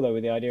before, though,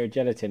 with the idea of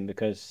gelatin,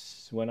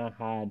 because when I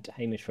had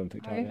Hamish from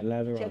Victoria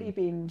Leather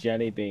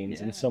jelly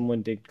beans, and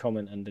someone did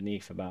comment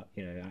underneath about,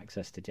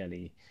 access to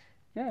gelatin.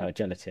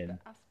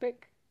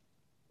 Aspic?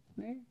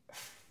 No?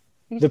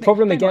 The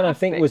problem again, I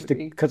think, was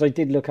because I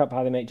did look up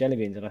how they make jelly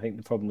beans, and I think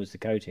the problem was the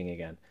coating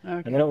again. Okay.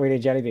 And they're not really a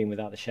jelly bean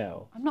without the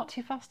shell. I'm not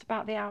too fussed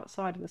about the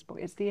outside of the spog.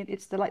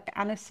 It's the like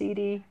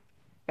aniseedy,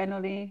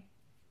 fennelly,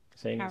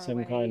 so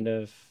some kind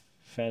of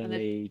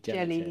fennelly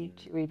gelatin. Jelly,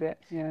 chewy bit.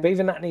 Yeah. But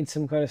even that needs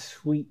some kind of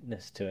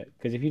sweetness to it,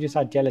 because if you just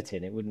had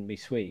gelatin, it wouldn't be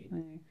sweet.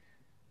 No.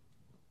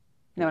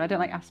 No, and I don't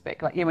like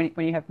aspic. Like, when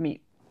you have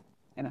meat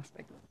in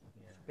aspic,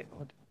 it's a bit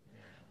odd.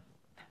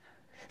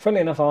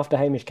 Funnily enough, after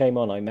Hamish came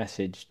on, I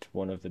messaged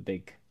one of the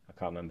big, I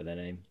can't remember their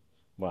name.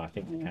 Well, I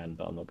think I can,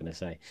 but I'm not going to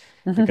say.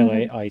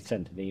 Because I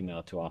sent an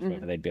email to ask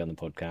whether they'd be on the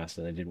podcast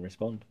and they didn't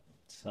respond.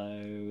 So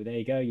there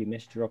you go. You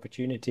missed your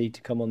opportunity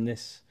to come on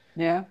this.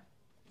 Yeah.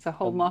 There's a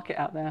whole market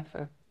out there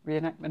for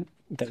reenactment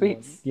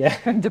sweets. Yeah.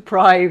 And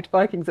deprived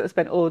Vikings that have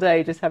spent all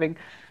day just having,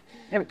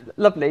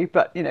 lovely,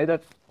 but,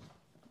 that's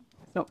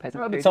it's not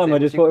peasant At the food, time, is I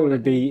just What thought you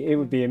it call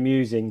would be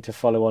amusing to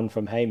follow on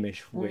from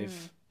Hamish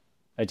with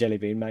a jelly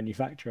bean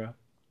manufacturer.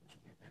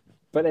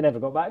 But they never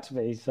got back to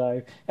me.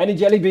 So any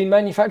jelly bean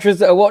manufacturers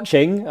that are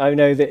watching, I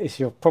know that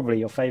it's probably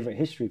your favourite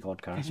history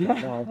podcast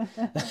right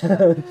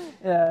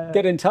now.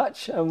 Get in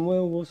touch and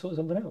we'll sort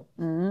something out.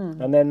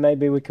 And then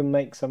maybe we can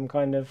make some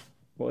kind of,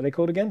 what are they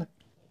called again?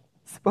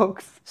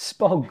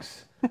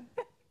 Spogs.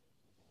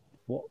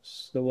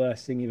 What's the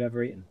worst thing you've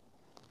ever eaten?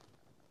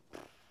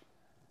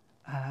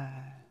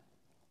 I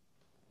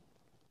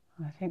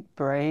think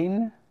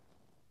brain.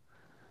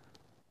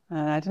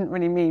 I didn't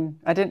really mean,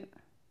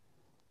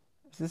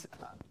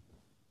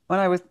 when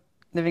I was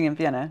living in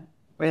Vienna,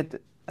 at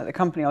the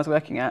company I was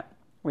working at,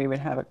 we would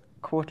have a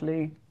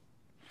quarterly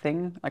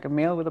thing, like a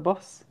meal with a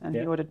boss, and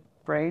he ordered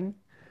brain,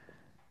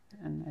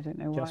 and I don't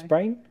know why. Just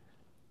brain?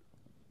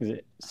 Is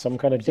it some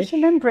kind of dish? Just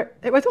remember it.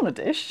 It was on a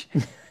dish,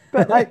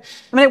 but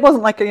it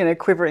wasn't like a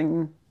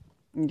quivering.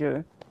 I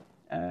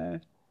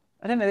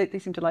don't know. They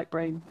seem to like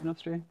brain in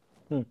Austria.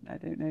 I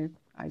don't know.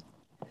 I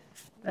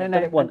don't know.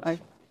 It once.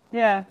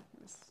 I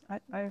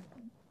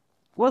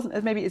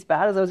wasn't maybe as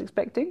bad as I was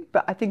expecting,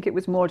 but I think it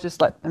was more just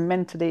like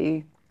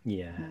mentally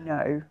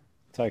no.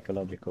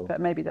 Psychological.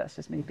 But maybe that's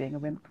just me being a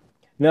wimp.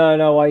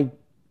 No, I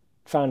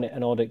found it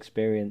an odd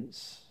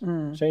experience.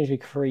 Strangely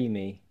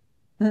creamy.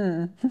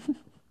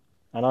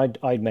 And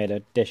I'd made a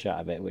dish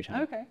out of it, which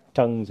had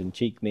tongues and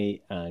cheek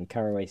meat and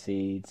caraway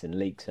seeds and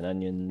leeks and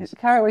onions.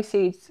 Caraway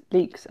seeds,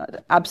 leeks,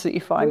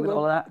 absolutely fine with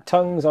all of that.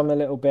 Tongues, I'm a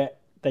little bit.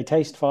 They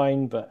taste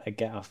fine, but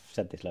again, I've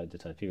said this loads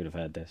of times. People have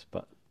heard this,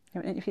 but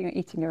if you're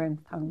eating your own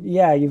tongue.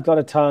 Yeah, you've got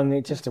a tongue.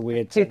 It's just a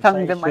weird Two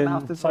tongues in my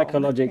mouth as well.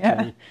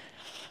 Psychologically.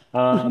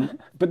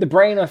 But the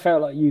brain, I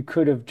felt like you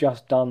could have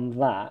just done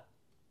that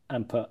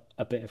and put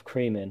a bit of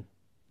cream in.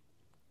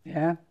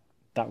 Yeah.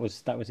 That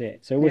was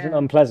it. So it wasn't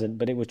unpleasant,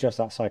 but it was just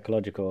that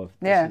psychological of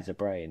this is a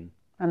brain.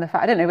 And the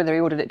fact, I don't know whether he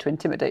ordered it to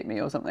intimidate me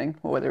or something,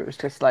 or whether it was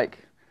just like,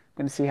 I'm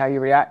going to see how you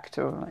react,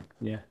 or like,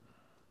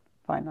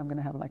 fine, I'm going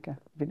to have like a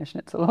Wiener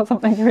Schnitzel or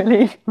something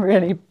really,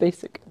 really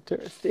basic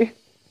touristy.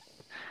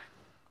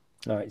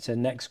 All right, so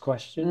next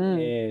question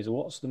is,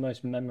 what's the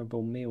most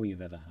memorable meal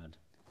you've ever had?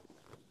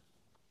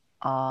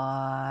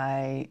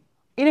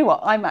 You know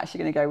what, I'm actually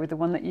going to go with the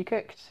one that you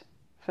cooked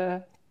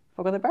for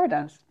the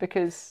Bardess,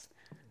 because...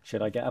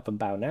 Should I get up and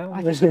bow now?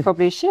 I think you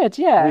probably should,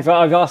 yeah.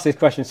 I've asked this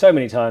question so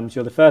many times,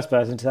 you're the first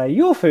person to say,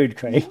 your food,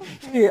 Craig.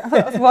 I thought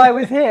that's why I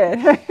was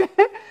here.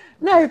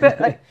 No,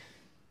 but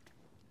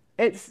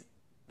it's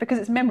because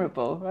it's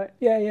memorable, right?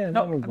 Yeah,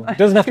 memorable. It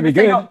doesn't have to be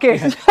good. Not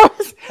good. Yeah.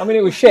 I mean,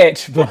 it was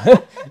shit,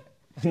 but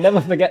never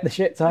forget the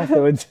shits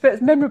afterwards. But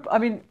it's memorable. I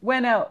mean,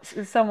 when else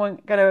is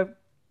someone going to have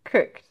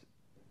cooked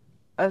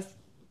a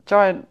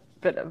giant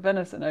bit of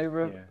venison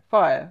over a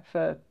fire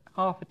for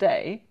half a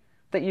day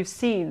that you've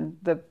seen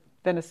the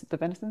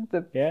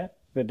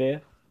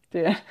deer.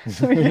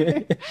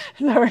 Sorry.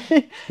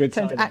 Good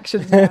Turn to timing.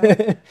 actions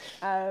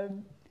now.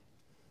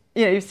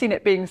 You've seen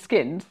it being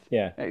skinned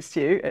next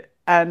to you,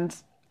 and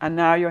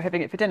now you're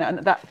having it for dinner, and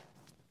that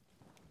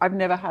I've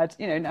never had.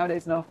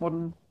 Nowadays in our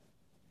modern,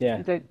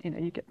 you don't.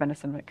 You get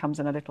venison when it comes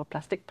in a little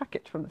plastic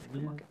packet from the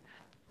supermarket.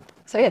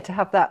 So to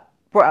have that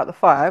brought out the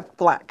fire,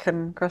 black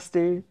and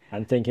crusty,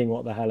 and thinking,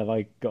 what the hell have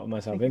I got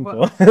myself in for?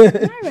 No,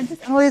 and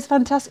all this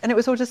fantastic, and it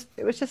was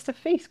just a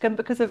feast,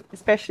 because of,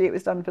 especially it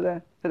was done for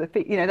the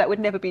feast. That would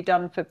never be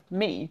done for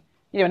me.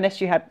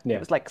 Unless you had it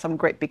was like some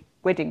great big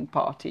wedding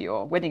party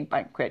or wedding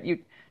banquet.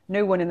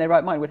 No one in their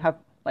right mind would have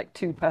like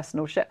two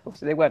personal chefs.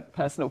 Obviously, they weren't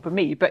personal for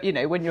me, but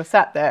when you're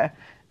sat there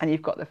and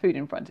you've got the food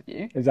in front of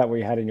you. Is that what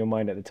you had in your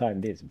mind at the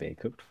time? This is being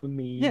cooked for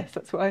me. Yes,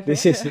 that's what I thought.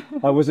 This is.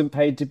 I wasn't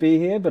paid to be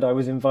here, but I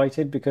was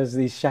invited because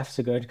these chefs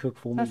are going to cook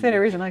for me. That's the only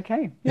reason I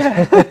came.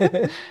 Yeah,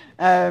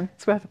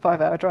 it's worth a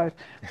 5-hour drive.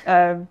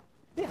 So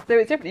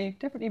it's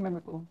definitely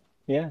memorable.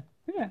 Yeah,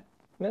 yeah,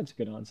 that's a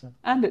good answer.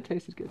 And it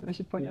tasted good. I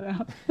should point it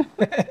out.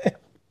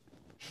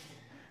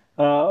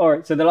 All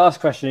right. So the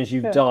last question is: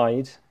 you've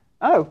died.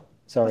 Oh,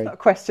 sorry. That's not a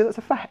question. That's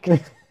a fact.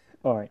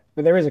 All right,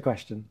 but there is a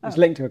question. It's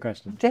linked to a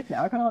question. I'm dead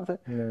now. I can't answer.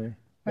 No.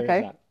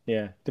 Okay.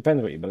 Yeah,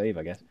 depends what you believe,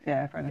 I guess.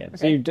 Yeah, fair enough. Yeah.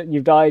 Okay. So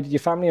you've died. Your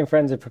family and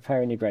friends are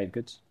preparing your grave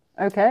goods.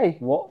 Okay.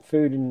 What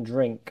food and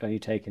drink are you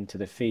taking to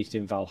the feast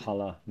in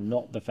Valhalla?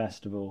 Not the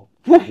festival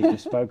that you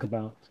just spoke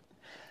about.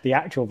 The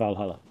actual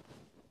Valhalla.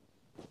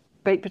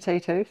 Baked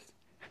potatoes,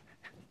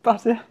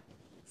 butter,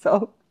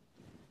 salt,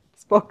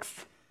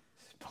 spogs.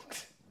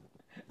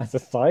 As a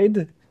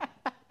side?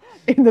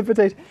 In the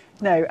potato.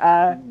 No.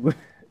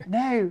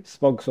 No.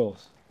 Spog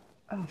sauce.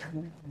 Oh,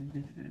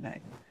 no.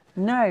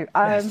 No,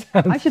 I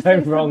Sounds should so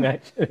say wrong,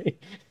 something. actually.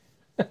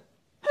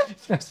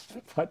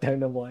 I don't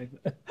know why.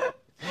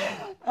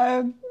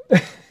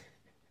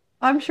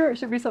 I'm sure it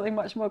should be something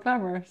much more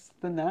glamorous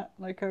than that.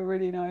 Like a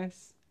really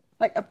nice,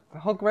 like a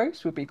hog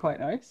roast would be quite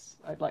nice.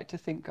 I'd like to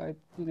think if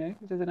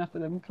there's enough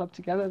of them clubbed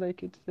together, they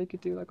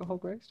could do like a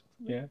hog roast.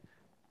 Yeah.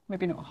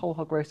 Maybe not a whole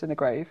hog roast in a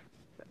grave.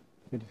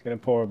 We're just going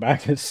to pour a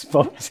bag of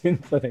spots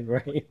into the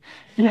grave.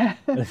 Yeah.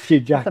 And a few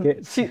Some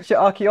jackets. future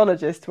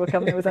archaeologists will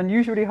come there with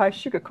unusually high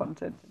sugar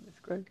content in this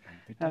grave.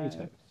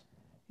 Potatoes.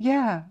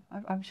 Yeah,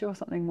 I'm sure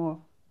something more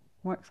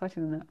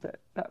exciting than that.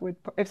 That would,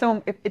 if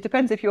it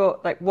depends if you're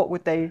like, what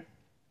would they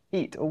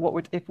eat, or what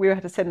would, if we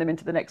had to send them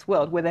into the next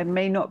world where there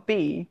may not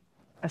be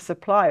a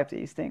supply of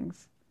these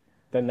things.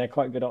 Then they're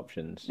quite good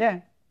options.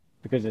 Yeah.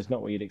 Because it's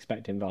not what you'd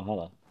expect in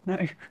Valhalla.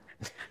 No.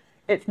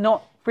 It's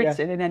not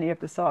written in any of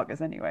the sagas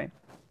anyway.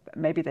 But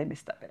maybe they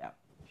missed that bit out.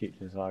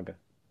 Future Saga.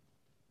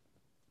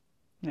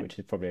 No. Which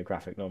is probably a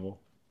graphic novel.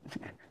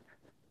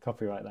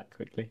 Copyright that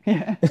quickly.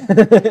 Yeah.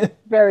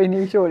 Very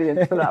niche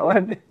audience for that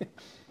one.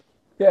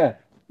 Yeah.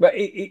 But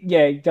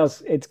it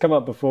does. It's come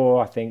up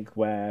before, I think,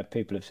 where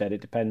people have said it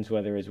depends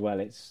whether as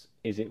well is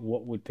it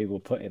what would people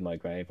put in my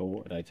grave or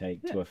what would I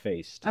take to a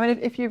feast? I mean,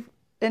 if you've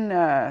in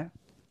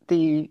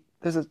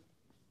there's I've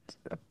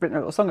written a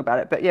little song about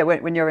it, but yeah,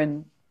 when you're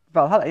in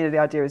Valhalla, the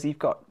idea is you've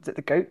got the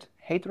goat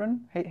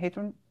Hadron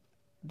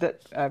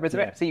that resurrects.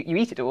 Yeah. So you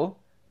eat it all,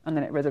 and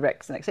then it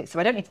resurrects the next day. So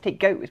I don't need to take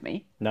goat with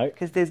me. No.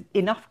 Because there's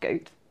enough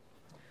goat.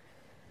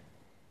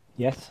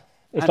 Yes.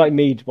 It's like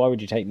mead. Why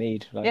would you take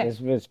mead? Like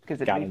there's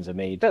because gallons of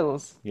mead.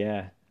 Bills.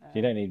 Yeah.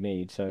 You don't need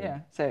mead. So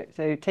Yeah. So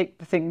take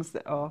the things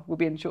that will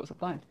be in short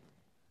supply.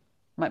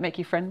 Might make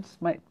you friends.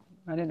 I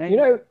don't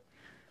know.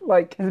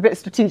 Like it's a bit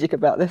strategic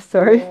about this.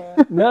 Sorry.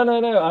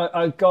 No.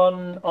 I've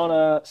gone on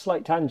a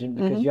slight tangent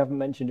because you haven't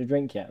mentioned a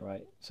drink yet,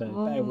 right? So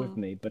bear with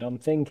me. But I'm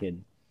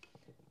thinking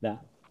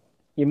that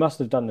you must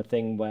have done the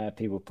thing where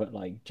people put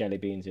like jelly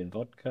beans in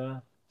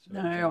vodka.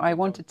 No, I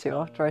wanted to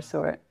after I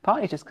saw it.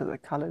 Partly just because of the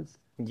colours.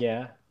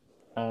 Yeah.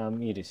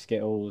 You do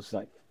Skittles,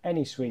 like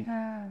any sweet.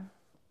 Yeah.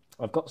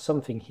 I've got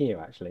something here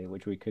actually,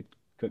 which we could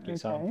quickly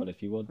sample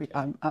if you want.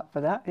 I'm up for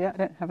that. Yeah, I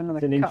don't have another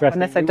It's an cup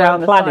interesting. unless I down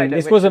the planning. cider,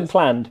 This which wasn't is-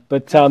 planned,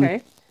 but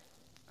Okay.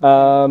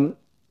 because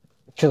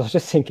I was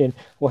just thinking,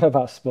 what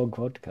about spog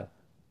vodka?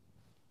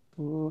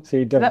 Ooh. So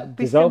you That'd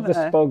be dissolve the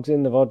similar. spogs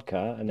in the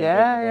vodka and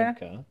then drink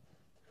the vodka.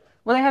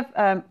 Well, they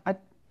have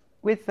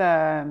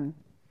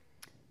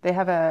they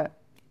have a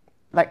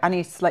like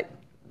anise, like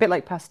a bit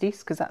like pastis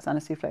because that's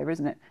anisey flavour,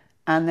 isn't it?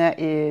 And there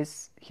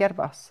is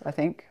hierbas, I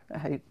think,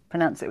 how you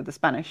pronounce it with the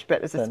Spanish, but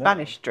there's a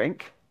Spanish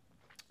drink.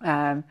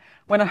 When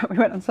we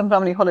went on some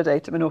family holiday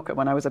to Menorca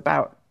when I was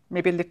about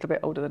maybe a little bit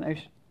older than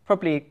Ocean,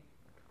 probably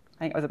I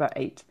think I was about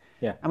 8.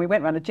 Yeah. And we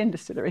went around a gin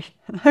distillery,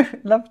 and I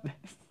loved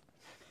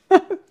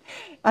this.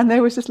 And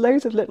there was just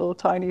loads of little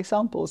tiny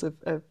samples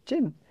of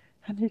gin,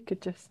 and you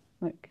could just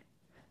look.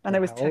 And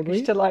there was How old were Turkish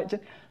you? delight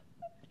gin.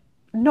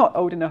 Not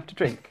old enough to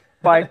drink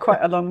by quite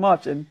a long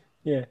margin,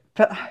 Yeah.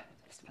 but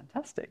it's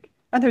fantastic.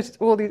 And there's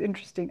all these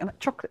interesting, and like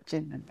chocolate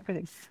gin and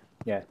everything.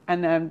 Yeah.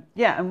 And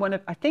and one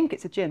of, I think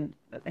it's a gin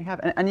that they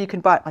have, and you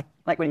can buy it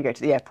like when you go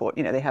to the airport,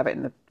 they have it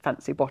in the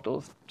fancy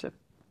bottles to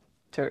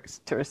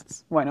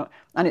tourists. Why not?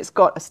 And it's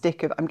got a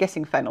stick of, I'm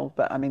guessing fennel,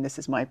 but I mean this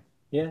is my,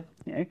 Yeah.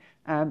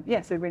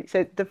 So really,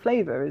 so the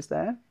flavour is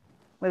there,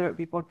 whether it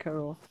be vodka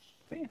or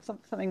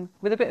something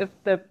with a bit of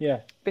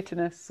the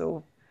bitterness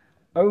or.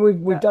 Oh,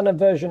 we've done a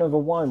version of a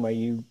wine where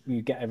you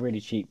get a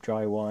really cheap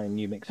dry wine,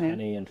 you mix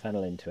honey and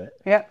fennel into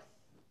it. Yeah.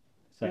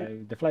 So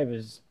the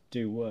flavours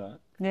do work.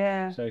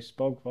 Yeah. So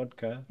spog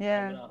vodka.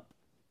 Yeah.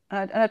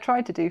 And I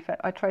tried to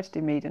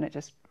do mead, and it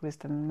just was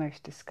the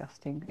most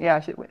disgusting. Yeah,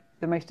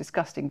 the most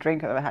disgusting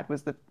drink I've ever had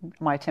was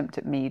my attempt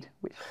at mead,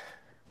 which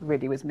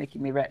really was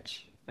making me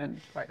retch and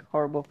quite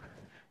horrible.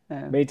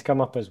 Mead's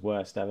come up as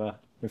worst ever.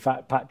 In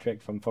fact,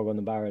 Patrick from Fog on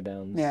the Barrow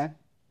Downs.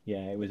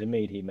 Yeah, it was a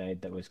mead he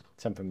made that was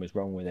something was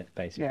wrong with it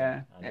basically,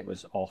 and it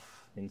was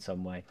off in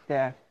some way.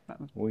 Yeah.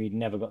 We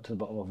never got to the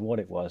bottom of what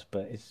it was,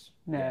 but it's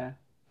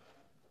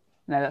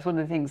No, that's one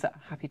of the things that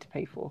I'm happy to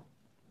pay for.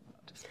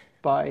 Just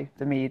buy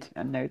the mead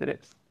and know that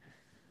it's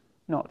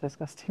not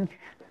disgusting.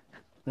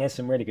 There's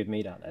some really good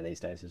mead out there these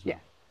days as well.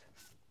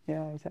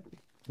 Yeah, exactly.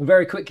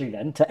 Very quickly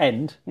then, to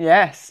end.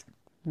 Yes.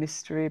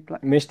 Mystery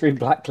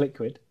black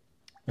liquid.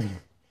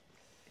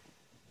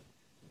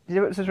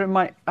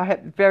 I had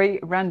a very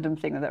random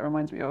thing that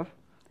reminds me of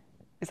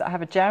is that I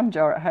have a jam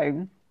jar at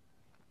home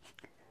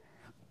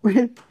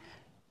with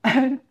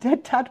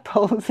dead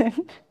tadpoles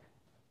in,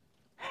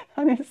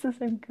 and it's the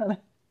same colour.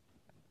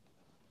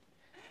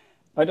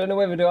 I don't know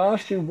whether to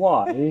ask you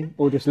why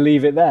or just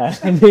leave it there.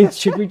 I mean,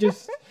 should we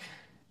just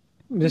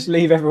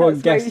leave everyone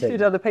That's why guessing? you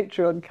should have the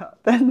Patreon cut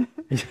then.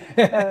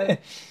 I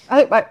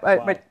think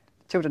my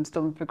children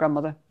still live with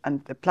grandmother,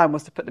 and the plan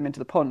was to put them into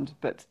the pond,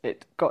 but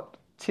it got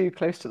too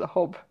close to the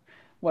hob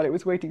while it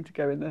was waiting to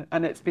go in there,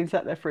 and it's been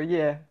sat there for a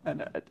year,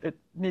 and it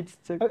needs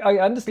to. I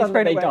understand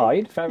that they away.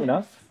 died. Fair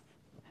enough.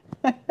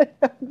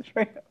 I'm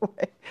throwing it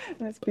away.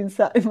 And it's been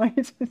sat in my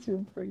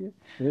kitchen for a year.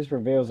 This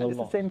reveals a And it's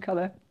the lot. same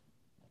colour.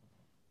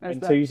 as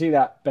And that so you see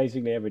that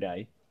basically every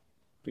day,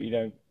 but you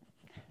don't.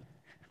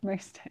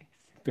 most days.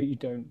 But you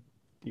don't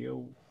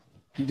deal.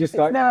 You just It's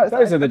like now outside.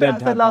 those are the I've been dead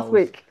outside tadpoles. last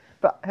week,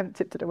 but I haven't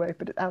tipped it away,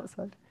 but it's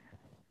outside.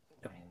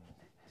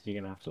 So you're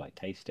gonna have to like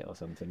taste it or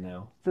something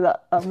now. So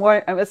that I'm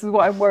worried, and this is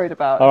what I'm worried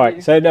about. All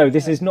right. So no,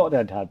 this is not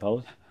dead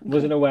tadpoles.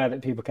 Wasn't aware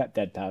that people kept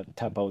dead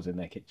tadpoles in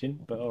their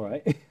kitchen, but all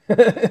right.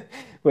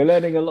 We're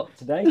learning a lot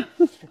today.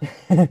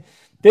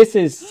 This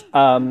is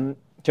so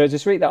it's a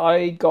sweet that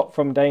I got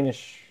from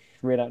Danish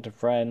reenactor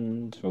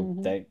friend. Well,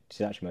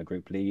 she's actually my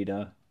group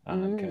leader,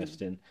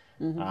 Kirsten.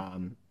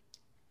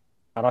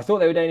 And I thought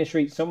they were Danish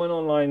sweets. Someone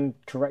online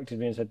corrected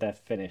me and said they're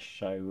Finnish,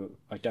 so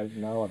I don't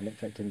know. I've not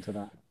looked into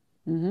that.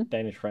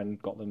 Danish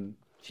friend got them.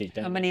 She's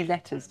Danish. How many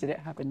letters did it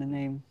have in the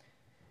name?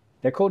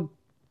 They're called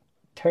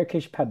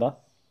Turkish pebble,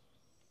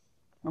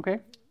 Okay.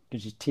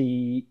 which is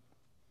Tyrkisk,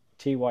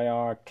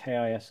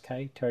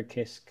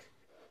 Turkisk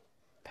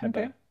pebble.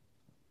 Okay.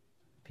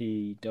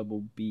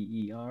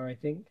 Pebber, I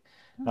think.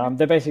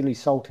 They're basically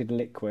salted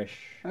licorice.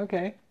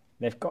 Okay.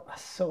 They've got a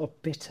sort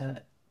of bitter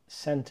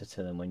centre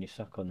to them when you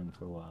suck on them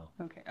for a while.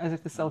 Okay. As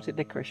if the salted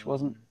licorice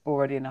wasn't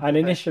already enough. And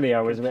of a initially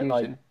I was a bit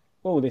like, confusion.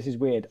 oh, this is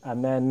weird.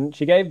 And then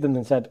she gave them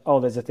and said, oh,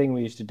 there's a thing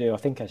we used to do, I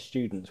think as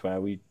students, where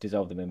we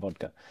dissolve them in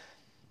vodka.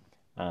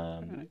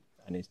 And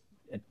it's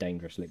a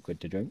dangerous liquid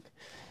to drink.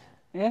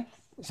 Yes.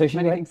 So she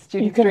Many went, things you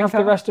students can drink have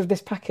the are." rest of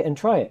this packet and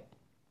try it.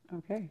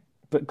 Okay.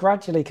 But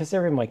gradually, because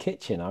they're in my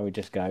kitchen, I would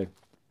just go.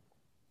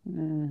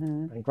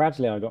 And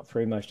gradually I got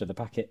through most of the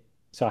packet.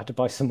 So I had to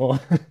buy some more.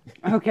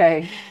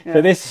 Okay. Yeah.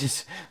 So this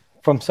is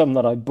from some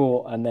that I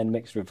bought and then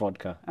mixed with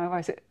vodka. Oh,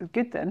 is it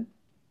good then?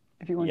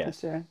 If you wanted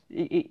Yes. to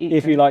eat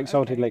If you them. like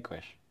salted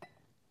licorice.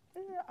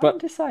 but-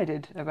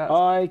 undecided about.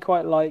 I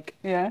quite like,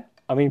 Yeah.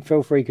 I mean,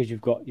 feel free because you've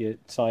got your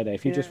cider.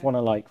 If you just Yeah. want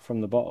to like from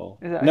the bottle.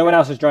 Is that No one okay?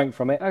 else has drank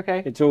from it.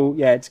 Okay. It's all,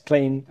 it's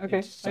clean. Okay.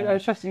 It's, I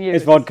was trusting you. it's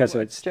This is vodka, so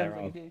what it's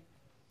generally sterile. do.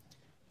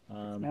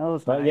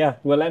 Smells But nice. yeah,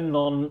 we'll end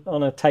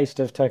on a taste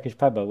of Turkish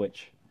pepper,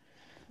 which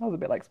Smells a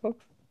bit like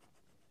smokes.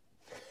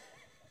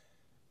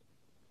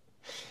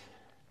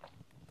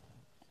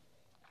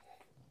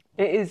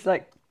 It is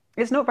like,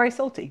 it's not very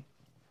salty.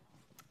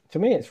 to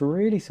me it's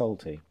really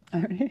salty.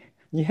 Only.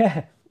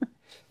 Yeah.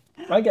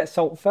 I get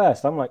salt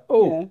first. I'm like,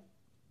 oh,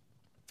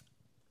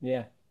 Yeah.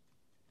 yeah.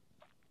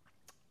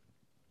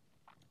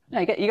 No,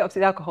 you get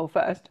obviously the alcohol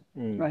first,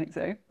 Mm. I think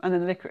so, and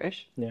then the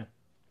licorice. Yeah.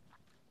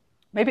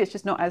 Maybe it's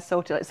just not as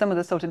salty. Like some of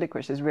the salted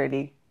licorice is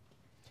really,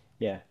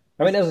 Yeah.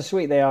 I mean, as a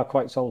sweet, they are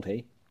quite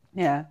salty.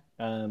 yeah.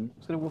 Um,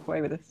 Just gonna walk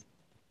away with this.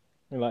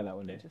 I like that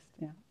one, do you? Just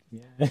yeah.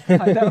 Yeah.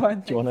 Like that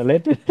one. Do you want a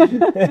lid?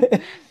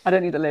 I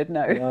don't need a lid.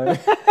 No. No.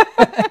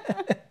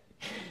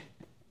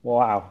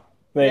 Wow.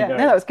 There Yeah. you go.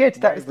 No, that was good.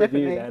 That Great was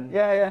review definitely. then.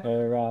 Yeah, yeah.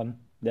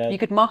 For, You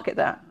could market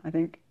that. I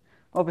think.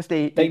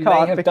 Obviously, They you may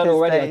can't have because done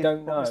already. they I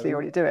don't know. obviously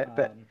already do it,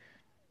 but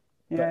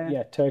yeah, But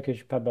yeah,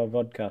 Turkish pepper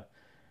vodka.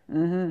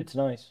 It's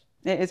nice.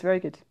 it is very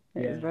good.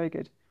 It is Yeah. very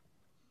good,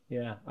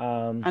 Yeah.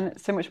 and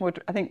it's so much more.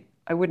 I think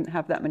I wouldn't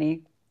have that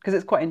many because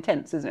it's quite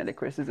intense, isn't it?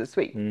 Licorice is a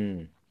sweet,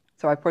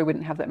 so I probably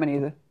wouldn't have that many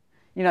of the,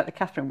 like the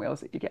Catherine wheels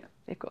that you get.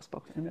 They've got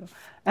spots in the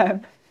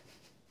middle.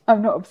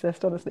 I'm not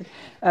obsessed, honestly,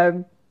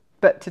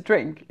 but to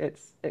drink, it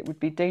would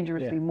be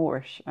dangerously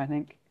moreish, I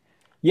think.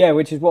 Yeah,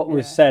 which is what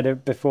was Yeah.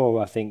 said before,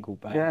 I think,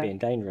 about Yeah. being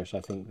dangerous. I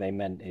think they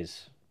meant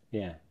is,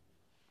 Yeah,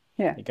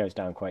 it goes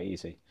down quite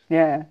easy.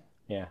 yeah.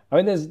 Yeah.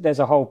 I mean, there's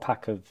a whole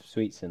pack of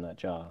sweets in that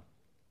jar.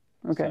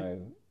 Okay.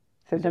 So,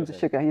 So in terms of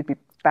sugar, you'd be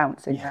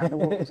bouncing around the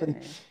walls,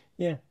 wouldn't you?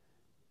 yeah.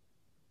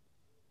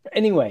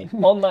 Anyway,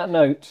 on that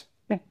note,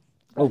 Yeah.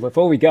 oh,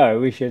 before we go,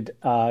 we should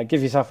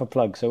give yourself a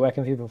plug. So where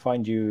can people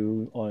find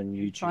you on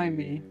YouTube? Find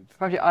me.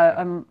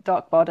 I'm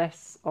Dark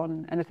Bardess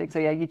on anything. So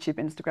yeah, YouTube,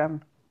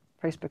 Instagram,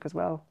 Facebook as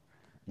well.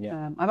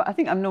 Yeah. I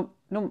think I'm not.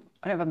 I don't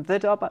know if I'm the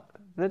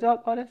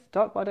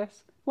Dark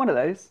Bardess. One of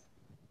those.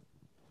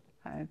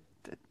 I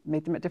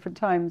made them at different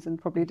times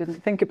and probably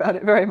didn't think about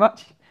it very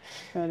much.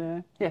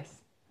 But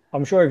yes,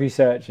 I'm sure if you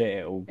search it,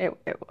 it'll it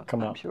will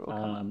come I'm up. sure it will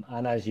come up.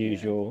 And as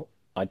usual,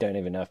 I don't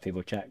even know if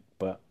people check,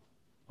 but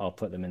I'll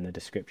put them in the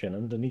description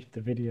underneath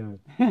the video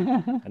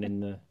and in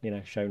the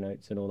show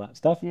notes and all that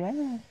stuff. Yeah,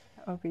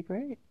 that would be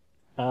great.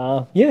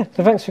 Yeah.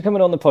 So thanks for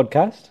coming on the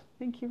podcast.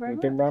 Thank you very We've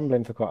much. been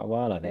rambling for quite a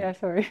while, I think. Yeah,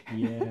 sorry.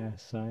 Yeah.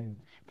 So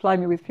Ply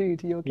me with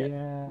food, you'll get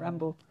yeah.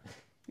 ramble.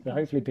 So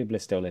hopefully people are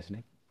still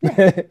listening.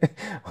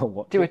 Or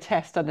what? Do a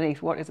test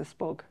underneath. What is a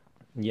spog?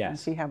 Yes. and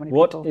see how many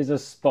What people- is a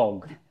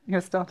spog? You're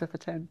a starter for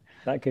 10.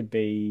 That could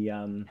be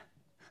on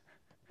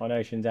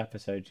Ocean's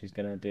episode. She's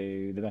going to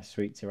do the best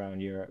sweets around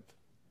Europe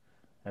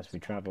as we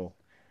travel.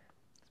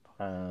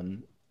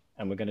 And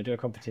we're going to do a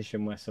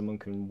competition where someone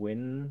can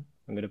win.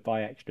 I'm going to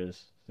buy extras.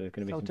 So there's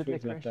going to be Salted some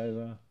sweets licorice. left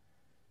over.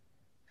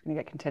 It's going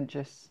to get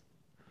contentious.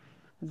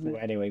 Isn't it?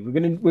 Well, anyway,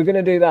 we're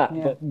gonna do that,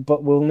 Yeah.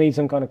 but we'll need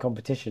some kind of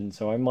competition.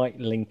 So I might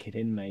link it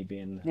in maybe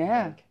and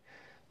Yeah. like,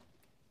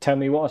 tell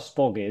me what a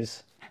spog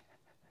is,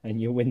 and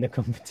you'll win the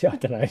competition. I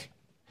don't know.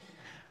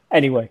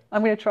 Anyway.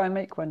 I'm going to try and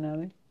make one now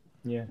then.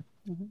 Yeah.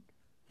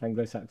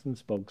 Anglo-Saxon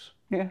spogs.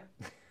 Yeah.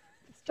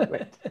 Let's do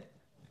it.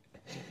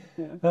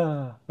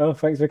 Well,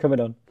 thanks for coming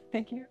on.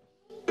 Thank you.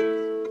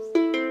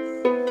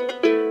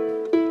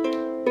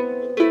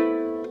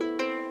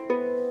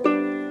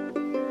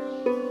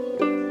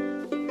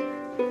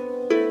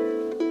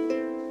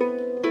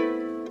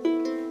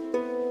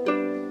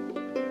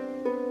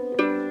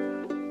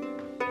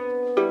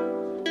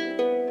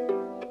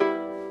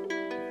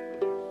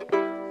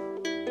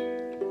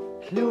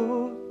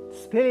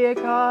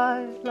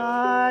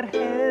 Spiljekallar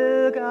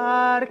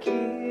helgar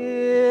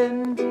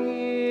kindir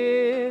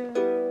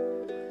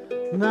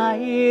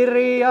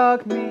Meiri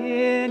og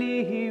min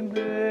I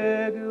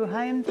mögu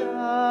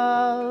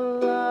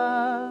heimdala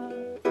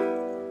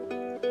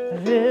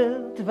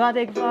Vilt vad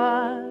jag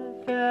var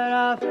för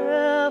att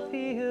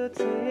förfylla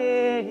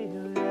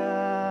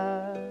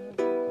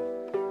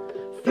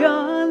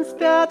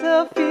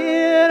Fjönspjätte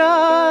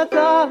fyra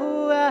då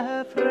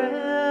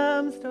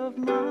främst av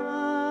man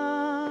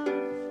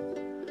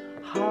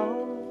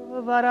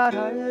Vara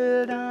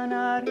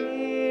röldanar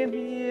I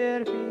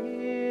mer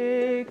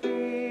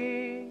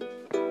bygglig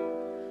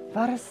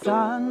Var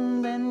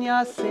sanden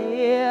jag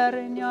ser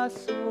en jag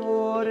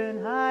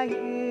såren här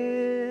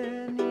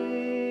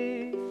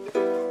inne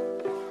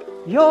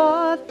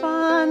Jag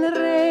fann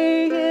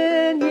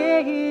regen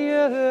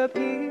jag upp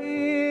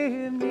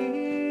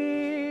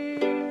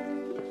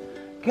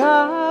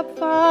Gab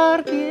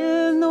var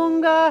till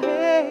nånga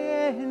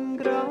en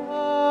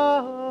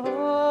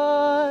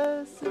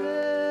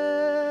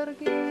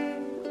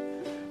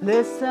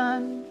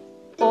Listen,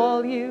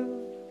 all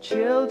you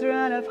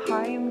children of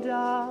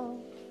Heimdall,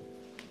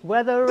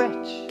 whether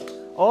rich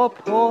or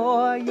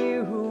poor,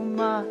 you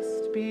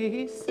must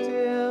be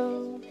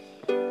still.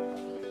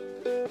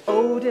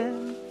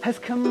 Odin has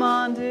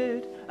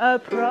commanded a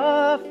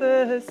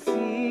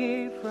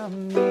prophecy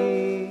from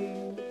me.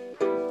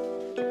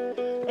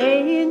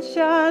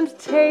 Ancient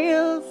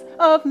tales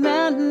of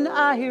men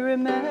I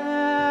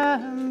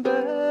remember.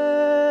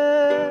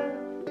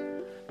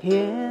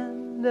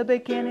 In the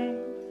beginning,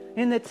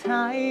 in the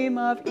time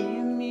of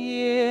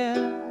Ymir,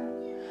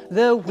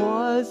 there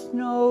was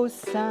no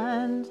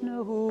sand,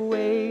 no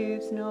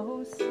waves,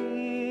 no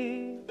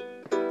sea.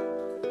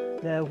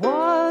 There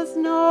was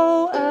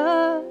no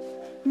earth,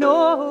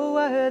 no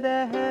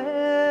other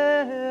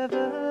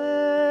heavens.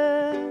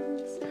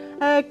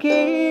 A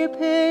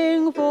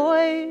gaping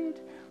void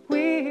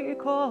we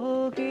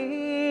call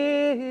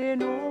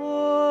Ginonga.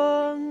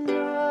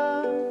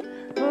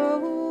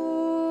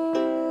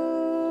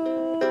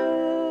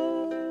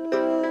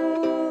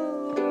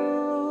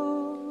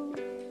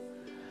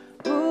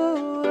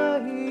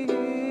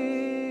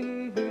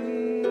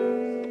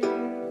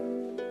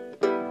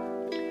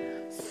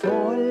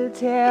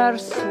 Solter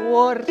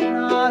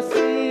sortna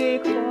sig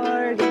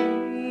kvar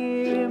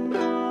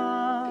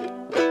himma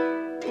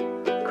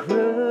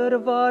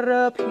Kurvar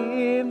upp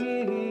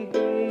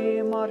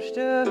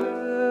himmarstöro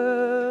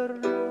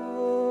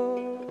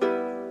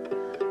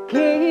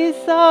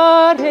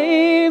Kisar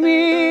heim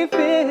I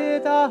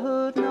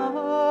fittat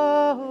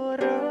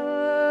norra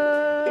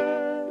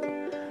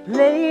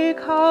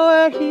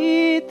Lekhauer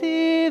hit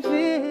I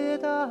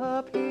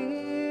fittat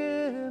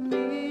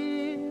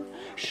himmi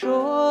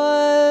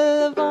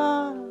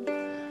Sjölvan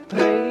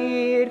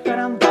bred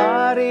fram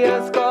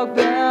varje skog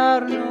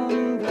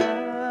värnum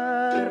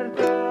värdas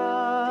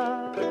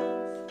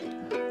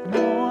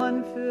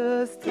Mån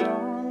för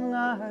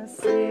strånga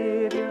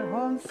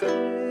sedelholm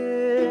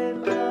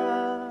stilla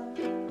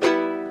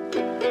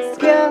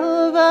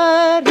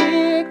Skälver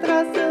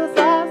Yggdrasils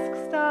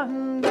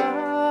askstandande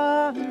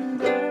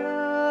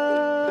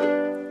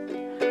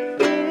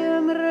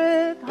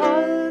Imret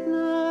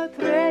hållna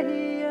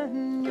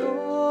trägen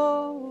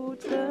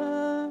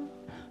jorden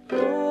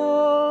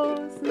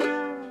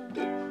blåsna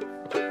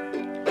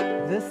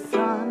The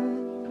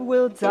sun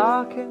will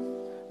darken,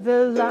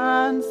 the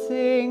land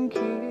sink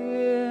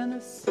in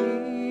the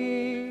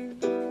sea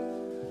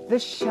The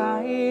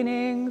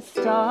shining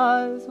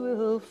stars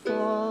will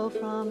fall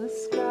from the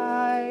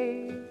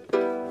sky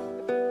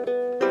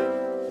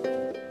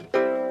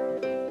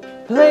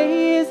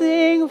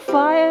Blazing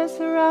fire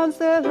surrounds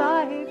their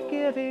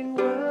life-giving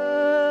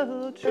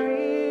world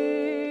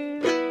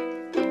dream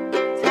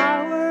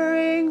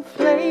Towering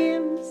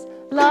flames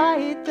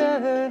light the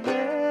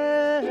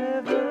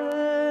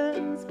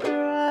heavens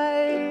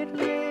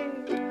brightly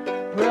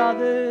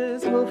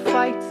Brothers will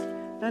fight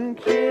and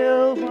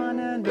kill one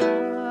another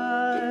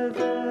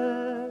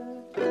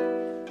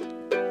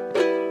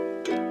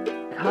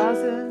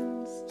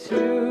Cousins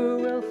too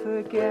will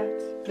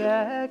forget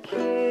their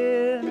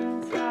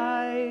kin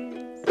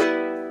ties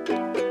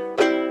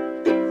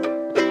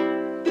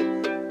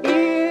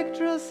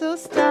Yggdrasil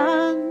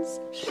stands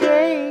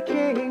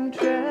shaking,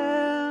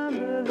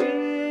 trembling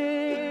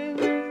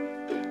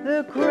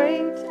The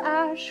great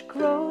ash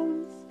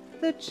groans,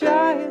 the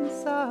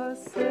giants are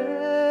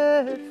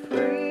set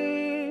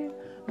free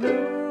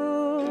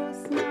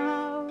Loose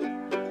now,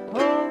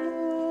 oh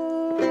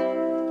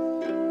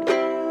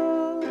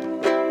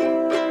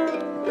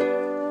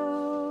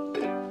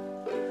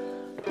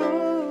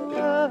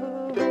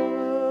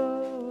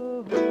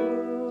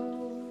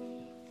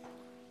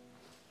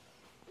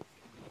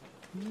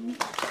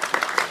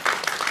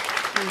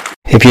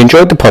If you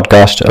enjoyed the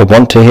podcast or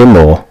want to hear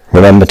more,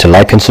 remember to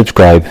like and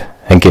subscribe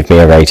and give me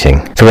a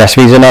rating. For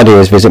recipes and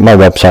ideas, visit my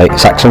website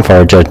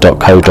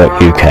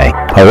saxonforager.co.uk.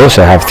 I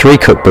also have 3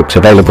 cookbooks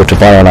available to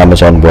buy on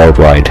Amazon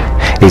worldwide.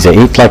 These are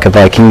Eat Like a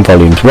Viking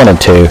Volumes 1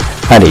 and 2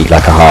 and Eat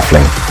Like a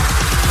Halfling.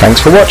 Thanks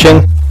for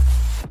watching!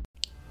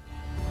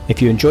 If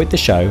you enjoyed the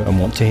show and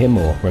want to hear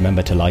more,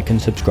 remember to like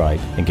and subscribe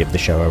and give the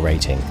show a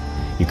rating.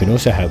 You can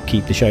also help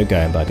keep the show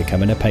going by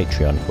becoming a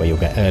Patreon, where you'll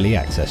get early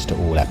access to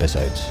all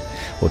episodes.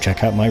 Or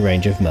check out my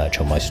range of merch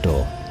on my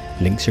store.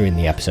 Links are in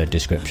the episode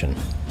description.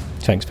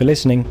 Thanks for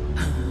listening.